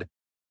thread,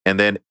 and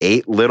then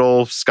 8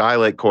 little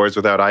Skylake cores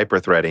without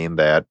hyperthreading.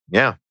 That,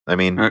 yeah, I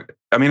mean,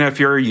 if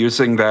you're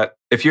using that,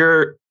 if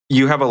you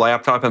have a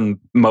laptop and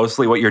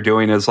mostly what you're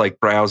doing is like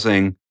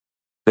browsing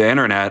the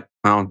internet,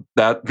 well,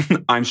 that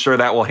I'm sure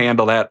that will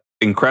handle that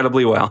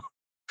incredibly well.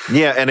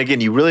 Yeah, and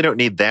again, you really don't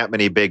need that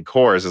many big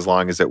cores as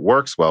long as it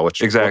works well,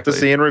 which exactly. We'll have to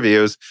see in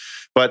reviews.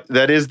 But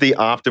that is the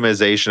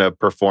optimization of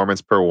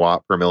performance per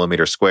watt per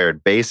millimeter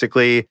squared.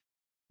 Basically,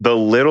 the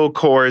little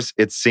cores,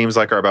 it seems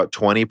like, are about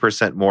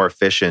 20% more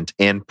efficient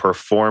in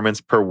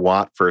performance per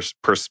watt per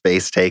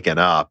space taken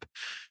up.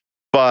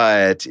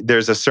 But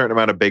there's a certain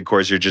amount of big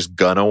cores you're just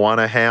gonna want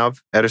to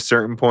have at a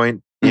certain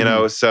point, you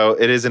know? So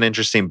it is an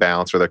interesting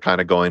balance where they're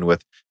kind of going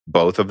with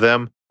both of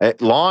them.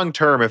 Long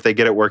term, if they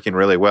get it working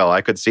really well,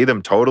 I could see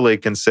them totally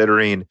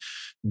considering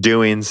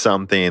doing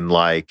something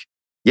like,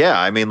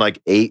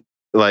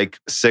 like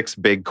 6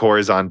 big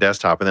cores on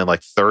desktop and then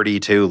like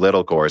 32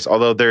 little cores.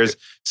 Although there's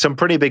some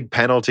pretty big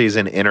penalties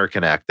in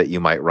interconnect that you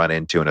might run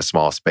into in a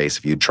small space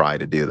if you try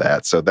to do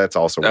that. So that's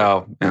also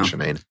worth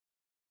mentioning.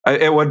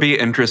 It would be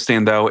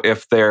interesting though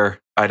if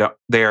their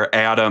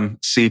Atom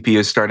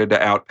CPU started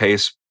to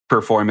outpace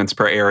performance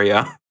per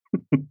area.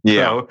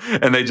 Yeah.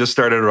 And they just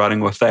started running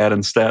with that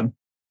instead.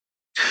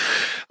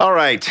 All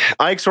right.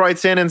 Ike's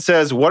writes in and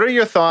says, what are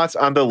your thoughts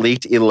on the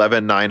leaked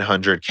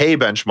 11900K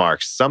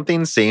benchmarks?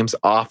 Something seems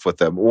off with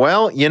them.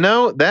 Well,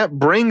 that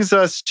brings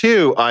us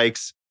to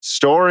Ike's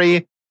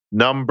story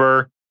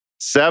number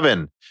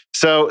 7.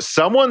 So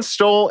someone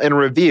stole and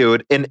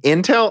reviewed an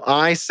Intel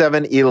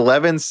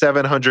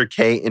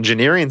i7-11700K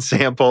engineering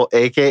sample,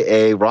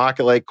 aka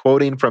Rocket Lake,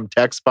 quoting from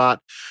TechSpot.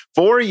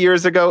 4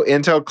 years ago,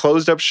 Intel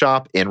closed up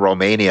shop in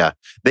Romania.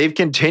 They've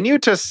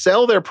continued to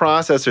sell their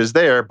processors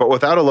there, but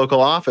without a local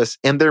office,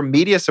 and their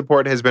media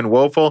support has been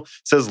woeful,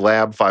 says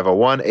Lab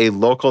 501, a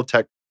local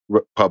tech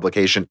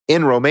publication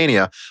in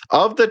Romania.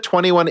 Of the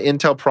 21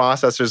 Intel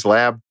processors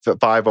Lab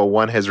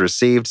 501 has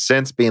received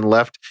since being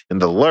left in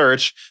the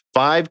lurch,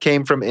 5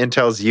 came from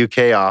Intel's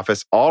UK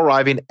office, all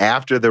arriving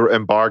after the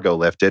embargo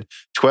lifted.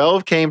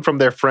 12 came from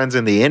their friends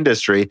in the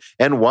industry,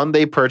 and 1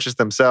 they purchased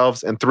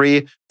themselves, and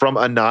 3 from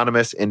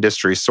anonymous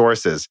industry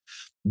sources.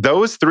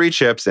 Those 3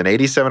 chips, an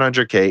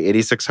 8700K,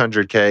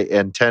 8600K,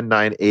 and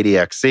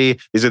 10980XC,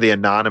 these are the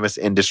anonymous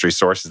industry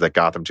sources that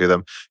got them to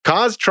them,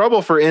 caused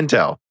trouble for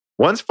Intel.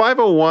 Once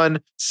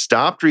 501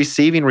 stopped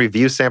receiving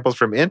review samples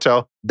from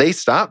Intel, they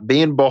stopped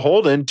being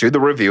beholden to the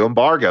review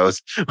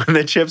embargoes when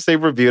the chips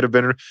they've reviewed have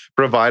been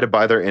provided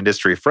by their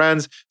industry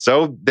friends.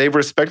 So they've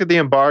respected the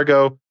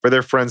embargo for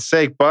their friends'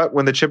 sake. But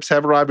when the chips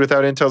have arrived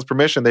without Intel's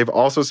permission, they've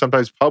also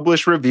sometimes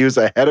published reviews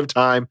ahead of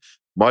time,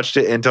 much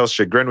to Intel's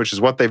chagrin, which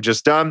is what they've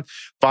just done.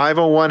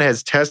 501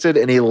 has tested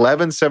an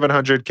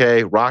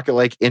 11700K Rocket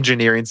Lake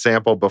engineering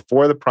sample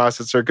before the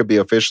processor could be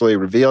officially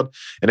revealed.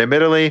 And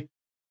admittedly,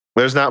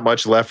 there's not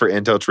much left for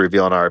Intel to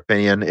reveal in our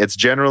opinion. It's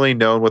generally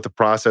known what the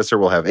processor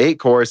will have 8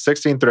 cores,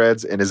 16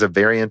 threads, and is a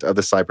variant of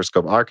the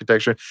Cypress-Scope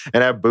architecture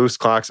and have boost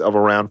clocks of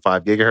around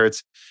 5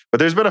 gigahertz. But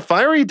there's been a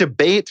fiery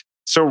debate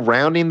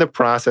surrounding the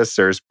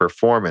processor's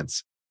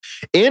performance.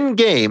 In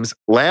games,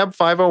 Lab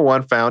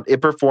 501 found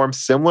it performs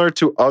similar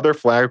to other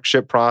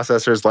flagship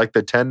processors like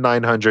the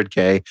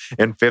 10900K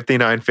and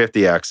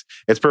 5950X.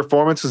 Its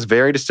performance was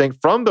very distinct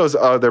from those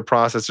other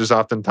processors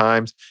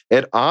oftentimes.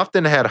 It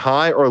often had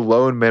high or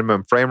low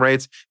minimum frame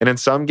rates, and in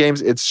some games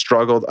it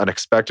struggled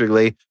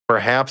unexpectedly,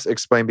 perhaps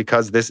explained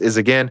because this is,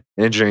 again,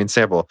 an engineering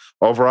sample.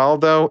 Overall,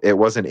 though, it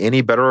wasn't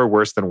any better or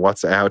worse than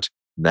what's out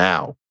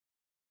now.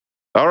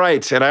 All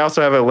right, and I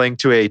also have a link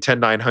to a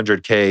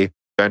 10900K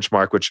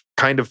benchmark, which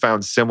kind of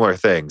found similar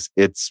things.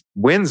 It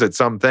wins at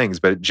some things,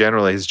 but it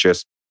generally is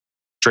just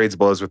trades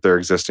blows with their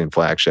existing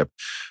flagship.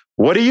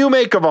 What do you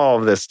make of all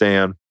of this,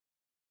 Dan?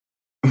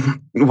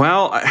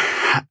 Well,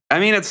 I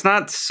mean, it's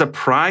not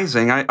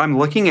surprising. I'm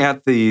looking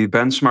at the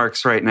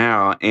benchmarks right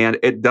now, and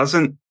it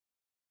doesn't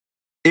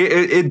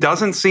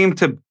seem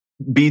to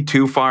be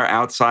too far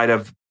outside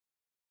of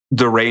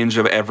the range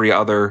of every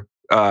other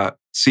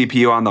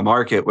CPU on the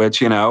market,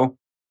 which,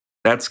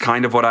 that's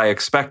kind of what I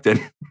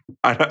expected.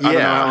 I don't know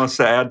how else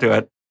to add to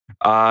it.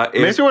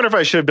 Makes me wonder if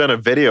I should have done a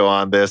video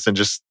on this and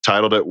just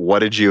titled it, "What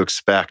Did You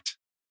Expect?"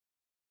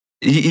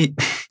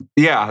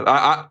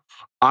 Yeah,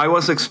 I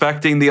was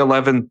expecting the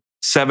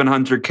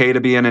 11700K to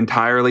be an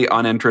entirely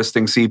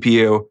uninteresting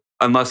CPU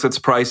unless it's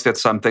priced at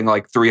something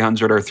like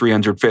 $300 or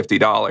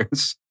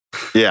 $350.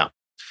 Yeah.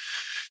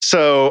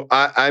 So,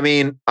 I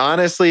mean,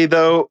 honestly,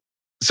 though,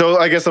 so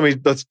I guess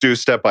let's do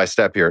step by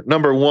step here.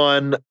 Number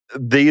one,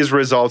 these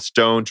results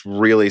don't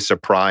really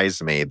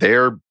surprise me.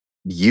 They're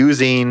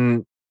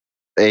using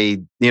my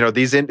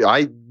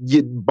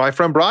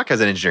friend Brock has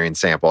an engineering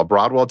sample, a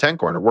Broadwell 10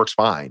 core, and it works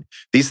fine.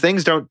 These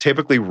things don't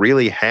typically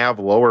really have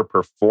lower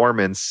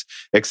performance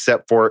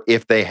except for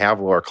if they have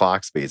lower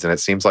clock speeds. And it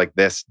seems like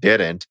this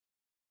didn't.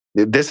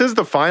 This is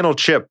the final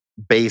chip,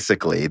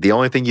 basically. The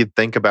only thing you'd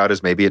think about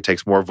is maybe it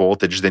takes more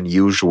voltage than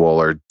usual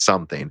or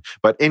something.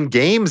 But in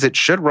games, it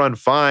should run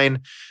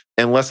fine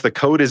unless the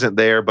code isn't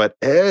there. But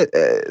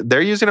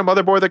they're using a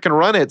motherboard that can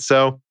run it.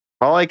 So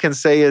all I can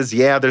say is,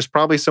 yeah, there's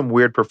probably some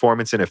weird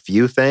performance in a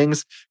few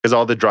things because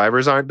all the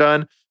drivers aren't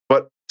done.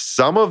 But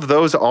some of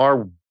those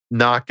are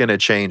not going to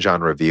change on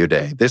review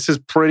day. This is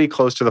pretty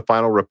close to the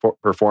final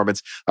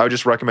performance. I would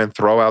just recommend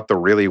throw out the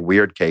really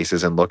weird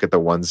cases and look at the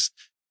ones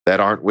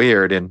that aren't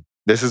weird. And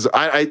this is,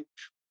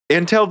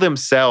 Intel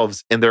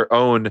themselves in their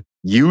own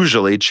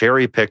usually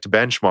cherry-picked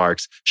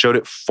benchmarks showed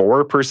it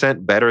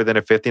 4% better than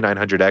a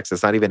 5900X.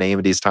 That's not even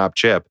AMD's top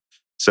chip.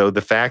 So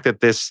the fact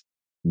that this,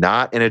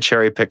 not in a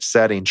cherry-picked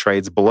setting,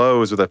 trades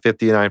blows with a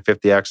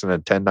 5950X and a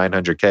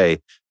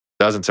 10900K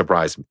doesn't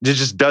surprise me. It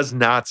just does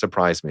not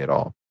surprise me at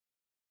all.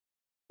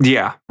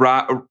 Yeah,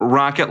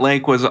 Rocket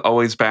Lake was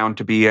always bound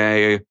to be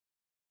a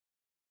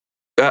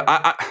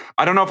I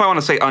don't know if I want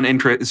to say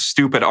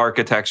stupid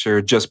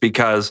architecture just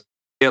because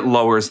it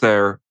lowers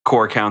their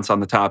core counts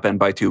on the top end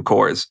by 2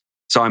 cores.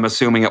 So I'm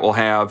assuming it will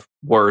have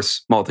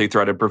worse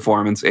multi-threaded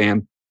performance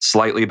and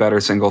slightly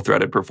better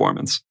single-threaded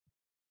performance.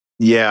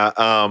 Yeah,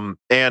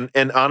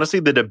 and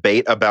honestly, the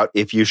debate about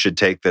if you should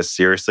take this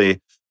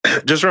seriously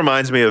just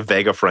reminds me of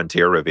Vega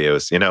Frontier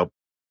reviews.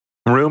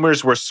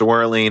 Rumors were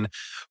swirling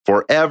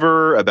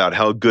forever about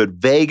how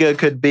good Vega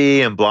could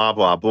be and blah,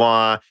 blah,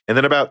 blah. And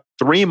then about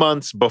 3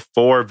 months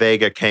before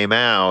Vega came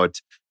out,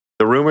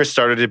 the rumors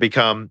started to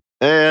become,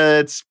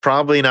 it's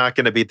probably not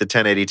going to beat the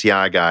 1080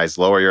 Ti guys.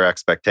 Lower your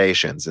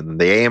expectations. And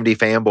the AMD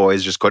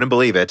fanboys just couldn't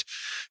believe it.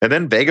 And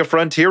then Vega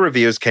Frontier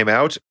reviews came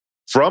out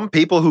from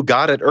people who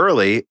got it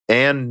early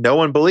and no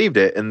one believed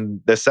it. And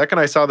the second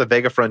I saw the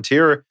Vega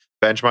Frontier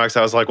benchmarks,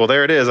 I was like, well,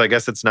 there it is. I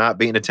guess it's not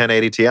beating a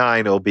 1080 Ti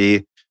and it'll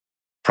be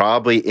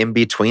probably in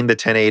between the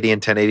 1080 and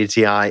 1080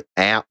 Ti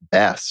at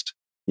best.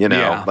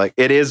 Like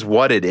it is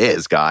what it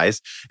is,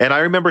 guys. And I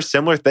remember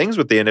similar things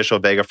with the initial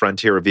Vega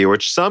Frontier review,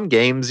 which some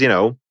games,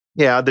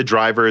 the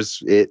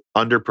drivers, it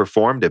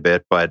underperformed a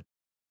bit, but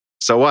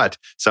so what?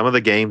 Some of the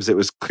games, it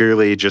was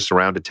clearly just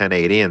around a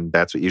 1080 and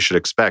that's what you should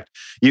expect.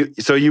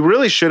 So you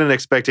really shouldn't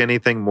expect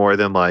anything more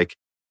than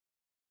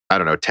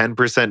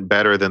 10%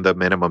 better than the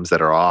minimums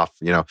that are off.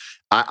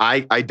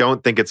 I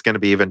don't think it's going to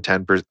be even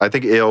 10%. I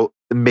think it'll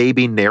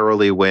maybe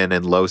narrowly win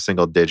in low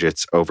single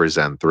digits over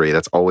Zen 3.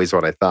 That's always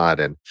what I thought.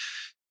 And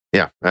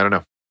yeah, I don't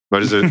know.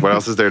 What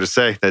else is there to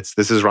say? This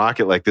is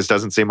Rocket Lake. This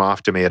doesn't seem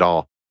off to me at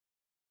all.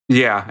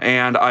 Yeah,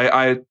 and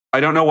I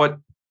don't know what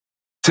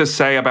to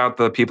say about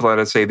the people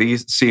that say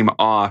these seem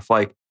off.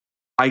 I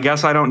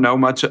guess I don't know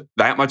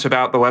that much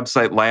about the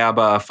website Lab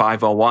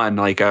 501.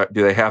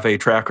 Do they have a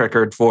track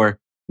record for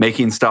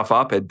making stuff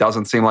up? It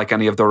doesn't seem like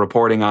any of the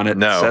reporting on it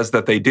says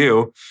that they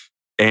do.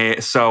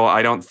 So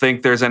I don't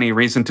think there's any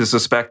reason to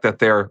suspect that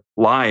they're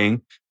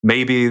lying.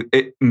 Maybe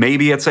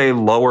it's a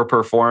lower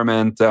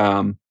performant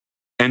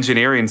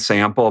engineering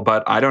sample,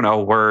 but I don't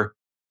know.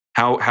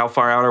 How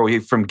far out are we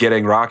from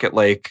getting Rocket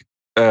Lake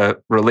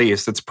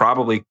released? It's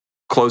probably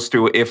close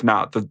to, if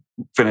not the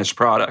finished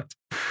product.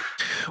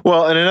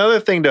 Well, and another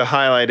thing to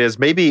highlight is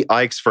maybe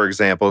Ikes, for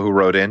example, who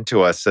wrote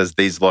into us, says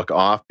these look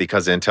off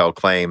because Intel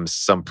claims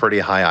some pretty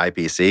high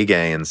IPC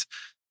gains.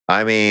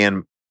 I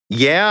mean,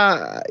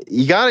 yeah,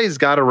 you guys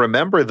got to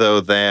remember,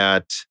 though,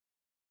 that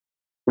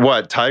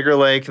Tiger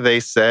Lake, they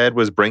said,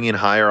 was bringing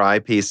higher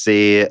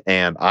IPC,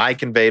 and I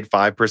conveyed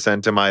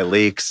 5% to my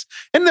leaks.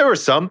 And there were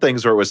some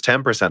things where it was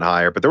 10%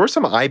 higher, but there were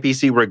some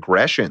IPC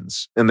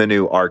regressions in the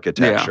new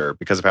architecture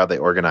because of how they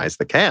organized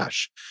the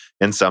cache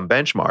in some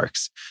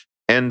benchmarks.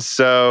 And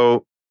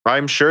so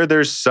I'm sure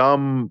there's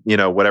some,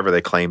 whatever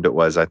they claimed it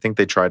was. I think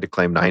they tried to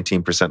claim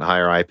 19%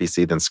 higher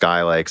IPC than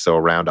Skylake, so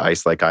around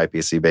Ice Lake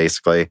IPC,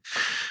 basically.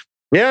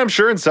 Yeah, I'm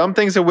sure in some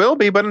things it will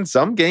be, but in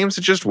some games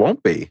it just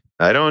won't be.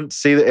 I don't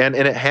see that, and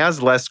it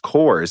has less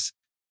cores.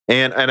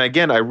 And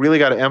again, I really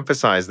got to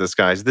emphasize this,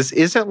 guys. This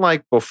isn't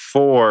like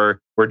before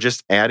where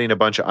just adding a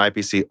bunch of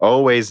IPC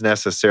always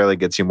necessarily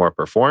gets you more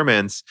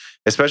performance,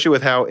 especially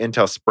with how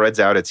Intel spreads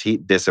out its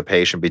heat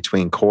dissipation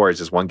between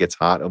cores. As one gets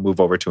hot, it'll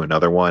move over to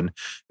another one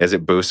as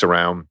it boosts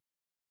around.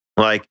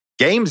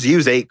 Games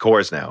use 8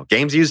 cores now.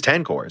 Games use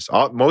 10 cores.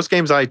 Most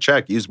games I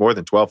check use more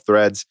than 12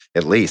 threads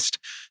at least.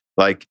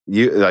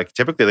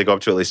 Typically they go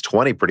up to at least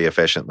 20 pretty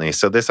efficiently.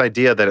 So this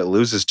idea that it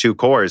loses 2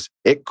 cores,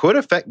 it could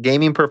affect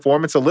gaming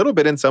performance a little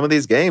bit in some of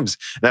these games.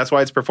 And that's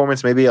why its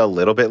performance may be a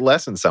little bit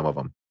less in some of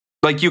them.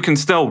 You can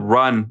still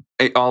run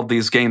all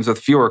these games with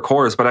fewer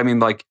cores, but I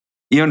mean,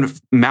 even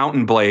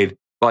Mountain Blade,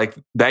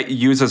 that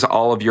uses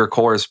all of your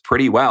cores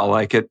pretty well.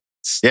 It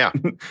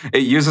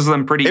uses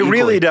them pretty equally. It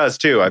really does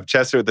too. I've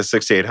tested with the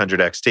 6800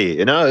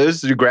 XT.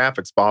 This is a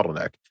graphics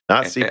bottleneck,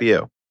 not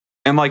CPU.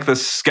 And the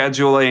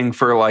scheduling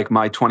for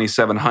my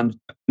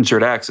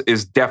 2700X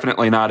is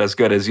definitely not as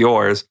good as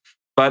yours.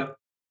 But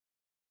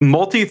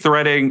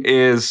multi-threading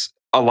is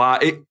a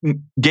lot.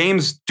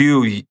 Games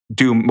do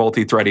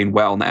multi-threading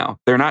well now.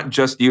 They're not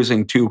just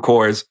using 2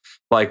 cores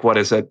like, what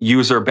is it,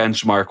 user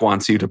benchmark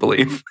wants you to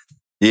believe.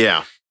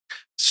 Yeah.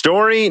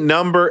 Story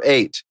number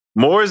 8.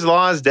 Moore's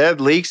Law is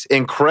dead leaks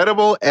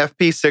incredible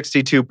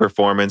FP62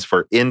 performance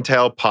for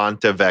Intel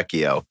Ponte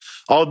Vecchio.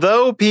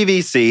 Although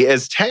PVC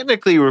is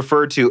technically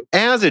referred to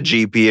as a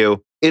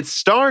GPU, its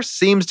star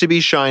seems to be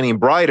shining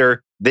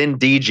brighter than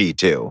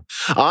DG2.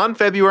 On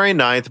February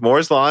 9th,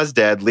 Moore's Law is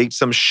Dead leaked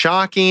some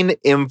shocking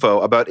info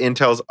about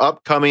Intel's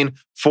upcoming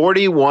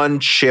 41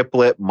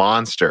 chiplet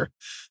monster.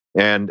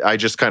 And I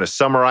just kind of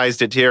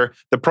summarized it here.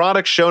 The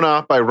product shown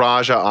off by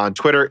Raja on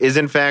Twitter is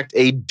in fact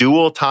a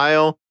dual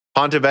tile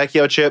Ponte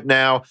Vecchio chip.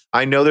 Now,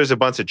 I know there's a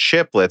bunch of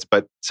chiplets,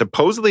 but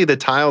supposedly the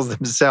tiles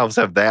themselves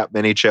have that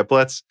many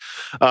chiplets.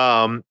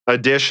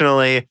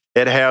 Additionally,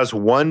 it has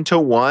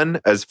 1-to-1,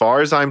 as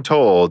far as I'm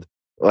told,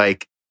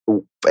 like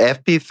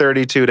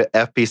FP32 to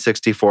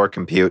FP64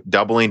 compute,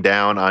 doubling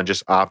down on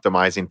just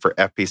optimizing for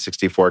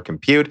FP64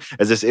 compute,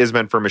 as this is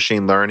meant for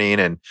machine learning.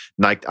 And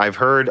like I've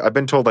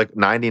been told like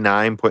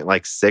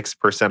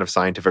 99.6% of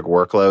scientific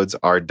workloads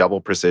are double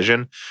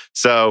precision.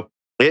 So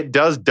it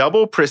does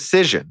double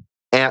precision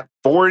at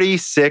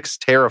 46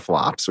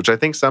 teraflops, which I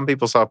think some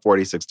people saw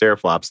 46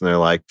 teraflops and they're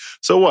like,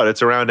 so what?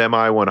 It's around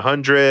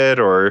MI100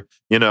 or,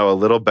 a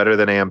little better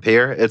than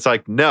Ampere. It's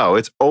like, no,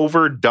 it's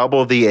over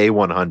double the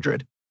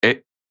A100.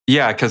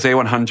 Yeah, because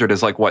A100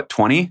 is like, what,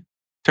 20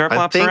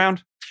 teraflops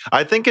around?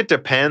 I think it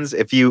depends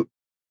if you,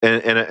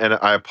 and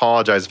I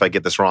apologize if I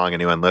get this wrong,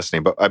 anyone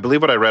listening, but I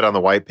believe what I read on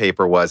the white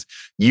paper was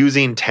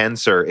using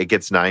Tensor, it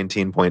gets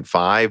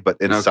 19.5, but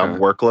in some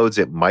workloads,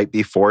 it might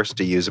be forced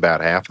to use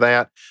about half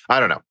that. I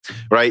don't know,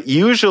 right?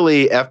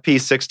 Usually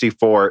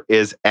FP64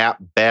 is at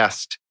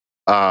best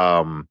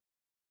half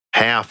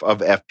of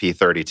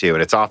FP32,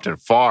 and it's often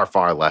far,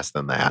 far less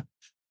than that.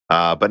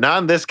 But not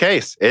in this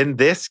case. In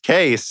this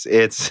case,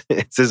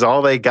 it's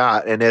all they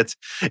got, and it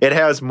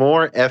has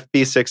more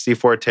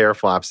FP64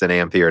 teraflops than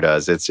Ampere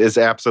does. It's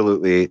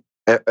absolutely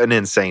an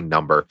insane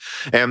number.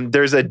 And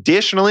there's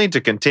additionally, to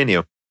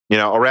continue,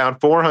 around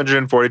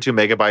 442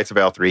 megabytes of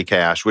L3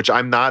 cache, which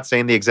I'm not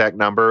saying the exact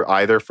number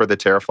either for the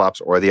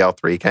teraflops or the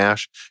L3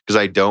 cache, because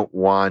I don't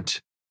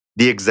want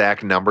the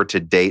exact number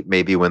to date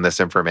maybe when this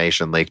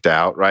information leaked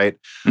out, right?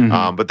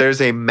 Mm-hmm. But there's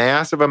a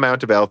massive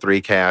amount of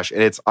L3 cache,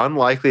 and it's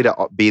unlikely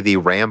to be the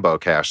Rambo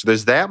cache. So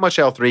there's that much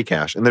L3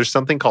 cache, and there's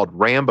something called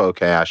Rambo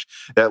cache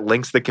that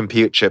links the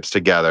compute chips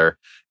together.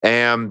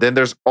 And then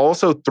there's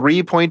also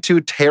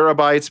 3.2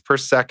 terabytes per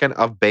second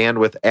of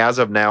bandwidth as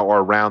of now, or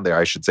around there,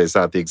 I should say, it's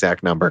not the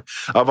exact number,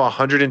 of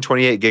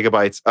 128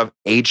 gigabytes of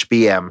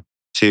HBM2E.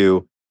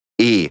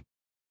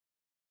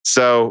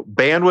 So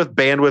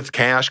bandwidth,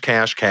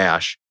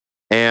 cache.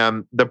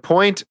 And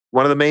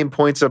one of the main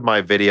points of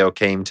my video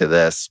came to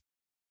this.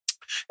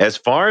 As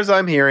far as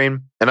I'm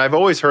hearing, and I've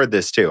always heard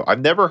this too,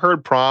 I've never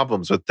heard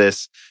problems with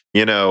this,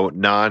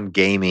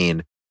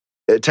 non-gaming.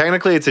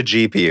 Technically, it's a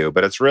GPU,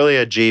 but it's really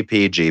a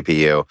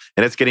GPU,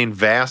 and it's getting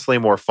vastly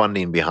more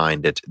funding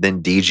behind it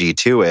than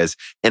DG2 is.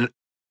 And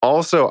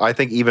also, I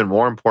think even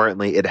more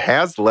importantly, it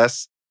has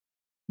less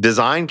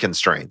design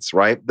constraints,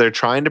 right? They're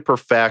trying to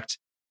perfect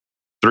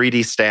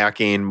 3D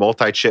stacking,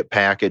 multi-chip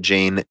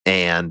packaging,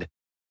 and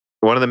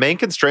one of the main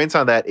constraints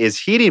on that is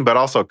heating, but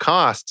also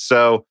cost.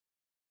 So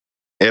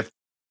if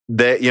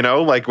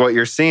like what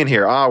you're seeing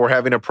here, we're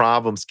having a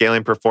problem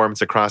scaling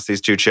performance across these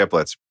 2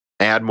 chiplets,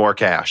 add more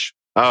cache.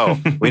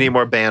 We need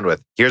more bandwidth.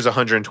 Here's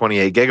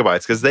 128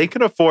 gigabytes, because they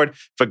can afford,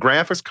 if a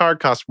graphics card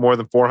costs more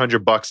than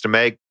 $400 to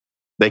make,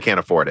 they can't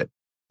afford it.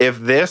 If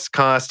this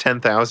costs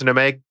 $10,000 to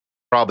make,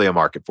 probably a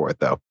market for it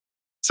though.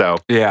 So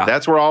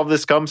that's where all of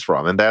this comes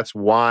from. And that's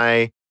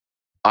why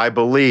I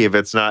believe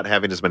it's not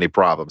having as many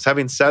problems.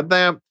 Having said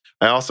that,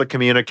 I also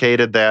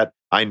communicated that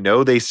I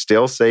know they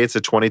still say it's a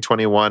late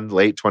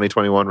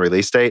 2021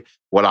 release date.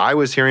 What I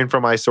was hearing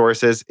from my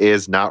sources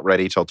is not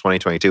ready till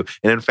 2022.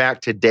 And in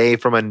fact, today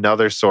from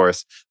another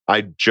source,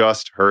 I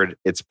just heard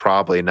it's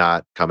probably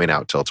not coming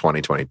out till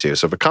 2022.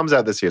 So if it comes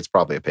out this year, it's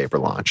probably a paper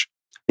launch,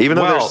 even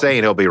though they're saying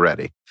it'll be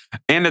ready.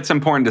 And it's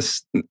important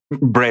to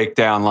break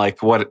down,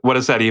 like, what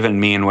does that even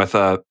mean with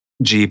a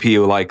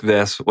GPU like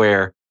this,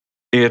 where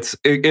it's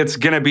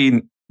going to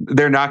be,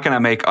 they're not going to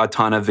make a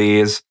ton of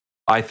these.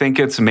 I think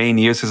its main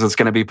use is it's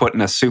going to be put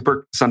in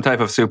some type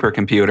of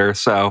supercomputer.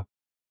 So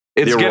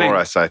it's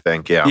Aurora, I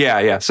think, yeah.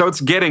 Yeah. So it's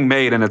getting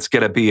made, and it's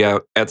going to be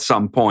out at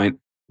some point.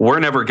 We're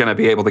never going to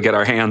be able to get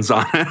our hands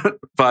on it.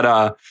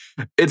 But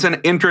it's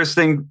an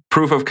interesting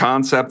proof of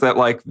concept that,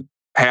 like,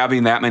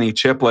 having that many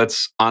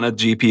chiplets on a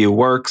GPU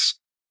works,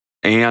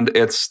 and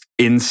it's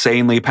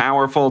insanely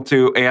powerful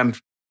too. And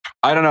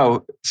I don't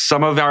know,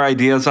 some of our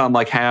ideas on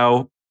like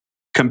how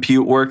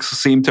compute works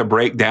seem to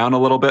break down a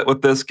little bit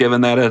with this,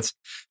 given that it's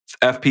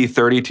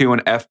FP32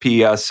 and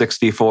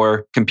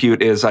FP64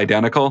 compute is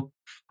identical.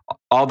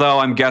 Although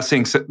I'm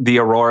guessing the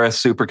Aurora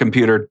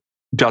supercomputer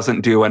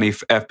doesn't do any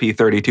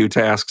FP32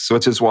 tasks,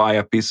 which is why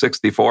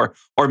FP64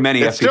 or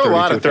many it's FP32 still a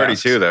lot of 32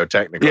 tasks. though,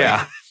 technically.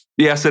 Yeah.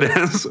 Yes, it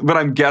is. But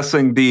I'm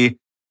guessing the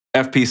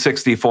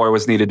FP64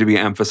 was needed to be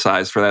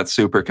emphasized for that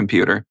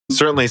supercomputer.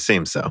 Certainly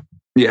seems so.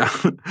 Yeah.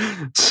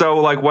 So,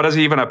 like, what is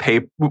even a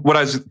paper? What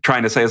I was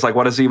trying to say is, like,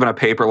 what does even a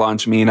paper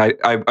launch mean?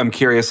 I'm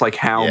curious, like,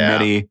 how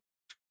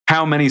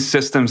many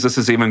systems this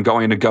is even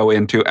going to go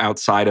into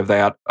outside of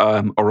that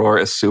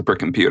Aurora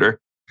supercomputer.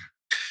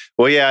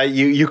 Well, yeah,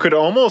 you could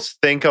almost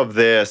think of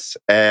this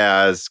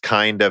as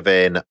kind of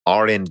an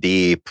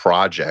R&D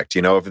project.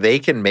 You know, if they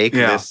can make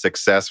this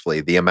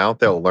successfully, the amount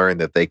they'll learn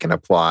that they can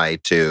apply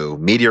to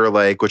Meteor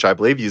Lake, which I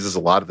believe uses a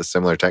lot of the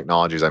similar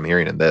technologies I'm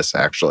hearing in this,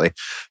 actually,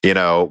 you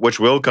know,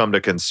 which will come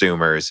to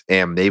consumers,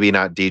 and maybe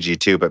not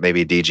DG2, but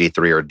maybe DG3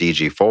 or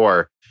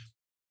DG4.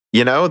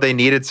 You know, they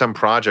needed some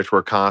project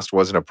where cost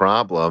wasn't a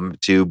problem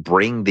to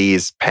bring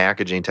these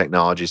packaging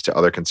technologies to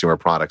other consumer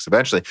products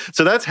eventually.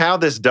 So that's how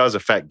this does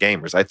affect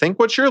gamers. I think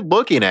what you're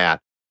looking at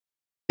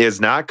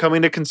is not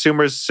coming to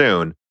consumers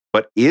soon,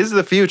 but is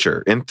the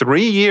future. In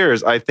 3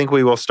 years, I think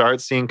we will start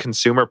seeing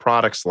consumer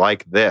products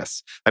like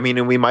this. I mean,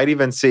 and we might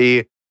even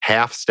see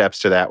half steps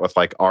to that with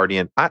like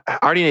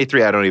RDNA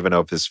 3. I don't even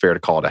know if it's fair to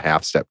call it a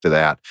half step to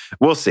that.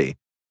 We'll see.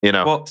 You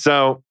know, well,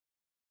 so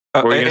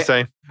what were you going to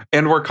say?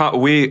 And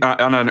we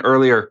on an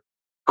earlier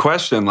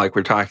question, like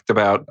we talked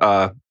about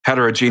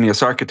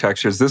heterogeneous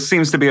architectures. This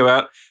seems to be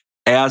about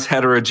as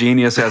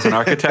heterogeneous as an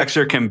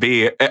architecture can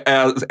be,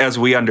 as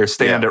we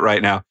understand it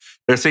right now.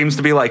 There seems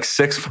to be like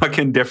 6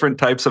 fucking different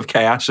types of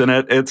cache in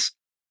it.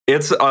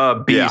 It's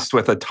a beast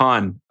with a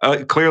ton,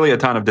 clearly a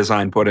ton of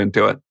design put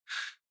into it.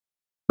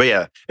 But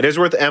yeah, it is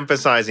worth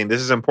emphasizing.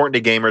 This is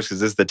important to gamers because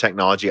this is the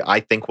technology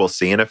I think we'll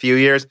see in a few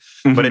years,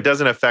 but it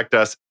doesn't affect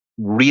us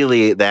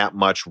really that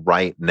much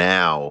right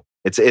now.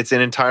 It's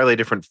an entirely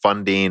different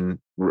funding.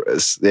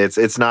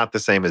 It's not the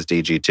same as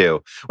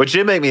DG2, which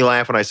did make me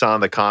laugh when I saw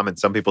in the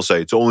comments some people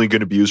say it's only going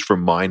to be used for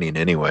mining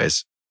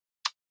anyways.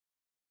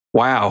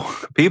 Wow,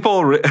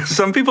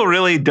 some people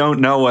really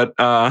don't know what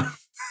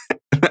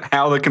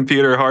how the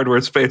computer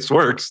hardware space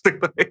works.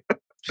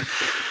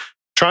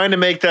 Trying to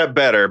make that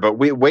better, but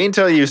wait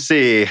until you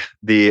see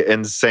the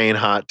insane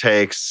hot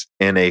takes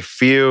in a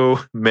few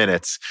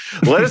minutes.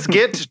 Let us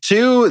get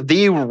to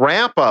the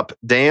wrap up,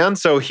 Dan.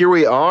 So here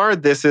we are.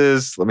 This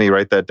is, let me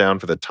write that down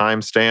for the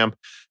timestamp.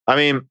 I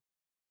mean,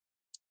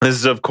 this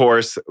is, of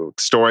course,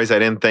 stories I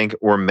didn't think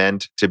were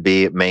meant to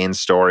be main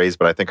stories,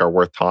 but I think are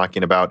worth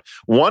talking about.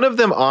 One of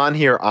them on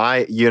here,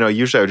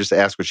 usually I would just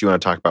ask what you want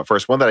to talk about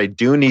first. One that I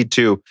do need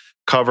to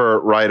cover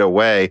right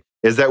away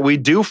is that we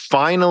do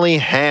finally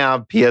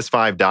have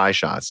PS5 die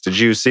shots. Did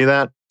you see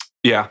that?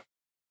 Yeah.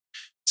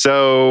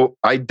 So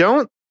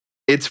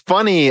it's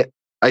funny.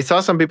 I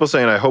saw some people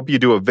saying, I hope you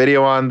do a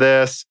video on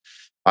this.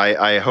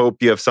 I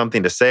hope you have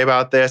something to say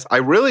about this. I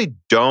really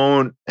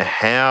don't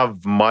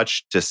have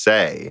much to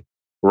say,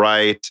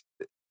 right?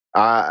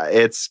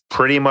 It's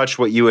pretty much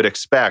what you would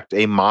expect.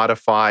 A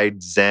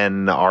modified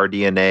Zen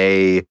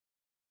RDNA.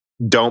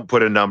 Don't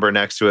put a number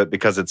next to it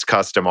because it's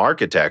custom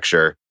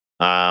architecture.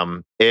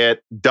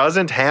 It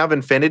doesn't have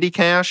infinity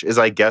cache is,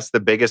 I guess,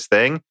 the biggest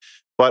thing.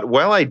 But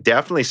I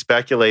definitely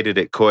speculated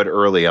it could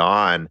early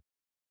on.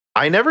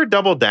 I never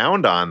doubled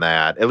down on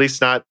that, at least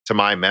not to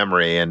my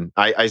memory. And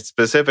I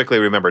specifically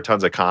remember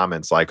tons of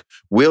comments like,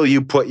 will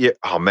you put your...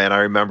 Oh man, I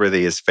remember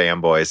these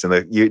fanboys.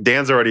 And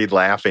Dan's already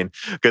laughing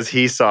because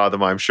he saw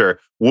them, I'm sure.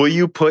 Will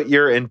you put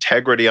your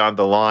integrity on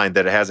the line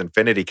that it has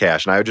infinity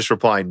cache? And I would just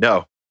reply,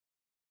 no.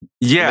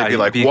 Yeah. And they'd be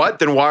like, what?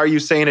 Then why are you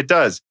saying it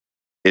does?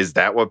 Is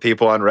that what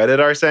people on Reddit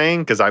are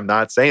saying? Because I'm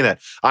not saying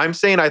that. I'm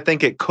saying I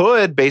think it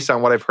could based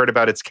on what I've heard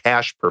about its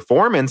cache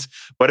performance.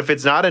 But if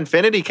it's not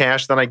infinity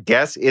cache, then I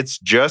guess it's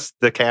just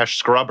the cache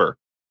scrubber.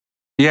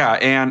 Yeah.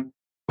 And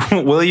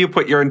will you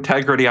put your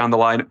integrity on the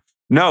line?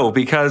 No,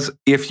 because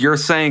if you're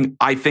saying,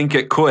 I think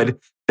it could,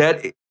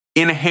 that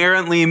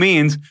inherently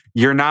means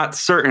you're not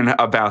certain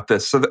about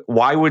this. So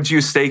why would you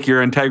stake your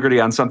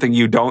integrity on something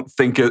you don't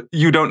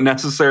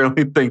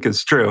necessarily think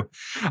is true?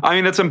 I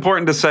mean, it's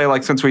important to say,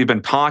 like, since we've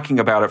been talking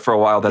about it for a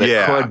while, that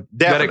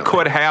it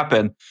could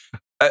happen.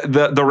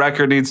 The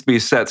record needs to be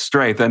set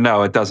straight. And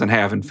no, it doesn't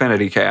have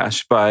infinity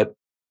cache. But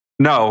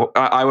no,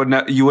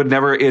 you would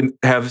never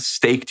have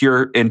staked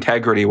your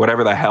integrity,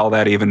 whatever the hell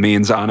that even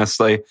means,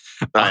 honestly,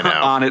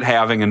 on it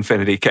having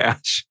infinity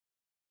cache.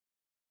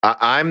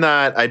 I'm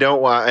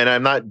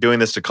not doing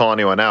this to call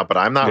anyone out, but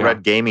I'm not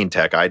Red Gaming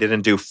Tech. I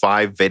didn't do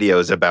 5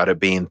 videos about it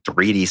being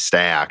 3D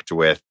stacked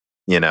with,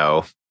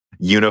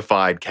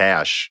 unified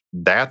cache.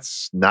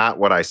 That's not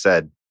what I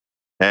said.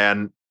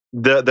 And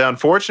the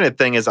unfortunate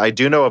thing is I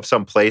do know of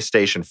some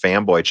PlayStation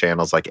fanboy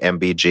channels like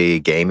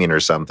MBG Gaming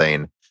or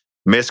something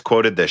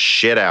misquoted the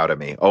shit out of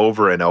me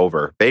over and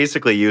over,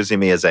 basically using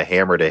me as a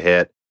hammer to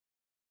hit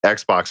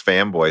Xbox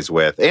fanboys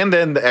with. And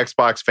then the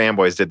Xbox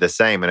fanboys did the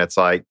same. And it's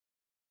like,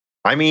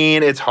 I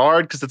mean, it's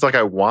hard because it's like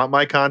I want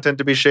my content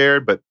to be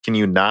shared, but can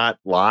you not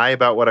lie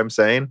about what I'm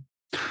saying?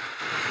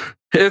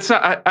 It's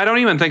not, I don't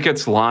even think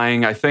it's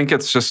lying. I think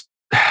it's just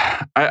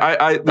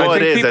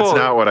it is. That's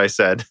not what I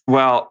said.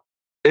 Well,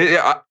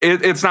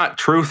 It's not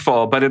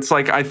truthful, but it's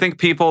like I think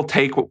people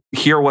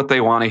hear what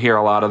they want to hear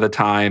a lot of the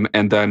time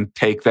and then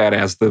take that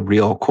as the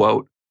real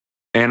quote.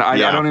 And I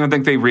don't even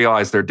think they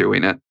realize they're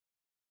doing it.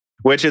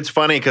 Which it's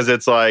funny because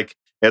it's like,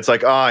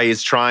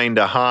 he's trying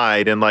to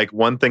hide. And like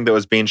one thing that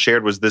was being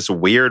shared was this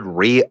weird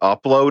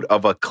re-upload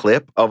of a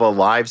clip of a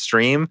live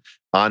stream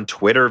on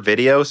Twitter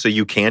video. So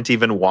you can't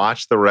even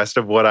watch the rest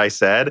of what I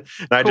said.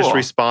 And I just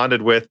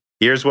responded with,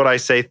 here's what I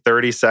say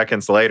 30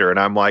 seconds later. And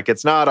I'm like,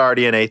 it's not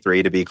RDNA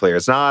 3 to be clear.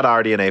 It's not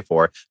RDNA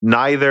 4.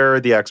 Neither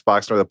the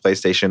Xbox nor the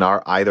PlayStation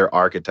are either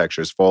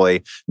architectures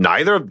fully.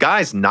 Neither of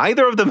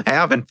them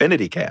have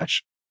Infinity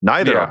Cache.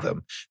 Neither of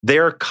them.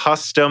 They're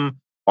custom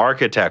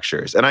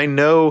architectures. And I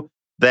know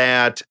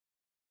that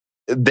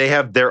they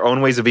have their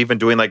own ways of even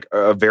doing like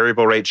a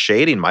variable rate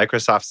shading.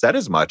 Microsoft said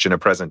as much in a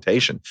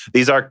presentation.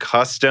 These are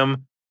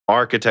custom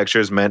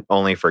architectures meant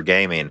only for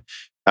gaming.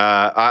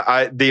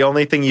 The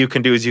only thing you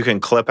can do is you can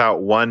clip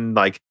out one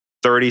like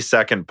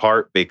 30-second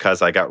part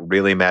because I got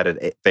really mad at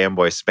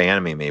fanboy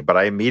spamming me, but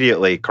I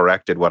immediately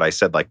corrected what I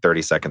said like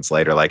 30 seconds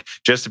later. Like,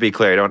 just to be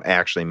clear, I don't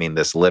actually mean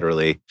this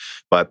literally,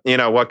 but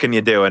what can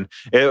you do? And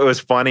it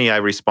was funny. I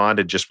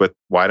responded just with,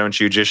 why don't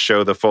you just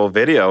show the full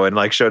video and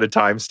like showed a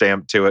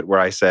timestamp to it where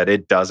I said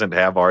it doesn't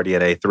have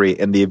RDNA 3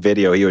 in the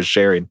video he was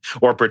sharing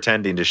or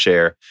pretending to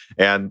share.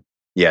 And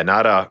yeah,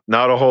 not a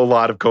whole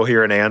lot of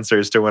coherent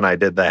answers to when I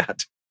did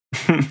that.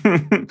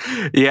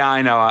 Yeah,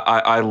 I know.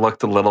 I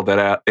looked a little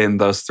bit in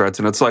those threads,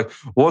 and it's like,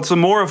 well, it's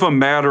more of a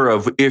matter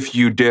of if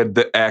you did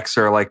the X,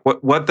 or like,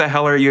 what the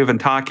hell are you even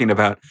talking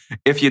about?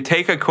 If you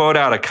take a quote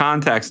out of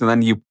context and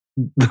then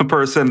the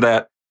person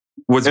that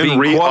was being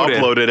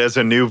re-uploaded as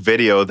a new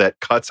video that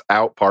cuts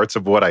out parts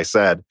of what I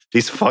said,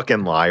 these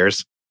fucking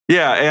liars.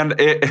 Yeah,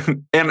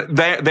 and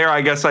there, I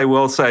guess I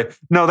will say,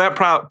 no, that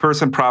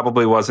person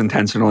probably was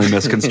intentionally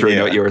misconstruing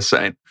what you were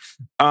saying.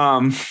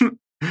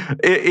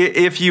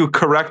 If you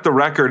correct the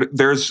record,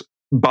 there's,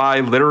 by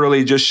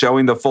literally just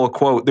showing the full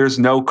quote, there's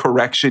no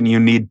correction you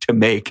need to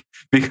make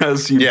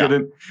because you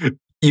didn't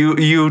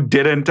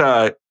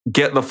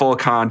get the full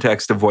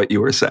context of what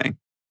you were saying.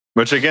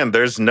 Which again,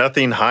 there's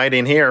nothing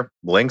hiding here.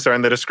 Links are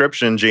in the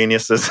description,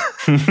 geniuses.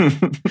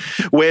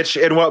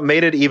 And what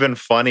made it even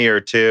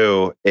funnier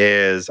too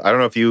is, I don't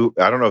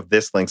know if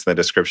this link's in the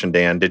description,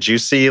 Dan. Did you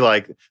see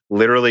like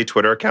literally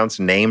Twitter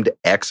accounts named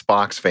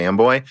Xbox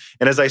fanboy?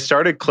 And as I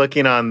started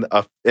clicking on,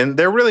 and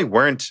there really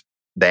weren't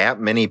that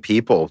many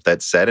people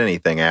that said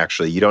anything,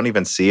 actually. You don't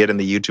even see it in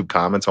the YouTube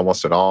comments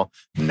almost at all.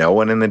 No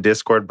one in the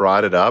Discord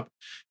brought it up.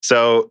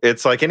 So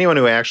it's like anyone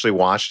who actually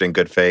watched in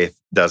good faith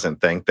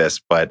doesn't think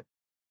this, but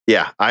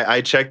yeah,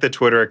 I checked the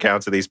Twitter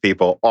accounts of these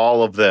people.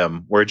 All of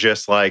them were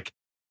just like,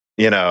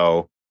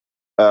 Master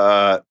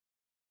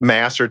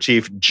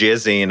Chief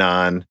jizzing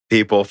on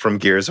people from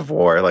Gears of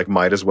War. Like,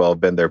 might as well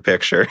have been their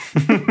picture.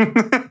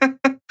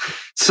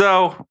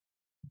 So,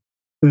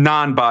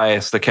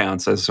 non-biased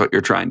accounts is what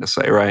you're trying to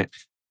say, right?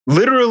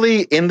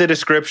 Literally in the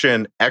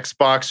description,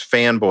 Xbox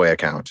fanboy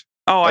account.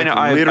 Oh, like,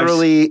 I know.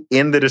 Literally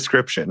in the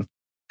description.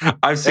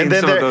 I've seen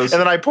some of those.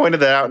 And then I pointed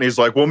that out, and he's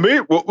like, well,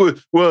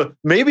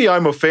 maybe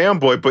I'm a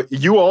fanboy, but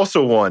you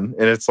also won.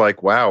 And it's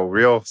like, wow,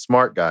 real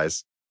smart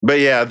guys.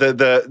 But yeah,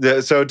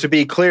 so to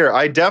be clear,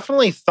 I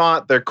definitely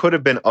thought there could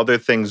have been other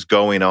things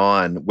going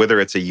on, whether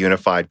it's a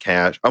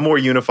more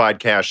unified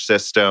cache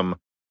system,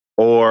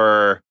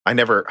 or I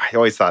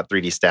always thought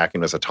 3D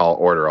stacking was a tall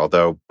order,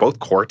 although both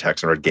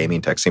Cortex and Red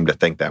Gaming Tech seemed to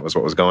think that was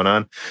what was going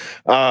on.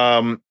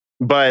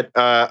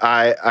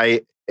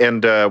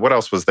 And what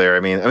else was there? I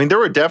mean, there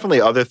were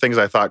definitely other things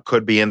I thought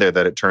could be in there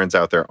that it turns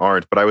out there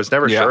aren't, but I was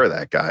never sure of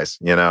that, guys,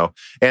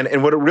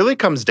 And what it really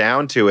comes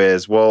down to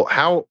is,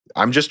 how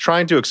I'm just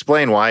trying to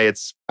explain why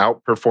it's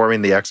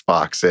outperforming the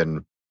Xbox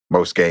in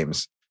most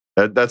games.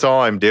 That's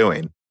all I'm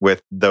doing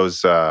with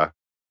those,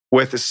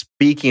 with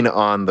speaking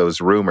on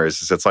those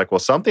rumors. It's like, well,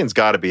 something's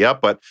got to be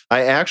up, but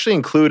I actually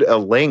include a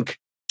link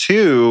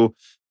to...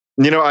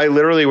 I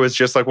literally was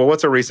just like, well,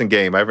 what's a recent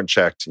game? I haven't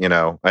checked,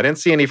 I didn't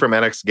see any from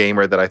NX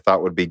Gamer that I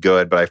thought would be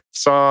good, but I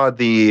saw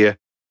the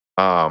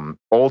Control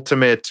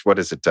Ultimate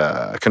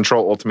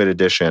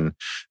Edition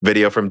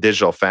video from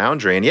Digital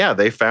Foundry. And yeah,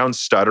 they found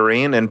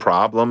stuttering and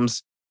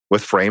problems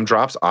with frame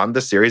drops on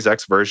the Series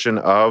X version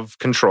of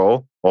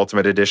Control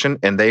Ultimate Edition,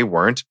 and they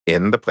weren't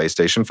in the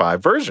PlayStation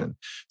 5 version.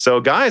 So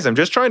guys, I'm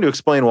just trying to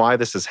explain why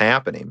this is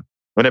happening.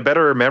 When a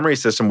better memory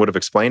system would have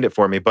explained it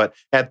for me. But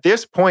at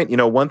this point,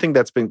 one thing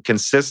that's been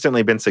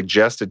consistently been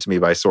suggested to me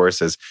by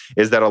sources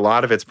is that a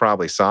lot of it's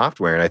probably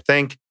software. And I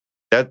think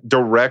that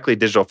directly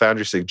Digital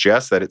Foundry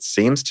suggests that it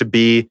seems to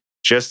be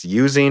just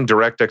using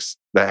DirectX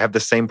that have the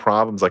same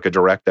problems like a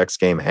DirectX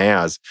game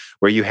has,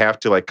 where you have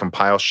to like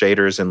compile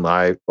shaders in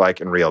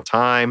real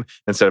time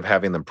instead of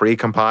having them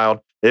pre-compiled.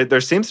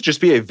 There seems to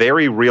just be a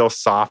very real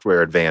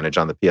software advantage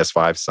on the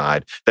PS5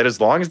 side that,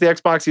 as long as the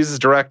Xbox uses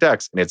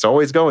DirectX, and it's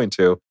always going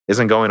to,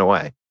 isn't going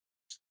away.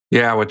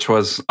 Yeah, which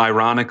was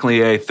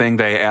ironically a thing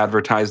they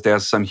advertised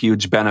as some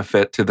huge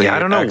benefit to the I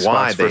don't know Xbox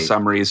why for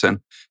some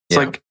reason. It's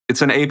like,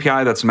 it's an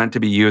API that's meant to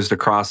be used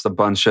across a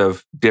bunch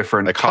of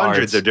different like cards.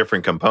 hundreds of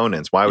different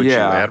components. Why would you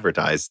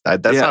advertise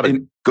that? That's not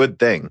a good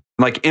thing.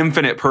 Like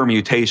infinite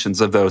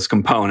permutations of those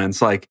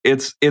components. Like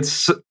it's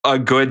a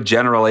good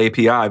general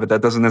API, but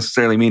that doesn't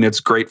necessarily mean it's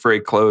great for a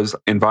closed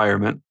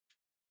environment.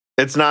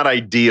 It's not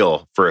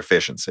ideal for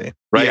efficiency,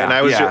 right? Yeah, and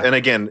I was, and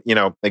again,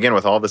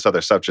 with all this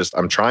other stuff, just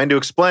I'm trying to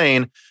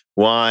explain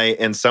why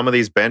in some of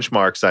these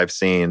benchmarks I've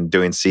seen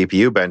doing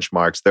CPU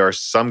benchmarks, there are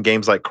some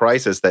games like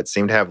Crysis that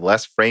seem to have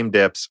less frame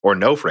dips or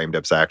no frame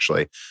dips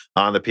actually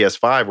on the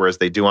PS5, whereas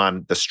they do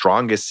on the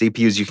strongest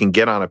CPUs you can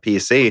get on a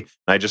PC. And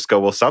I just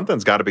go, well,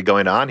 something's got to be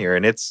going on here,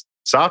 and it's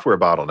software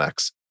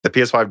bottlenecks. The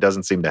PS5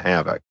 doesn't seem to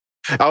have it.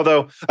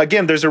 Although,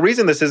 again, there's a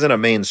reason this isn't a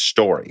main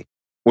story,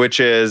 which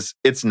is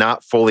it's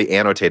not fully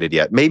annotated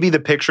yet. Maybe the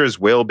pictures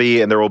will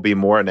be, and there will be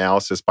more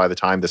analysis by the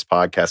time this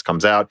podcast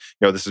comes out.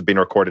 This is being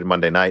recorded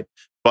Monday night.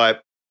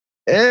 But,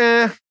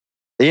 I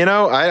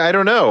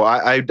don't know.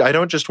 I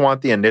don't just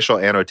want the initial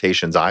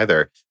annotations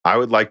either. I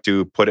would like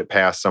to put it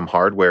past some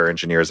hardware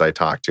engineers I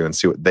talk to and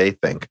see what they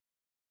think,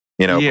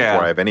 before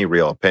I have any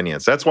real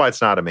opinions. That's why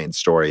it's not a main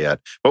story yet.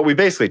 But we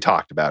basically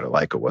talked about it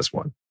like it was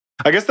one.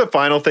 I guess the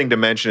final thing to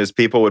mention is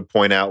people would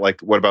point out,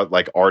 like, what about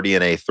like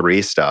RDNA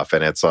 3 stuff?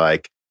 And it's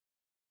like,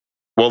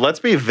 well, let's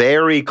be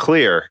very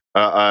clear.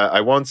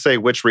 I won't say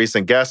which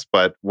recent guest,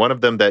 but one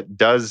of them that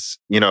does,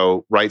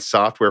 write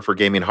software for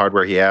gaming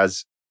hardware he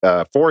has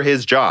for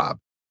his job.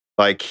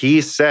 Like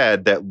he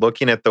said that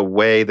looking at the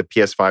way the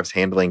PS5's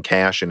handling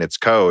cache in its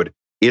code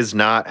is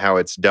not how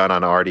it's done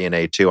on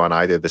RDNA 2 on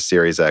either the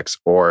Series X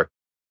or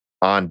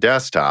on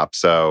desktop.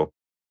 So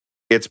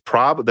it's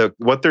probably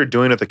what they're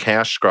doing with the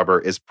cache scrubber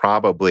is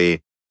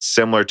probably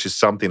similar to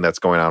something that's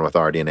going on with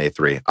RDNA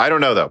 3. I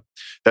don't know, though.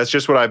 That's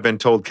just what I've been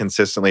told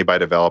consistently by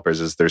developers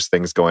is there's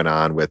things going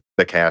on with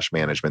the cache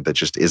management that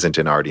just isn't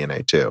in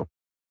RDNA 2.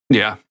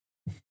 Yeah.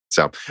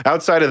 So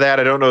outside of that,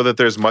 I don't know that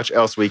there's much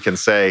else we can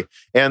say.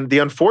 And the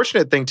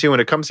unfortunate thing, too, when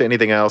it comes to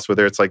anything else,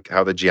 whether it's like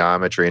how the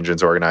geometry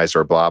engine's organized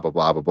or blah, blah,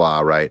 blah, blah, blah,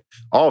 right?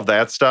 All of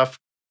that stuff,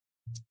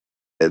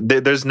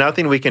 there's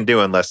nothing we can do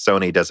unless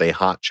Sony does a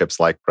hot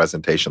chips-like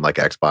presentation like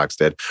Xbox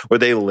did, where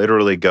they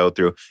literally go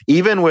through,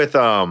 even with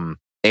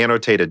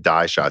annotated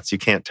die shots, you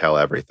can't tell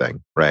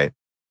everything, right?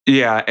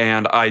 Yeah,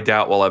 and I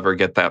doubt we'll ever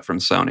get that from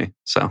Sony.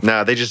 So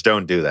no, they just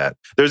don't do that.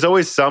 There's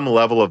always some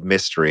level of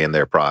mystery in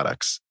their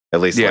products,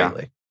 at least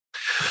lately.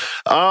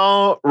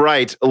 All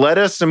right, let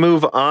us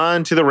move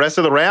on to the rest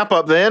of the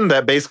wrap-up then.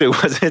 That basically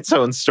was its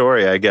own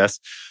story, I guess.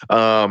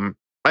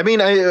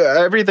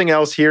 Everything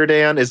else here,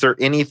 Dan, is there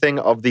anything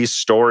of these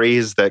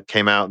stories that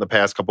came out in the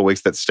past couple of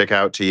weeks that stick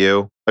out to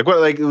you?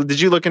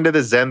 Did you look into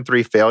the Zen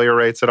 3 failure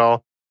rates at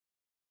all?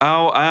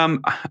 Oh,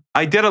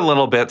 I did a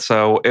little bit.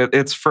 So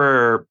it's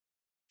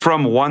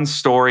from one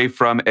story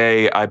from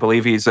I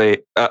believe he's a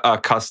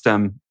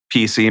custom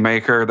PC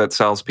maker that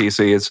sells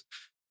PCs.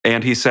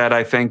 And he said,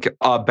 I think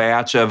a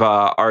batch of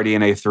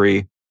RDNA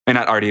 3,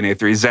 not RDNA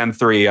 3, Zen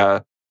 3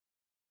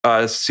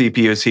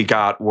 CPUs he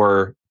got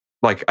were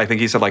I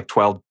think he said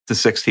 12 to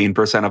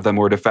 16% of them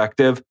were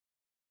defective.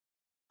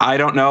 I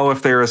don't know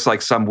if there is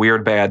some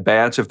weird bad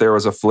batch, if there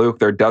was a fluke.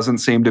 There doesn't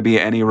seem to be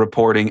any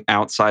reporting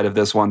outside of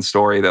this one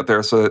story that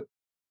there's a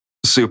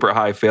super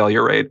high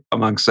failure rate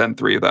among Zen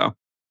 3, though.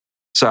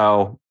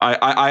 So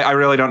I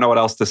really don't know what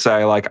else to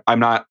say. I'm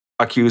not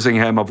accusing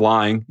him of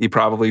lying. He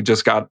probably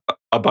just got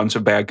a bunch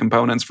of bad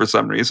components for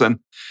some reason.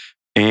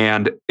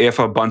 And if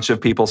a bunch of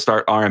people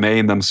start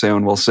RMAing them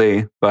soon, we'll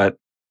see. But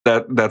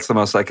that's the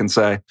most I can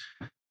say.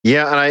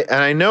 Yeah,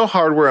 and I know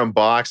Hardware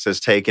Unboxed has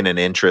taken an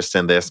interest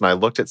in this, and I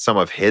looked at some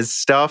of his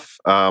stuff.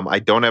 I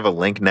don't have a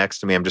link next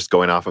to me. I'm just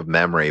going off of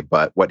memory.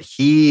 But what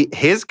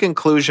his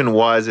conclusion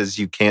was is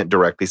you can't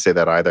directly say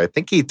that either. I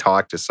think he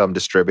talked to some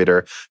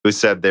distributor who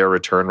said their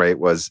return rate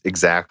was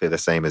exactly the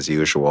same as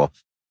usual.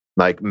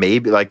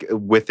 Maybe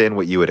within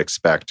what you would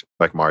expect,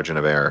 margin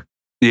of error.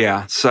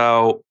 Yeah.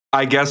 So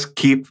I guess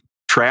keep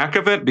track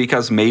of it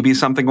because maybe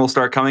something will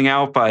start coming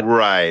out. But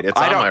right, it's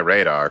on my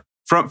radar.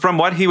 From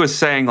what he was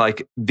saying,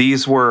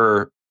 these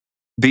CPUs,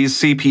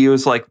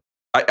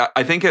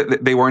 I think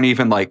they weren't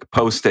even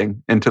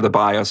posting into the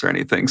BIOS or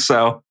anything.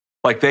 So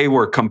they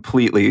were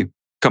completely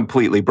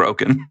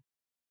broken.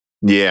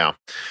 Yeah.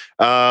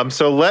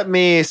 So let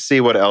me see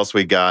what else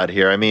we got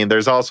here. I mean,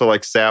 there's also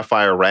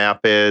Sapphire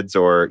Rapids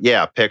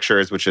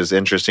pictures, which is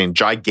interesting.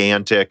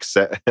 Gigantic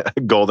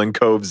Golden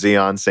Cove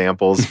Xeon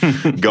samples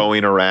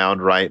going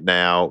around right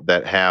now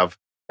that have,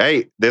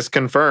 hey, this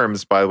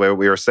confirms, by the way, what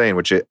we were saying,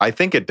 which I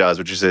think it does,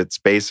 which is it's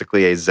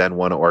basically a Zen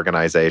 1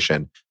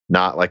 organization,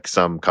 not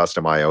some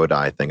custom IO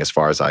die thing, as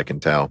far as I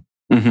can tell.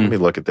 Mm-hmm. Let me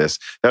look at this.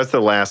 That's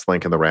the last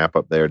link in the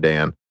wrap-up there,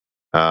 Dan.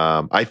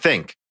 I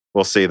think.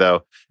 We'll see,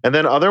 though. And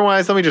then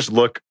otherwise, let me just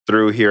look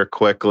through here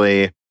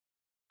quickly.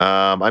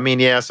 So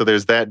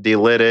there's that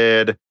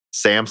delitted.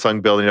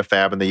 Samsung building a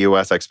fab in the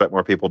US. I expect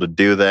more people to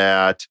do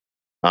that.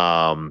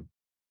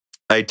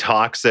 A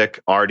toxic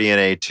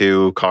RDNA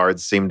 2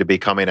 cards seem to be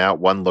coming out.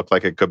 One looked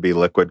like it could be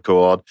liquid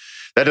cooled.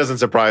 That doesn't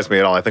surprise me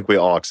at all. I think we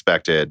all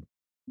expected,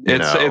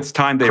 it's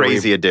time they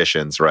crazy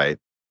additions, right?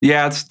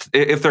 Yeah,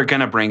 if they're going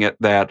to bring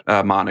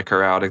that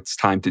moniker out, it's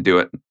time to do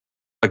it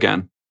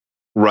again.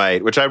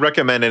 Right, which I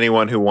recommend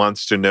anyone who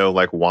wants to know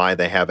like why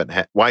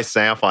why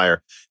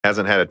Sapphire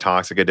hasn't had a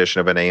toxic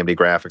edition of an AMD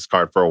graphics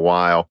card for a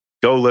while.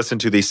 Go listen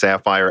to the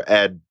Sapphire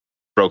Ed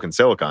Broken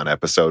Silicon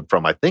episode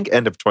from I think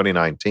end of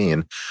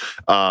 2019.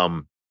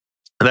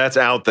 That's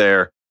out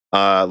there.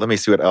 Let me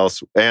see what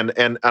else.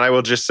 And I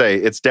will just say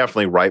it's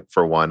definitely ripe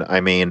for one.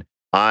 I mean,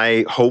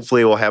 I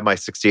hopefully will have my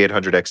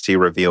 6800 XT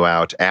review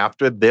out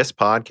after this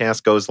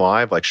podcast goes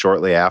live, like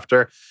shortly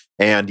after.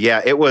 And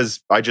yeah,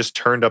 I just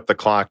turned up the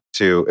clock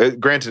to,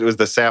 granted, it was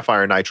the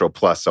Sapphire Nitro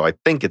Plus, so I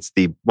think it's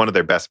one of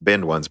their best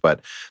binned ones,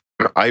 but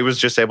I was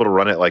just able to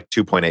run it like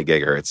 2.8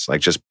 gigahertz,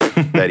 like just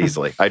that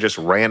easily. I just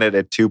ran it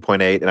at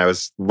 2.8 and I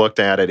looked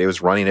at it. It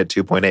was running at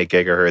 2.8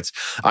 gigahertz.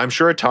 I'm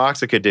sure a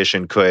Toxic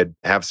Edition could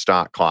have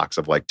stock clocks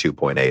of like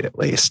 2.8 at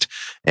least.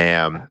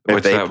 And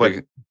that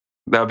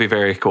would be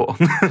very cool.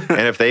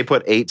 And if they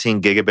put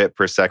 18 gigabit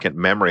per second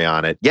memory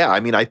on it, yeah, I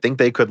mean, I think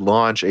they could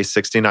launch a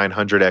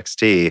 6900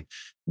 XT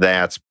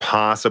that's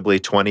possibly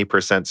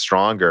 20%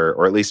 stronger,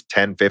 or at least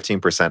 10,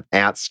 15%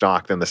 at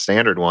stock than the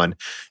standard one.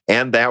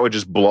 And that would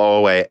just blow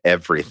away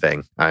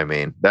everything. I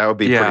mean, that would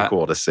be pretty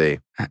cool to see.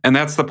 And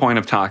that's the point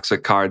of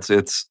toxic cards.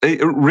 It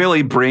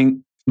really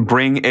bring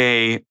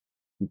it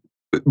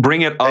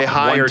up a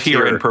higher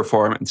tier in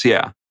performance.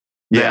 Yeah.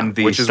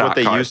 Which is what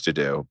they used to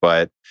do.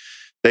 But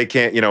they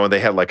can't, when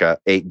they had like a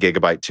 8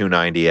 gigabyte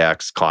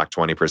 290X clock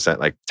 20%,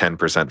 like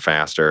 10%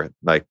 faster.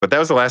 But that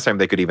was the last time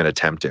they could even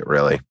attempt it,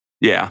 really.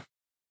 Yeah.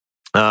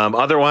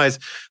 Otherwise,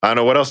 I don't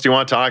know. What else do you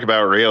want to talk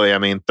about, really? I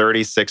mean,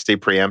 3060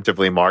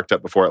 preemptively marked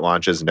up before it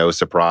launches. No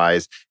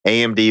surprise.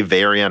 AMD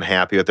very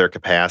unhappy with their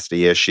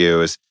capacity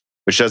issues,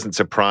 which doesn't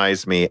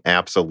surprise me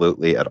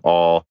absolutely at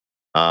all.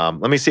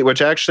 Let me see,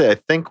 which actually I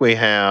think we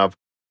have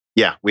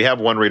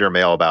one reader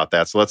mail about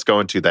that. So let's go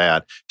into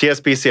that.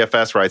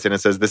 TSPCFS writes in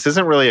and says, this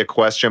isn't really a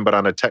question, but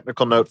on a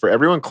technical note, for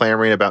everyone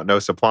clamoring about no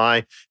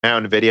supply, how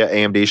NVIDIA,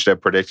 AMD should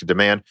have predicted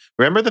demand.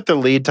 Remember that the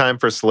lead time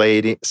for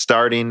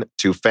starting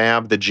to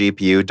fab the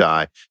GPU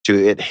die to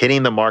it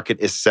hitting the market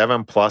is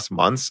 7+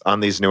 months on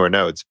these newer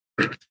nodes.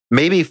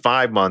 Maybe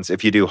 5 months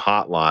if you do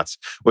hot lots,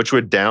 which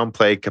would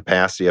downplay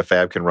capacity a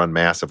fab can run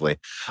massively.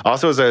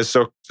 Also, as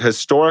a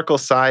historical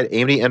side,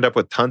 AMD ended up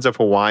with tons of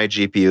Hawaii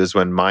GPUs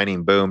when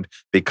mining boomed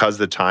because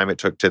the time it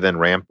took to then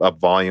ramp up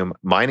volume.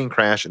 Mining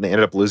crashed and they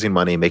ended up losing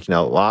money, making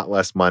a lot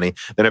less money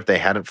than if they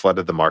hadn't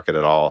flooded the market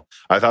at all.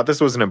 I thought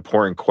this was an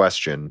important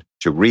question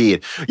to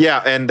read.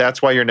 Yeah, and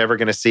that's why you're never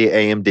going to see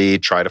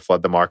AMD try to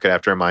flood the market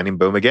after a mining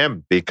boom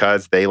again,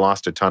 because they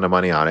lost a ton of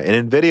money on it.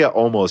 And NVIDIA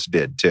almost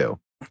did too.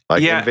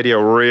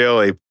 NVIDIA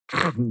really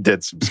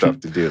did some stuff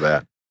to do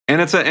that. And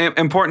it's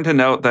important to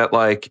note that,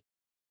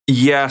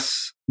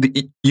 yes,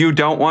 you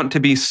don't want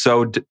to be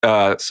so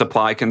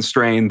supply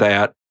constrained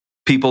that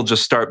people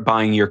just start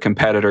buying your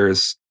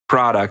competitors'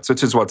 products,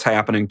 which is what's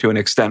happening to an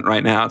extent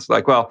right now. It's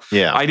like, well,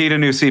 I need a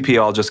new CPU,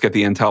 I'll just get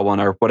the Intel one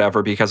or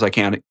whatever because I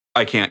can't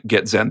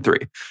get Zen 3.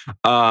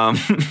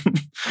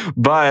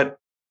 But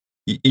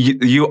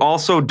you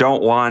also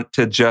don't want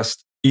to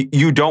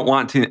you don't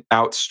want to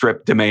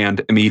outstrip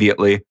demand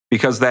immediately,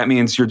 because that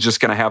means you're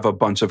just going to have a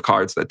bunch of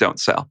cards that don't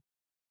sell.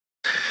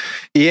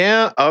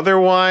 Yeah,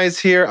 otherwise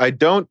here, I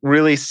don't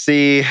really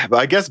see,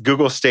 I guess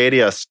Google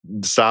Stadia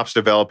stops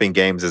developing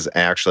games is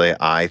actually,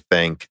 I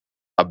think,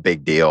 a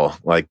big deal.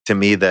 To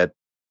me, that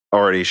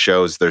already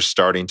shows they're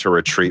starting to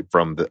retreat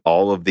from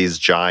all of these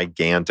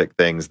gigantic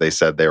things they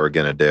said they were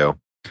going to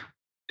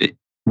do.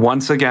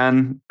 Once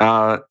again,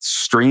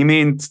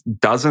 streaming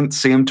doesn't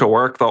seem to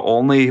work. The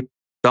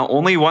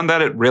only one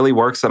that it really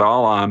works at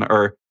all on,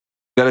 or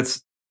that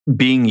it's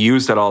being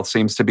used at all,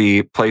 seems to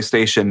be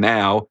PlayStation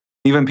Now.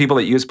 Even people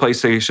that use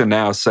PlayStation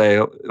Now say,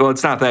 well,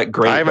 it's not that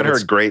great. I haven't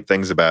heard great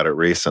things about it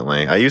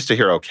recently. I used to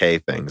hear okay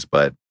things,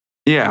 but...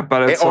 Yeah,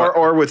 but it's...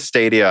 Or with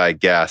Stadia, I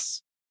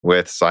guess,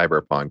 with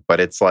Cyberpunk. But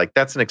it's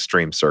that's an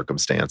extreme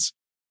circumstance.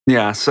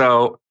 Yeah,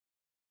 so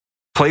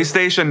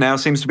PlayStation Now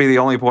seems to be the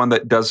only one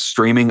that does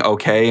streaming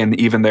okay, and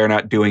even they're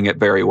not doing it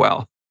very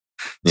well.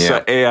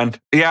 Yeah.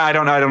 I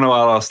don't know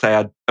what else to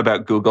add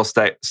about Google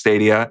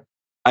Stadia.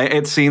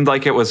 It seemed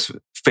like it was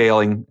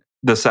failing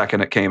the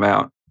second it came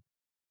out.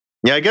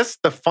 Yeah, I guess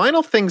the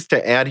final things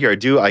to add here,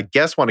 I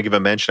want to give a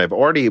mention. I've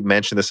already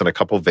mentioned this in a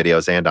couple of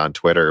videos and on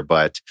Twitter,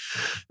 but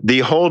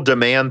the whole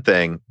demand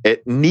thing,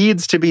 it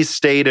needs to be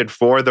stated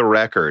for the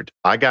record.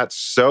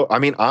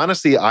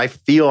 Honestly, I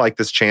feel like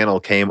this channel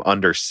came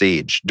under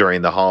siege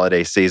during the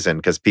holiday season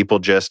because people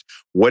just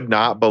would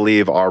not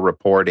believe our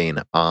reporting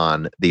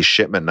on the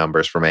shipment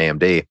numbers from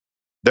AMD.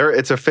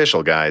 It's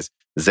official, guys.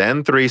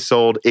 Zen 3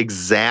 sold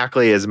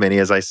exactly as many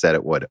as I said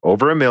it would,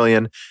 over 1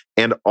 million.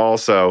 And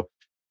also,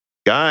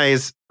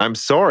 guys, I'm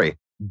sorry.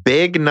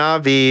 Big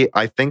Navi,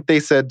 I think they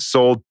said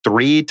sold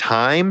 3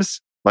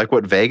 times, like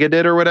what Vega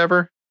did or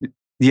whatever.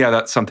 Yeah,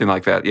 that's something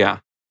like that. Yeah.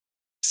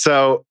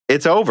 So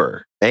it's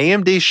over.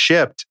 AMD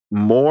shipped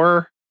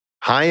more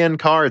high-end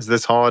cards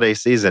this holiday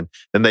season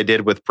than they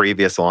did with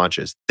previous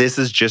launches. This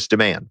is just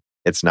demand.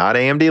 It's not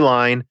AMD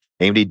line.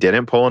 AMD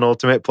didn't pull an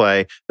ultimate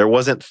play. There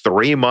wasn't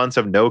 3 months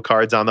of no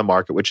cards on the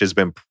market, which has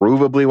been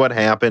provably what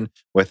happened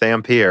with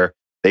Ampere.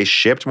 They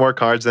shipped more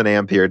cards than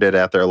Ampere did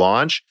at their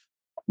launch,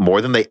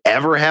 more than they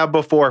ever have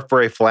before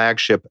for a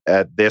flagship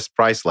at this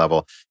price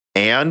level.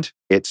 And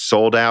it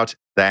sold out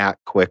that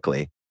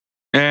quickly.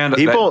 And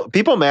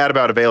people mad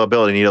about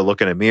availability need to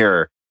look in a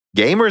mirror.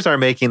 Gamers are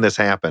making this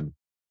happen,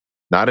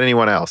 not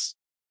anyone else.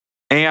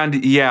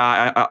 And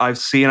yeah, I've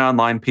seen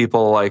online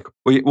people like,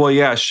 well,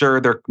 yeah,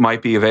 sure, there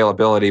might be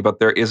availability, but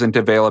there isn't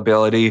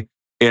availability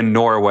in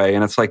Norway.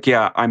 And it's like,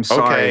 yeah, I'm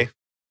sorry. Okay.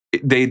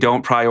 They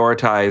don't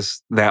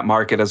prioritize that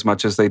market as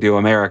much as they do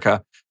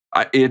America.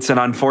 It's an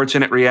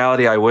unfortunate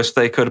reality. I wish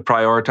they could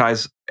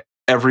prioritize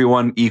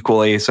everyone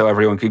equally so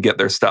everyone could get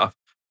their stuff,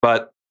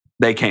 but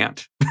they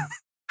can't.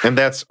 And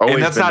that's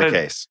always been the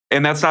case.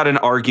 And that's not an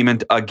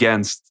argument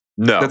against.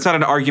 No, that's not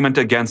an argument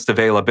against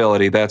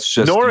availability. That's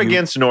just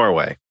against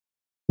Norway.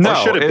 No, or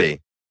should it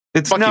be?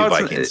 It's Fuck you,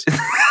 Vikings.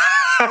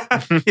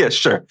 Yeah,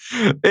 sure.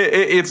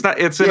 It's not.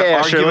 It's an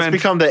argument. Sure. Let's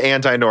become the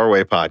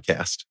anti-Norway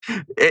podcast.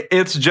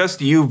 It's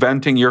just you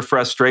venting your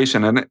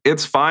frustration, and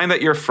it's fine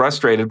that you're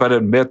frustrated, but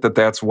admit that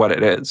that's what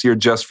it is. You're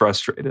just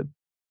frustrated.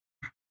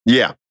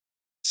 Yeah.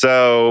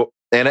 So,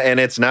 and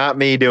it's not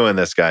me doing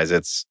this, guys.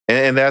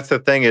 And that's the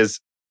thing is,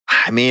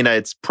 I mean,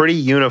 it's pretty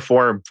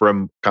uniform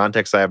from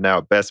context I have now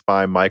at Best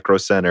Buy, Micro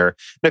Center,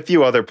 and a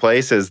few other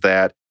places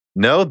that.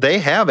 No, they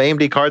have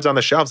AMD cards on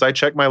the shelves. I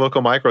checked my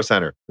local Micro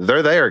Center.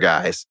 They're there,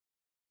 guys.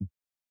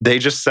 They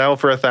just sell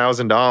for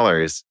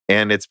 $1,000.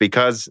 And it's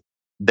because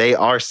they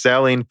are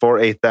selling for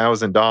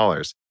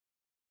 $1,000.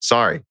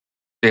 Sorry.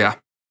 Yeah.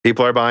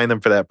 People are buying them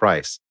for that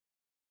price.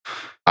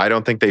 I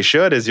don't think they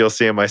should, as you'll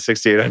see in my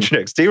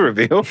 6800 XT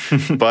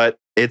review. But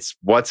it's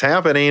what's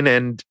happening.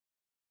 And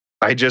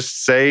I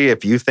just say,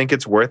 if you think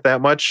it's worth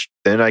that much,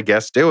 then I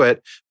guess do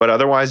it. But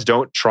otherwise,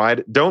 don't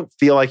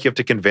feel like you have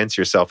to convince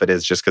yourself it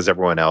is just because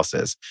everyone else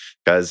is.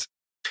 Because,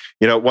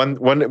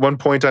 one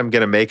point I'm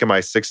going to make in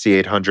my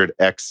 6800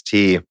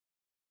 XT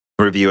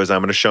review is I'm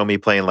going to show me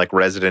playing like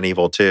Resident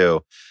Evil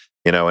 2,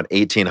 an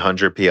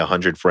 1800p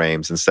 100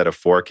 frames instead of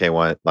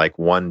 4K like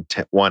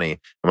 120. I'm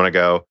going to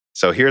go,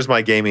 so here's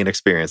my gaming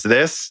experience.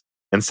 This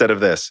instead of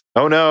this.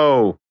 Oh,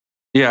 no.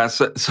 Yeah,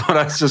 so what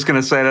I was just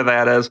going to say to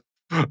that is,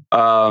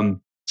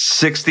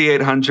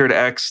 6800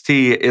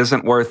 XT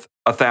isn't worth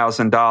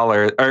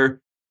 $1,000, or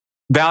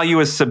value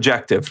is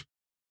subjective.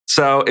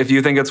 So if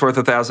you think it's worth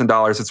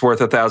 $1,000, it's worth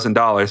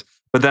 $1,000.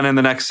 But then in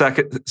the next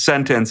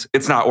sentence,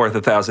 it's not worth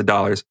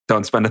 $1,000.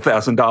 Don't spend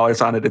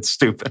 $1,000 on it. It's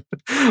stupid.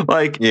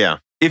 Yeah.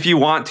 If you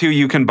want to,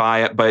 you can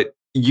buy it, but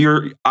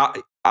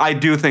I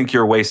do think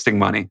you're wasting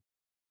money.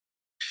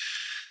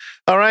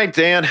 All right,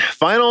 Dan.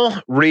 Final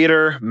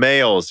reader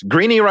mails.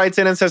 Greenie writes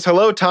in and says,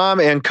 hello, Tom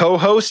and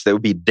co-host. That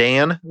would be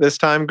Dan this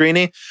time,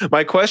 Greenie.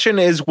 My question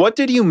is, what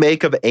did you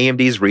make of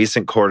AMD's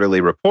recent quarterly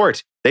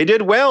report? They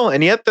did well,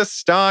 and yet the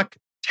stock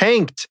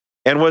tanked.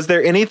 And was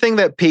there anything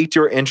that piqued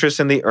your interest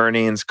in the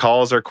earnings,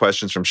 calls, or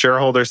questions from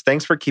shareholders?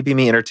 Thanks for keeping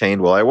me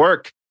entertained while I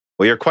work.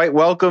 Well, you're quite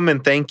welcome,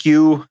 and thank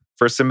you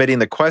for submitting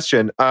the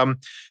question. I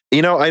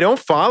don't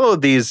follow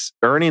these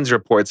earnings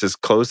reports as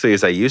closely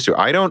as I used to.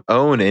 I don't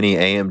own any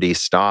AMD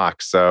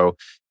stock, so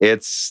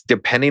it's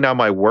depending on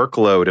my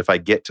workload if I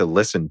get to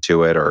listen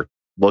to it or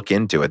look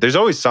into it. There's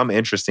always some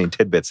interesting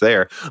tidbits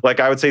there. Like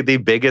I would say the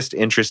biggest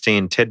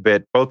interesting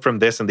tidbit, both from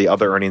this and the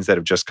other earnings that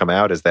have just come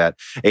out, is that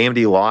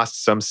AMD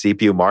lost some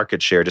CPU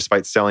market share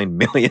despite selling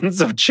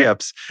millions of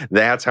chips.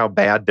 That's how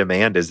bad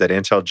demand is, that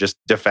Intel just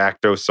de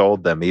facto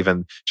sold them,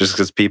 even just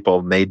because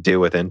people made do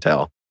with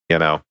Intel,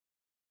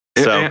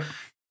 So...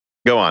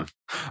 Go on.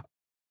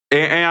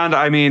 And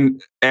I mean,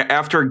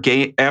 after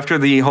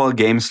the whole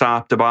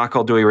GameStop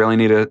debacle, do we really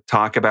need to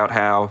talk about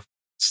how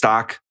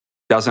stock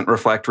doesn't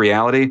reflect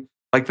reality?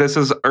 Like, this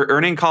is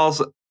earning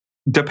calls,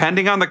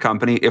 depending on the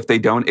company, if they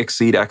don't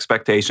exceed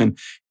expectation,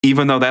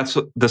 even though that's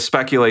the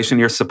speculation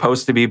you're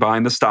supposed to be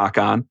buying the stock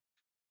on.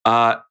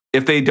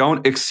 If they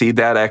don't exceed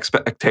that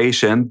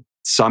expectation,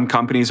 some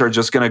companies are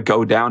just going to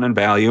go down in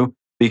value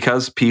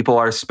because people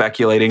are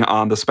speculating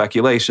on the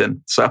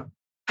speculation. So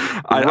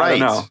I don't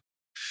know.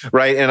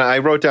 Right. And I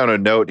wrote down a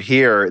note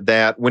here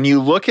that when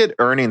you look at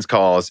earnings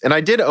calls, and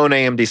I did own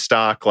AMD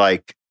stock, I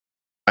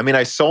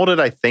sold it,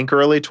 I think,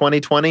 early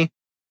 2020.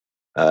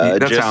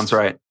 That sounds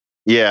right.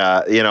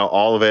 Yeah.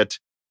 All of it.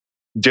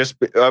 Just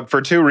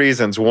for two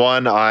reasons.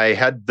 One, I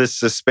had this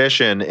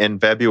suspicion in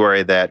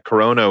February that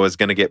Corona was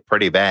going to get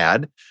pretty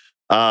bad.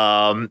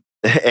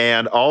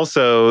 And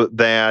also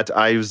that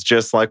I was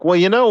just like, well,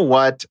 you know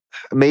what?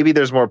 Maybe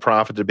there's more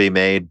profit to be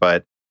made,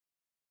 but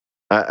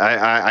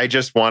I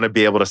just want to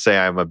be able to say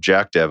I'm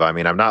objective. I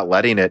mean, I'm not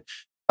letting it,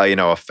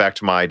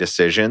 affect my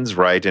decisions,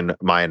 right? And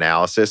my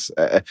analysis,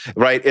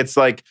 right? It's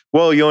like,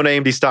 well, you own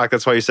AMD stock,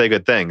 that's why you say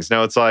good things.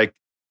 No, it's like,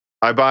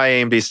 I buy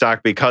AMD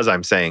stock because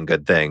I'm saying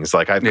good things.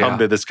 Like, I've come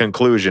to this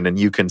conclusion, and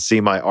you can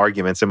see my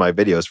arguments in my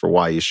videos for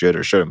why you should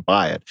or shouldn't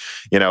buy it,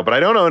 but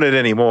I don't own it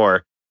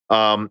anymore.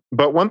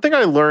 But one thing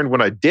I learned when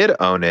I did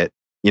own it,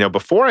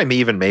 before I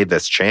even made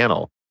this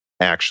channel,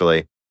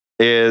 actually,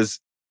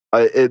 is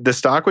the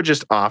stock would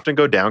just often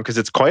go down because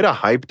it's quite a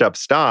hyped up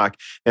stock.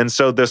 And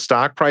so the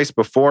stock price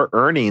before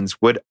earnings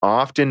would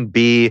often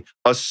be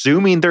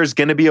assuming there's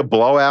going to be a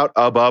blowout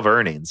above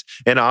earnings.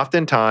 And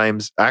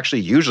oftentimes,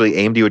 actually, usually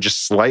AMD would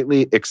just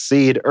slightly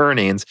exceed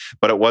earnings,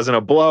 but it wasn't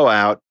a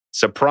blowout.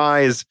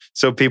 Surprise.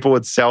 So people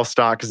would sell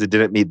stock because it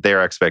didn't meet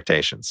their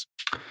expectations.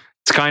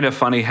 It's kind of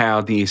funny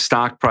how the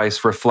stock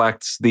price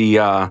reflects the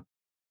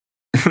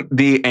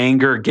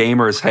anger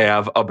gamers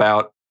have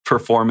about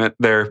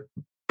their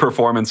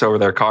performance over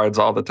their cards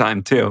all the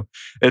time too.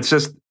 It's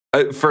just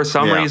for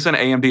some reason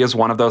AMD is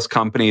one of those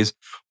companies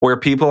where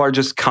people are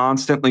just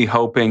constantly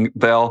hoping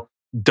they'll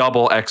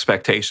double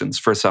expectations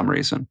for some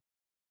reason.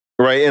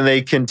 Right, and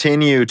they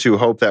continue to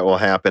hope that will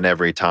happen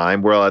every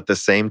time, while at the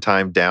same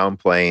time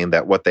downplaying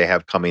that what they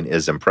have coming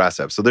is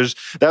impressive. So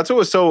that's what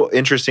was so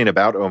interesting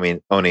about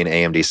owning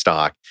AMD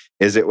stock,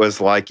 is it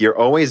was like you're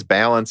always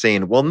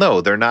balancing, well, no,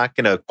 they're not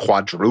going to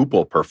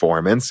quadruple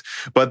performance,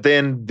 but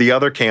then the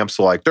other camps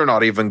are like, they're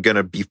not even going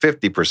to be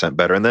 50%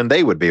 better, and then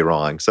they would be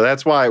wrong. So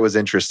that's why it was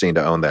interesting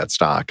to own that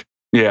stock.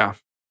 Yeah.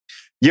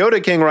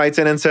 Yoda King writes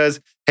in and says,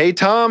 hey,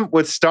 Tom,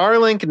 with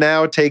Starlink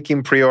now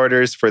taking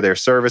pre-orders for their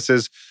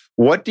services,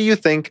 what do you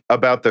think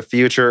about the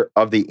future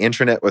of the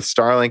internet with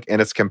Starlink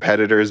and its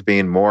competitors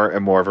being more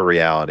and more of a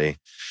reality?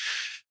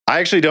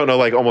 I actually don't know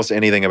like almost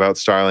anything about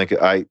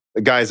Starlink.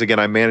 Guys, again,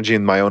 I'm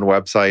managing my own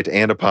website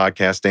and a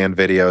podcast and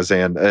videos,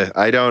 and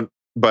I don't.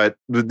 But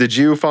did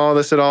you follow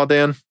this at all,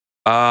 Dan?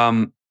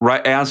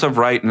 Right as of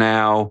right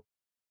now,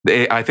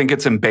 I think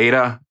it's in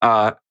beta.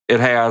 It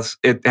has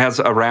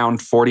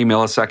around 40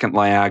 millisecond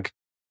lag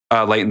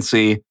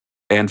latency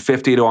and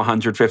 50 to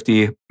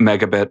 150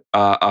 megabit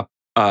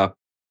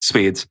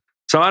speeds.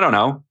 So I don't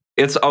know.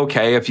 It's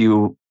okay if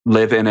you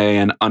live in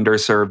an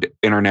underserved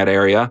internet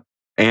area.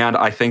 And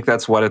I think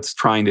that's what it's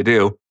trying to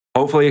do.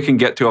 Hopefully it can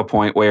get to a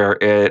point where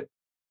it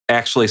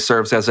actually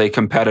serves as a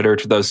competitor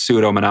to those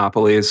pseudo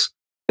monopolies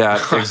that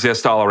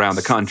exist all around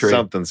the country.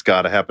 Something's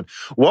got to happen.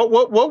 What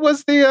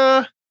was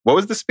the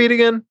speed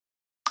again?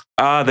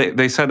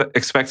 They said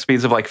expect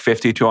speeds of like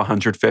 50 to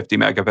 150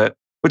 megabit,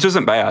 which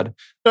isn't bad.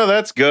 No,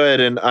 that's good.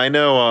 And I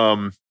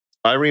know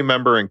I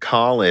remember in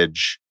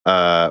college,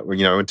 I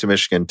went to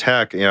Michigan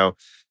Tech,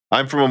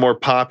 I'm from a more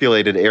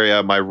populated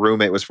area. My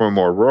roommate was from a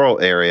more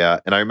rural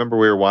area. And I remember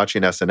we were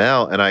watching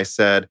SNL and I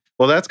said,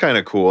 well, that's kind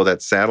of cool,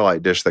 that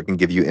satellite dish that can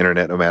give you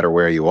internet no matter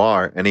where you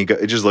are. And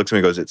it just looks at me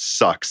and goes, it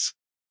sucks.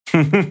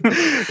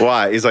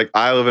 Why? He's like,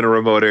 I live in a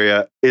remote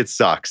area. It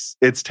sucks.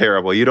 It's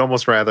terrible. You'd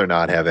almost rather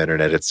not have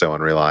internet. It's so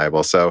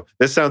unreliable. So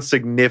this sounds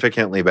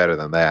significantly better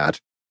than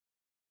that.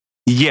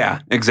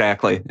 Yeah,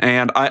 exactly.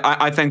 And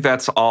I think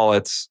that's all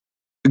it's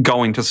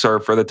going to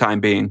serve for the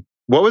time being.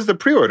 What was the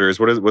pre-orders?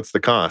 What's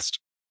the cost?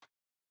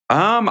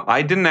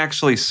 I didn't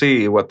actually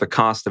see what the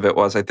cost of it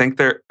was. I think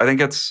they're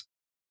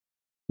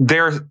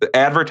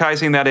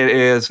advertising that it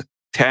is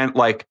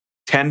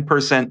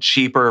 10%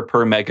 cheaper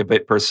per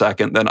megabit per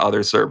second than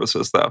other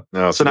services, though.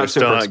 No, so they're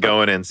still not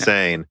going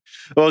insane.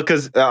 Yeah. Well,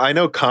 because I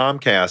know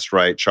Comcast,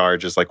 right,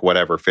 charges like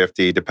whatever,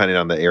 $50, depending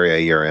on the area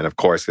you're in. Of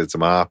course, it's a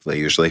monopoly,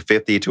 usually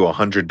 $50 to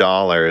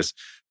 $100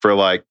 for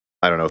like,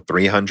 I don't know,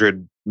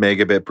 300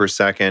 megabit per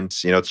second.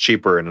 It's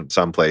cheaper in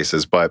some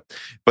places, but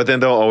then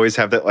they'll always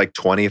have that like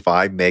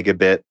 25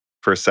 megabit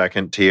per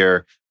second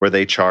tier where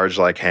they charge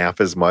like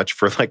half as much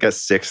for like a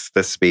sixth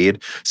the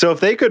speed. So if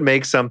they could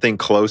make something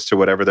close to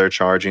whatever they're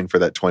charging for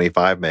that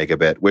 25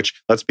 megabit,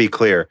 which, let's be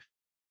clear,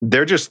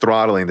 they're just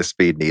throttling the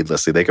speed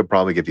needlessly. They could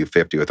probably give you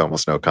 50 with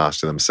almost no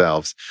cost to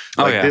themselves.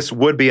 This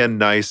would be a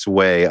nice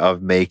way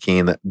of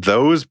making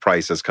those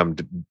prices come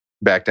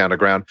back down to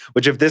ground,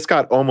 which if this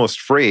got almost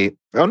free,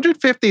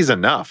 150 is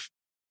enough.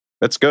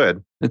 That's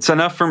good. It's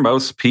enough for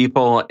most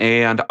people.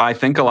 And I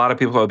think a lot of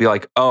people would be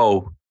like,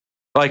 oh,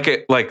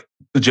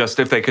 just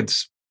if they could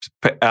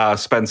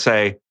spend,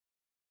 say,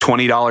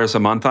 $20 a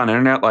month on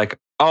internet, like,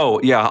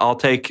 oh, yeah, I'll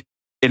take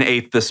an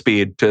eighth the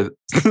speed to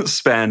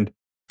spend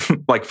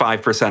like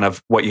 5%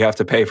 of what you have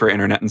to pay for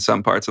internet in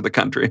some parts of the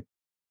country.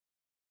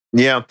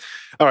 Yeah.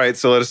 All right.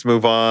 So let us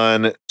move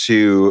on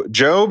to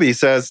Job. He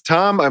says,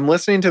 Tom, I'm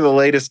listening to the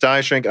latest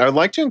Die Shrink. I would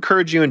like to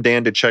encourage you and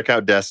Dan to check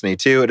out Destiny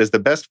 2. It is the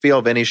best feel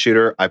of any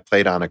shooter I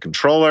played on a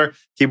controller.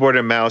 Keyboard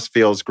and mouse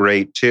feels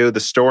great too.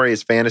 The story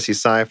is fantasy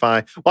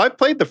sci-fi. Well, I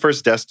played the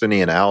first Destiny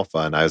in alpha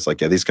and I was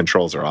like, yeah, these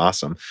controls are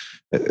awesome.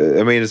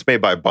 I mean, it's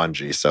made by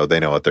Bungie, so they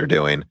know what they're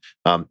doing.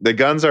 The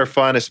guns are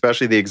fun,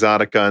 especially the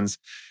exotic guns.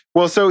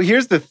 Well, so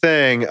here's the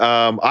thing.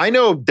 I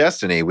know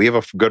Destiny. We have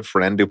a good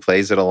friend who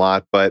plays it a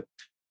lot, but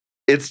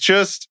it's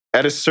just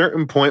at a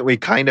certain point, we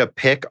kind of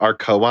pick our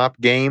co-op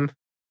game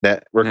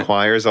that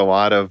requires a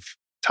lot of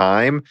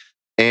time.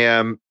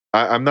 And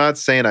I'm not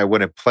saying I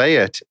wouldn't play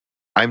it.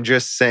 I'm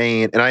just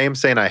saying, and I am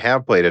saying I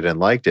have played it and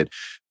liked it,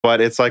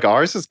 but it's like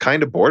ours is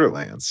kind of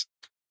Borderlands.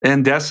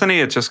 In Destiny,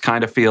 it just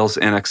kind of feels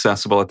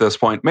inaccessible at this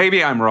point.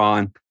 Maybe I'm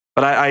wrong,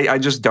 but I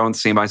just don't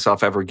see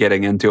myself ever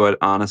getting into it,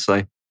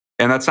 honestly.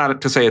 And that's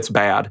not to say it's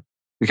bad,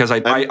 because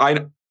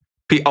a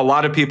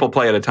lot of people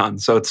play it a ton,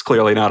 so it's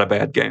clearly not a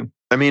bad game.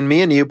 I mean,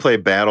 me and you play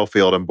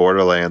Battlefield and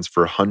Borderlands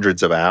for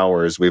hundreds of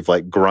hours. We've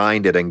like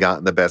grinded and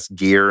gotten the best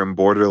gear in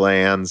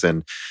Borderlands.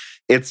 And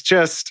it's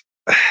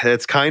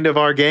kind of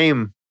our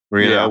game,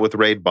 you know, with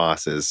raid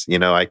bosses. You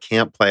know, I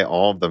can't play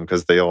all of them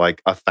because they're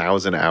like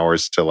 1,000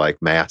 hours to like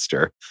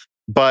master.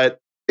 But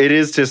it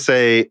is to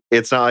say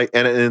it's not,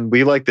 and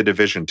we like the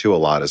Division 2 a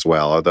lot as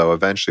well, although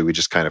eventually we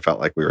just kind of felt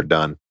like we were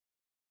done.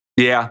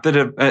 Yeah,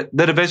 the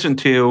Division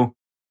 2.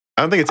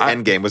 I don't think its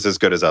endgame was as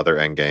good as other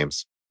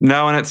endgames.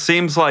 No, and it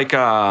seems like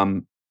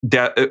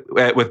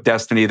with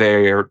Destiny,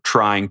 they're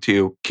trying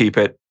to keep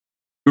it,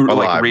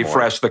 like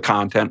refresh the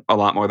content a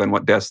lot more than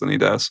what Destiny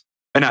does.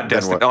 And not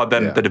Destiny,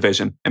 the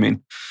Division, I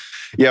mean.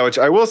 Yeah, which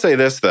I will say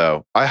this,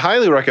 though. I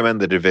highly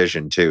recommend the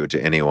Division 2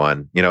 to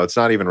anyone. You know, it's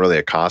not even really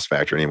a cost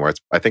factor anymore.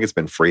 I think it's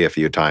been free a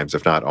few times,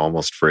 if not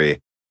almost free.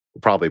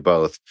 Probably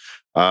both.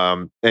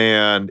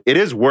 And it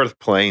is worth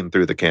playing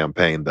through the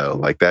campaign, though.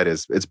 Like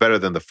it's better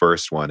than the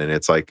first one. And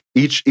it's like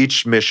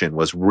each mission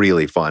was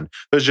really fun.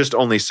 There's just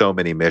only so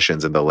many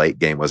missions and the late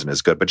game wasn't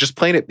as good. But just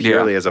playing it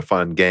purely as a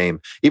fun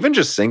game, even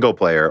just single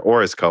player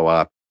or as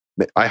co-op,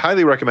 I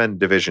highly recommend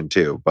Division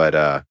 2.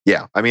 But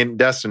yeah, I mean,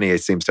 Destiny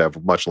seems to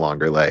have much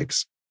longer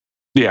legs.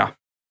 Yeah.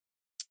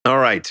 All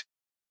right.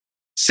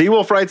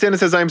 Seawolf writes in and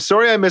says, I'm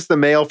sorry I missed the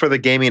mail for the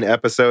gaming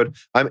episode.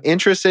 I'm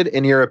interested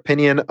in your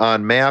opinion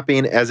on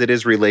mapping as it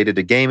is related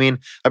to gaming.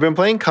 I've been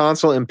playing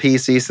console and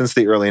PC since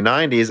the early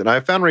 90s, and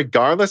I've found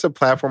regardless of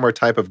platform or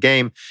type of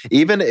game,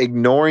 even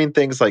ignoring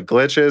things like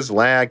glitches,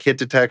 lag, hit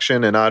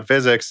detection, and odd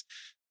physics,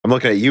 I'm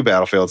looking at you,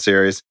 Battlefield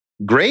series,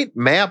 great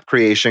map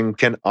creation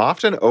can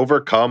often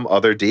overcome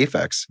other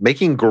defects.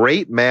 Making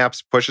great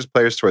maps pushes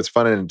players towards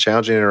fun and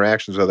challenging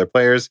interactions with other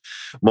players,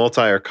 multi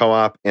or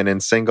co-op, and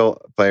in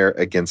single player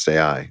against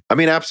AI. I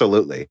mean,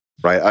 absolutely,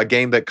 right? A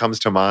game that comes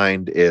to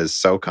mind is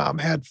SOCOM.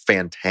 Had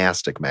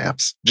fantastic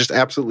maps, just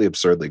absolutely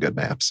absurdly good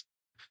maps.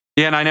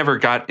 Yeah, and I never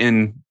got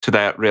into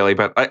that really,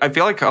 but I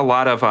feel like a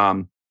lot of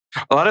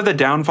the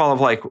downfall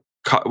of like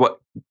what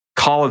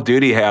Call of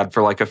Duty had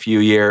for like a few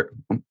years,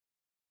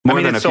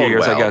 more than a few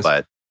years, I guess.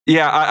 But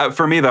yeah,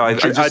 for me though,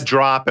 a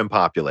drop in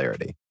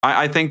popularity.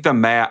 I think the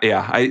map,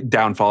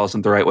 downfall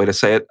isn't the right way to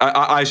say it.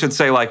 I should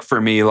say, like,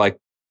 for me, like,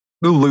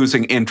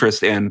 losing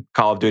interest in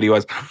Call of Duty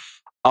was,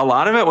 a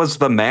lot of it was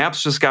the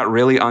maps just got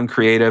really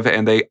uncreative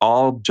and they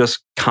all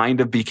just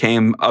kind of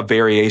became a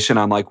variation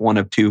on like one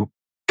of two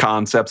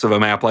concepts of a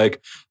map,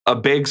 like a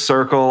big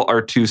circle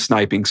or two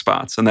sniping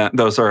spots. And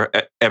those are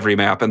every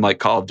map in like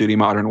Call of Duty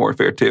Modern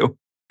Warfare 2.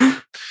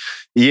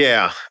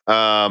 Yeah.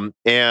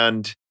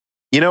 And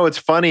you know, it's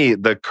funny,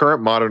 the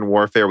current Modern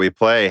Warfare we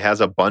play has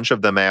a bunch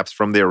of the maps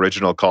from the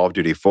original Call of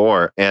Duty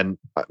 4, and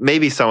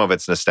maybe some of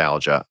it's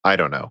nostalgia. I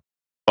don't know.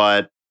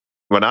 But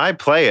when I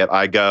play it,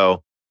 I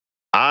go,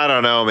 I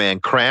don't know, man,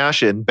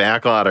 Crash and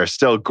Backlot are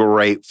still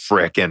great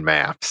frickin'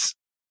 maps.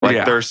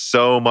 Like, they're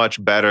so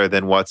much better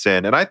than what's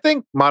in. And I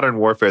think Modern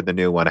Warfare, the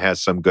new one,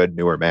 has some good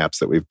newer maps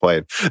that we've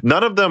played.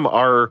 None of them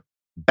are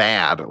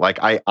bad. Like,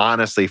 I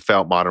honestly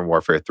felt Modern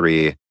Warfare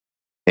 3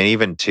 and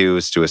even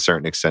 2's to a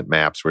certain extent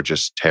maps were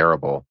just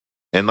terrible.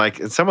 And like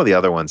some of the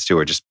other ones too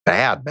are just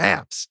bad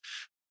maps.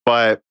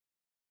 But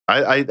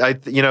I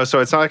you know, so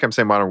it's not like I'm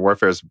saying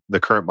the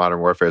current Modern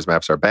Warfare's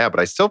maps are bad, but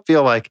I still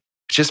feel like it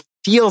just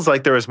feels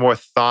like there was more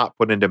thought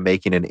put into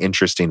making an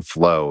interesting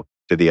flow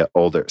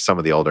to some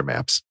of the older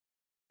maps.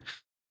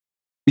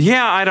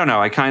 Yeah, I don't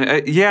know. I kind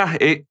of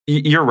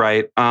you're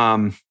right.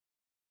 And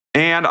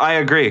I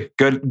agree.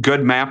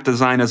 Good map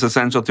design is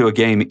essential to a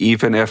game,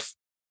 even if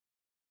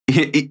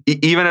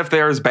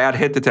there's bad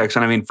hit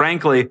detection. I mean,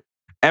 frankly,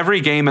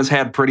 every game has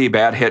had pretty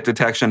bad hit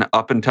detection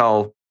up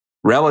until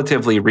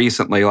relatively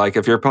recently. Like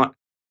if you're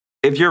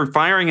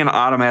firing an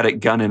automatic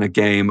gun in a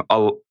game,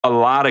 a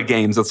lot of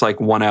games, it's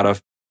like 1 out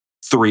of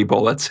 3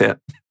 bullets hit.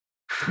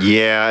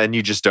 Yeah, and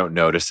you just don't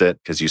notice it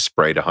because you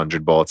sprayed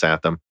 100 bullets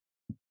at them.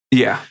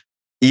 Yeah.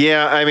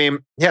 Yeah, I mean,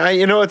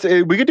 you know,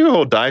 we could do a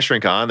whole die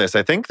shrink on this.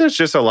 I think there's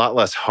just a lot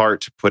less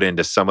heart put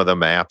into some of the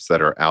maps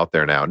that are out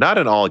there now. Not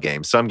in all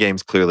games. Some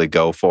games clearly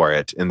go for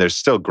it, and there's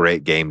still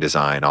great game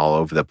design all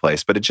over the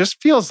place. But it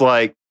just feels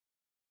like,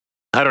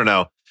 I don't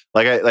know,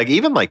 like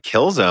even like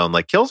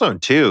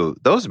Killzone 2,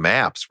 those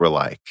maps were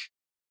like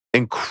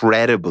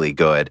incredibly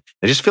good.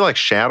 I just feel like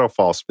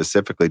Shadowfall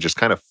specifically just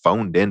kind of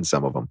phoned in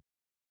some of them.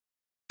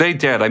 They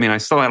did. I mean, I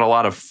still had a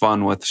lot of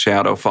fun with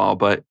Shadowfall,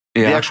 but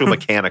yeah. The actual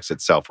mechanics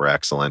itself were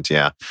excellent,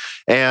 yeah.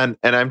 And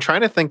I'm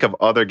trying to think of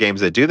other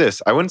games that do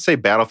this. I wouldn't say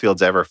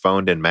Battlefield's ever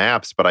phoned in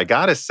maps, but I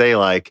gotta say,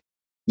 like,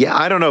 yeah,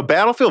 I don't know.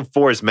 Battlefield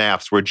 4's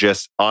maps were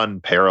just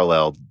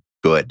unparalleled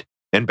good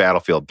in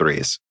Battlefield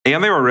 3's.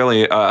 And they were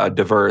really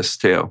diverse,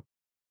 too.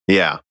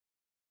 Yeah.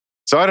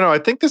 So I don't know. I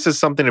think this is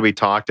something to be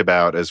talked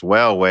about as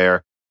well,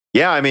 where,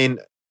 yeah, I mean,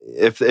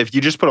 if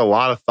you just put a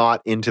lot of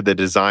thought into the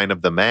design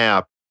of the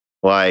map,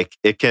 like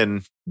it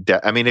can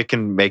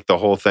make the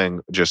whole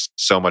thing just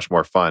so much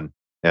more fun.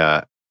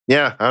 Yeah,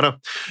 I don't know.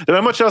 There's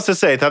not much else to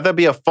say. I thought that'd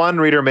be a fun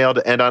reader mail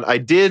to end on. I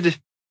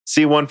did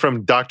see one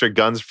from Dr.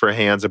 Guns for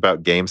Hands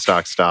about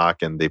GameStop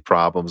stock and the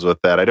problems with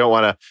that. I don't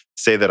want to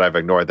say that I've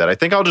ignored that. I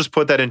think I'll just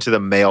put that into the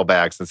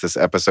mailbag since this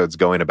episode's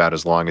going about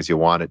as long as you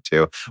want it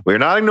to. We're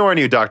not ignoring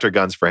you, Dr.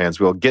 Guns for Hands.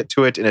 We'll get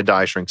to it in a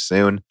die shrink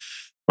soon.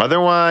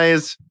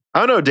 Otherwise, I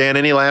don't know, Dan,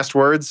 any last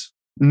words?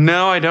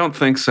 No, I don't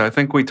think so. I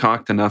think we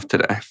talked enough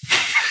today.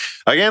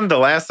 Again, the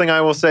last thing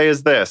I will say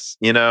is this.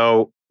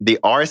 The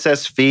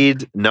RSS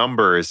feed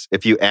numbers,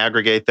 if you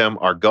aggregate them,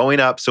 are going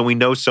up. So we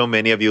know so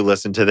many of you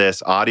listen to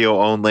this audio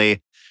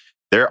only.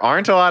 There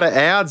aren't a lot of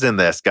ads in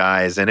this,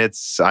 guys. And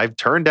I've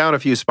turned down a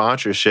few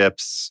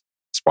sponsorships.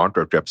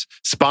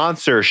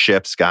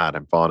 God,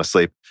 I'm falling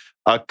asleep.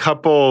 A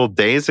couple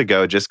days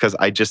ago, just because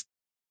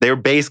they were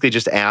basically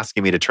just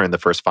asking me to turn the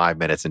first 5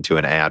 minutes into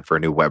an ad for a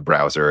new web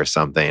browser or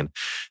something.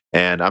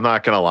 And I'm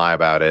not going to lie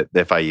about it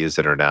if I use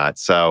it or not.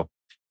 So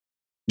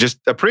just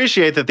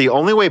appreciate that the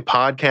only way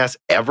podcasts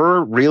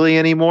ever really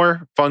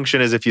anymore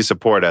function is if you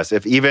support us.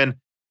 If 10%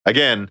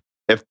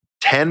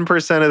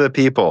 of the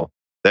people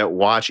that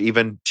watch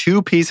even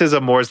 2 pieces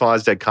of Moore's Law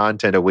is Dead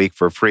content a week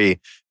for free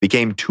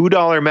became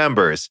 $2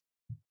 members,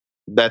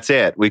 that's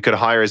it. We could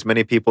hire as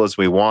many people as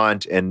we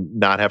want and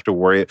not have to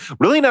worry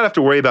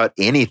about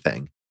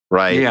anything,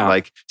 right? Yeah.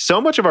 Like so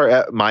much of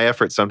my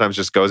effort sometimes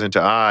just goes into,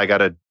 I got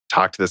to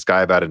talk to this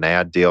guy about an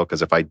ad deal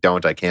because if I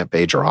don't, I can't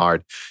pay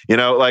Gerard.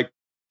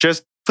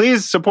 Just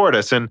please support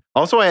us. And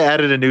also I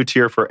added a new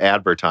tier for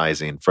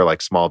advertising for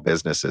like small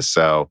businesses.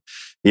 So,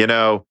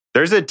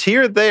 there's a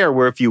tier there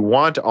where if you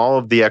want all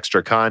of the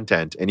extra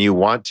content and you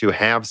want to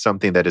have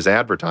something that is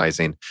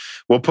advertising,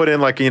 we'll put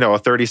in like, a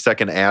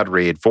 30-second ad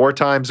read 4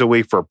 times a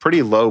week for a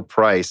pretty low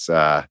price,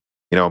 part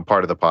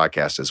of the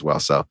podcast as well.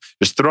 So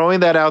just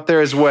throwing that out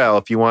there as well.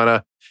 If you want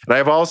to, and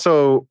I've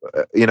also,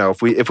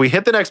 if we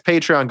hit the next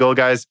Patreon goal,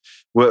 guys,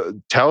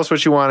 tell us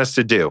what you want us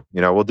to do.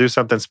 We'll do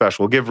something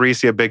special. We'll give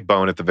Reese a big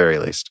bone at the very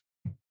least.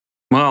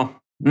 Well,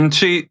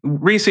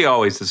 Reese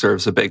always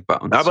deserves a big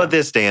bone. How about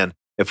this, Dan?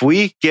 If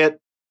you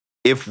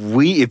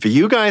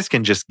guys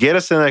can just get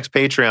us to the next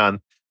Patreon,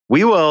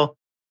 we will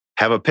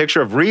have a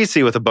picture of Reese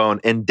with a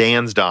bone and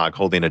Dan's dog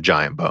holding a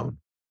giant bone.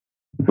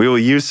 We will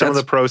use some of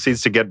the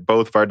proceeds to get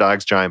both of our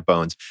dogs' giant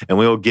bones, and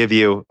we will give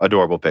you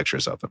adorable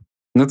pictures of them.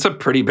 That's a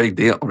pretty big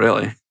deal,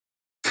 really.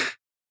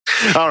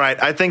 All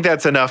right. I think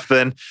that's enough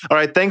then. All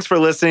right. Thanks for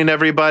listening,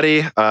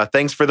 everybody.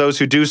 Thanks for those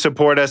who do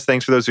support us.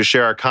 Thanks for those who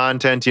share our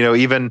content.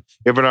 Even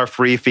our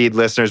free feed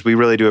listeners, we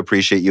really do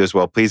appreciate you as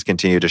well. Please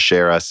continue to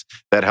share us.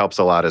 That helps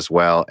a lot as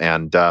well.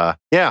 And have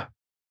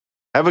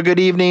a good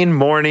evening,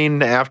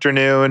 morning,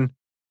 afternoon.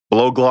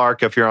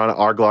 Bloglark if you're on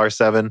Arglar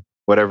 7,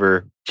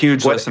 whatever.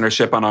 Huge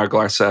listenership on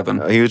Arglar 7.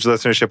 A huge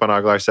listenership on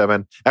Arglar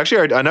 7.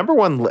 Actually, our number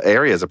one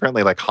area is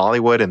apparently like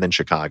Hollywood and then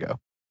Chicago.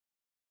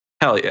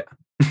 Hell yeah.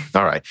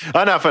 All right.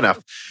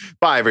 Enough.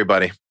 Bye,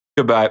 everybody.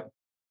 Goodbye.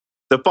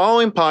 The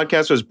following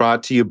podcast was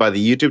brought to you by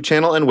the YouTube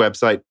channel and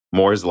website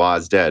Moore's Law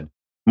is Dead.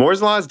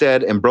 Moore's Law is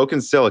Dead and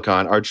Broken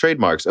Silicon are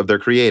trademarks of their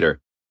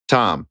creator,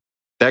 Tom.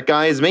 That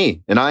guy is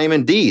me, and I am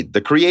indeed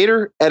the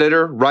creator,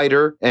 editor,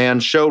 writer, and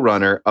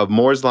showrunner of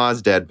Moore's Law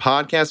is Dead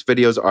podcasts,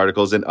 videos,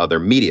 articles, and other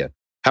media.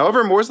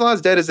 However, Moore's Law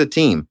is Dead is a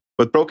team,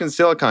 with Broken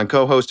Silicon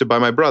co-hosted by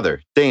my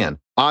brother, Dan,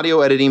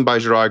 audio editing by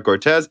Gerard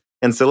Cortez,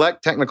 and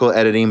select technical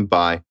editing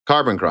by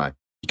Carbon Cry.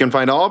 You can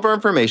find all of our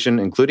information,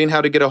 including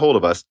how to get a hold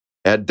of us,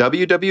 at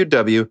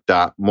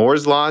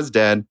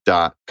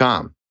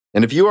www.mooreslawsdead.com.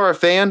 And if you are a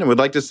fan and would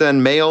like to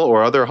send mail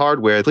or other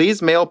hardware,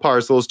 please mail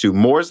parcels to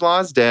Moore's Law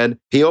is Dead,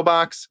 P.O.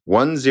 Box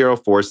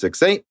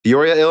 10468,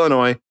 Peoria,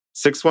 Illinois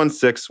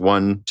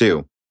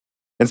 61612.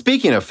 And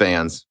speaking of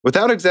fans,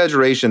 without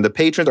exaggeration, the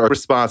patrons are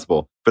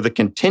responsible for the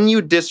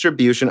continued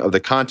distribution of the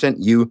content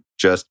you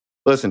just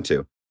listened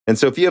to. And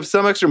so if you have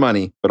some extra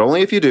money, but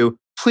only if you do,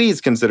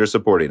 please consider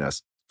supporting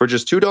us. For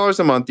just $2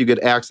 a month, you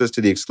get access to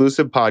the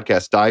exclusive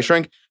podcast Die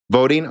Shrink,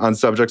 voting on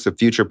subjects of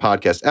future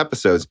podcast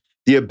episodes,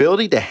 the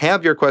ability to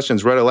have your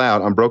questions read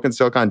aloud on Broken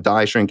Silicon,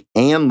 Die Shrink,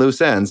 and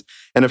Loose Ends,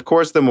 and of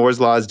course, the Moore's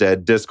Law is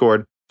Dead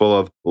Discord full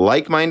of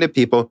like-minded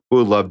people who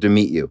would love to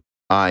meet you.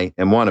 I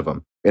am one of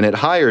them. And at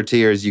higher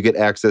tiers, you get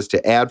access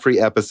to ad-free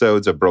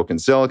episodes of Broken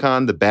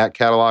Silicon, the back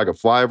catalog of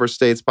Flyover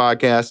States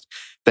podcast,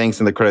 thanks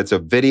in the credits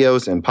of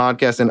videos and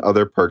podcasts, and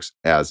other perks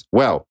as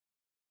well.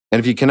 And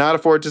if you cannot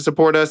afford to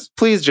support us,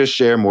 please just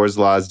share Moore's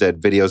Law is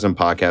Dead videos and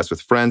podcasts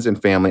with friends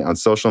and family on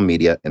social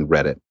media and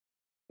Reddit.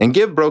 And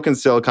give Broken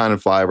Silicon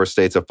and Flyover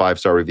States a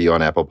 5-star review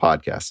on Apple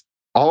Podcasts.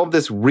 All of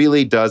this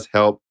really does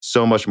help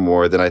so much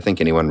more than I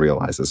think anyone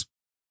realizes.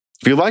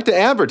 If you'd like to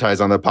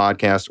advertise on the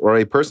podcast or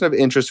a person of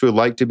interest who would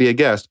like to be a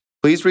guest,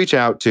 please reach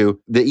out to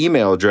the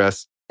email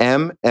address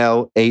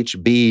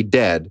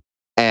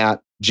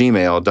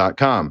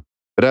mlhbdead@gmail.com.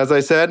 But as I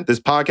said, this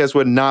podcast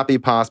would not be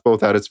possible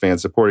without its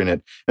fans supporting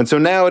it. And so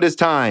now it is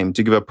time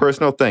to give a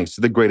personal thanks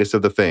to the greatest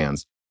of the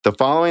fans. The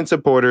following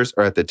supporters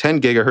are at the 10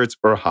 gigahertz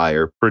or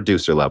higher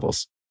producer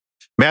levels.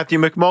 Matthew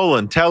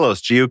McMullen,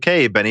 Telos,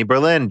 GUK, Benny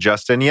Berlin,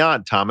 Justin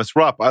Yant, Thomas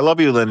Rupp, I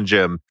Love You, Lynn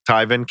Jim,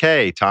 Tyvin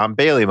K, Tom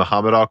Bailey,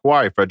 Muhammad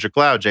Akwari, Frederick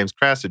Lau, James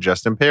Crasser,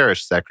 Justin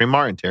Parrish, Zachary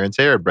Martin, Terrence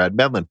Harrod, Brad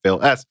Medlin,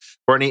 Phil S.,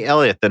 Courtney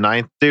Elliott, The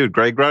Ninth Dude,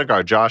 Greg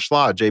Rudigar, Josh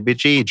Law,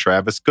 JBG,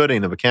 Travis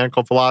Gooding, The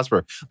Mechanical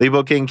Philosopher,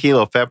 Lebo King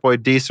Kilo, Fatboy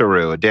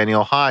Desaru,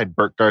 Daniel Hyde,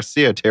 Burt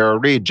Garcia, Tara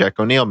Reed, Jack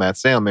O'Neill, Matt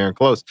Sale, Maren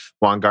Close,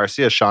 Juan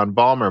Garcia, Sean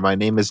Balmer, My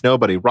Name is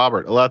Nobody,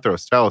 Robert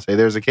Alethros, Telos, Hey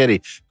There's a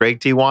Kitty, Greg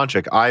T.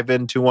 Wanchik,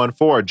 Ivan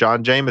 214,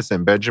 John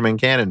Jameson, Benjamin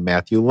Cannon,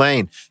 Matthew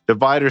Lane,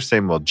 Divider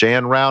Samuel,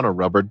 Jan Rauner,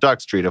 Rubber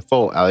Duck, Street of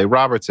Full, Ali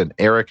Robertson,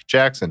 Eric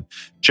Jackson,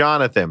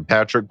 Jonathan,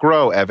 Patrick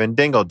Groh, Evan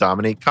Dingle,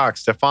 Dominique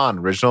Cox, Stefan,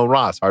 Original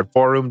Ross,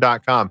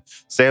 Hard4Room.com,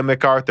 Sam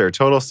MacArthur,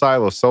 Total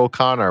Silo, Sol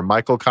Connor,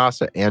 Michael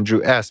Costa,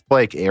 Andrew S.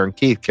 Blake, Aaron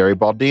Keith, Kerry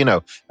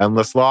Baldino,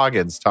 Endless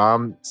Loggins,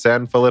 Tom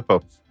San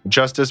Filippo,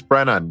 Justice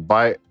Brennan,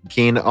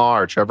 Keen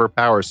R, Trevor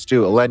Powers,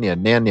 Stu,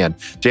 Elenia, Nanyan,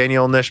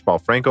 Daniel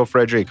Nishbal, Franco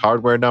Frederick,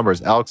 Hardware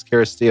Numbers, Alex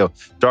Carasteel,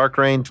 Dark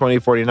Rain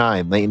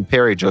 2049, Leighton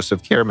Perry,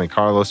 Joseph Kierman,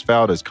 Carlos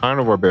Valdez,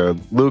 Carnivore Bear,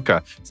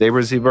 Luca,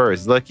 Zaber Zibur,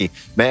 Zlicky,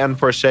 Matt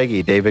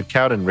Porshegi, David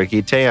Cowden,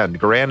 Ricky Tan,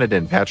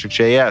 Granadin, Patrick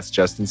J.S.,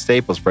 Justin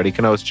Staples, Freddie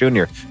Canos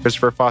Jr.,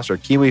 Christopher Foster,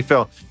 Kiwi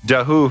Phil,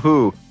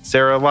 Dahoo,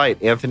 Sarah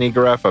Light, Anthony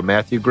Gareffa,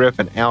 Matthew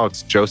Griffin,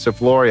 Alex,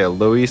 Joseph Loria,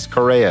 Luis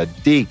Correa,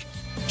 Deke,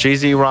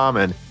 Cheesy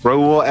Ramen,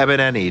 Raul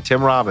Ebeneni,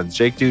 Tim Robbins,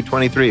 Jake Dude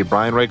 23,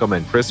 Brian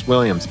Regelman, Chris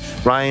Williams,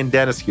 Ryan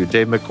Deniscu,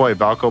 Dave McCoy,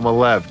 Valko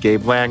Malev,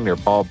 Gabe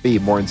Langner, Paul B.,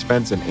 Morton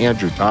Svensson,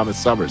 Andrew, Thomas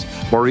Summers,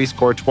 Maurice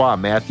Courtois,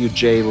 Matthew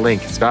J.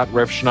 Link, Scott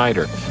Rev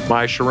Schneider,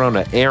 Maya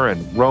Sharona,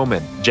 Aaron,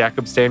 Roman,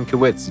 Jacob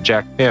Stankiewicz,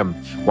 Jack Pym,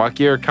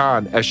 Wakir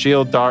Khan,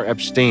 Ashil Dar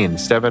Epstein,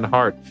 Steven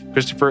Hart,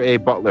 Christopher A.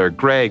 Butler,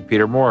 Greg,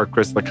 Peter Moore,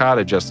 Chris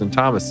Licata, Justin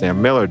Thomas,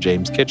 Sam Miller,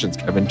 James Kitchens,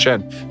 Kevin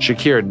Chen,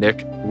 Shakir,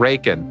 Nick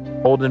Rakin,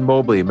 Holden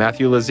Mobley,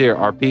 Matthew Lazier,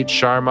 Arpit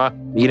Sharma,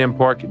 Eden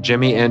Pork,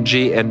 Jimmy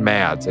NG, and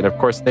Mads. And of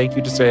course, thank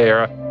you to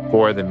Sahara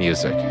for the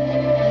music.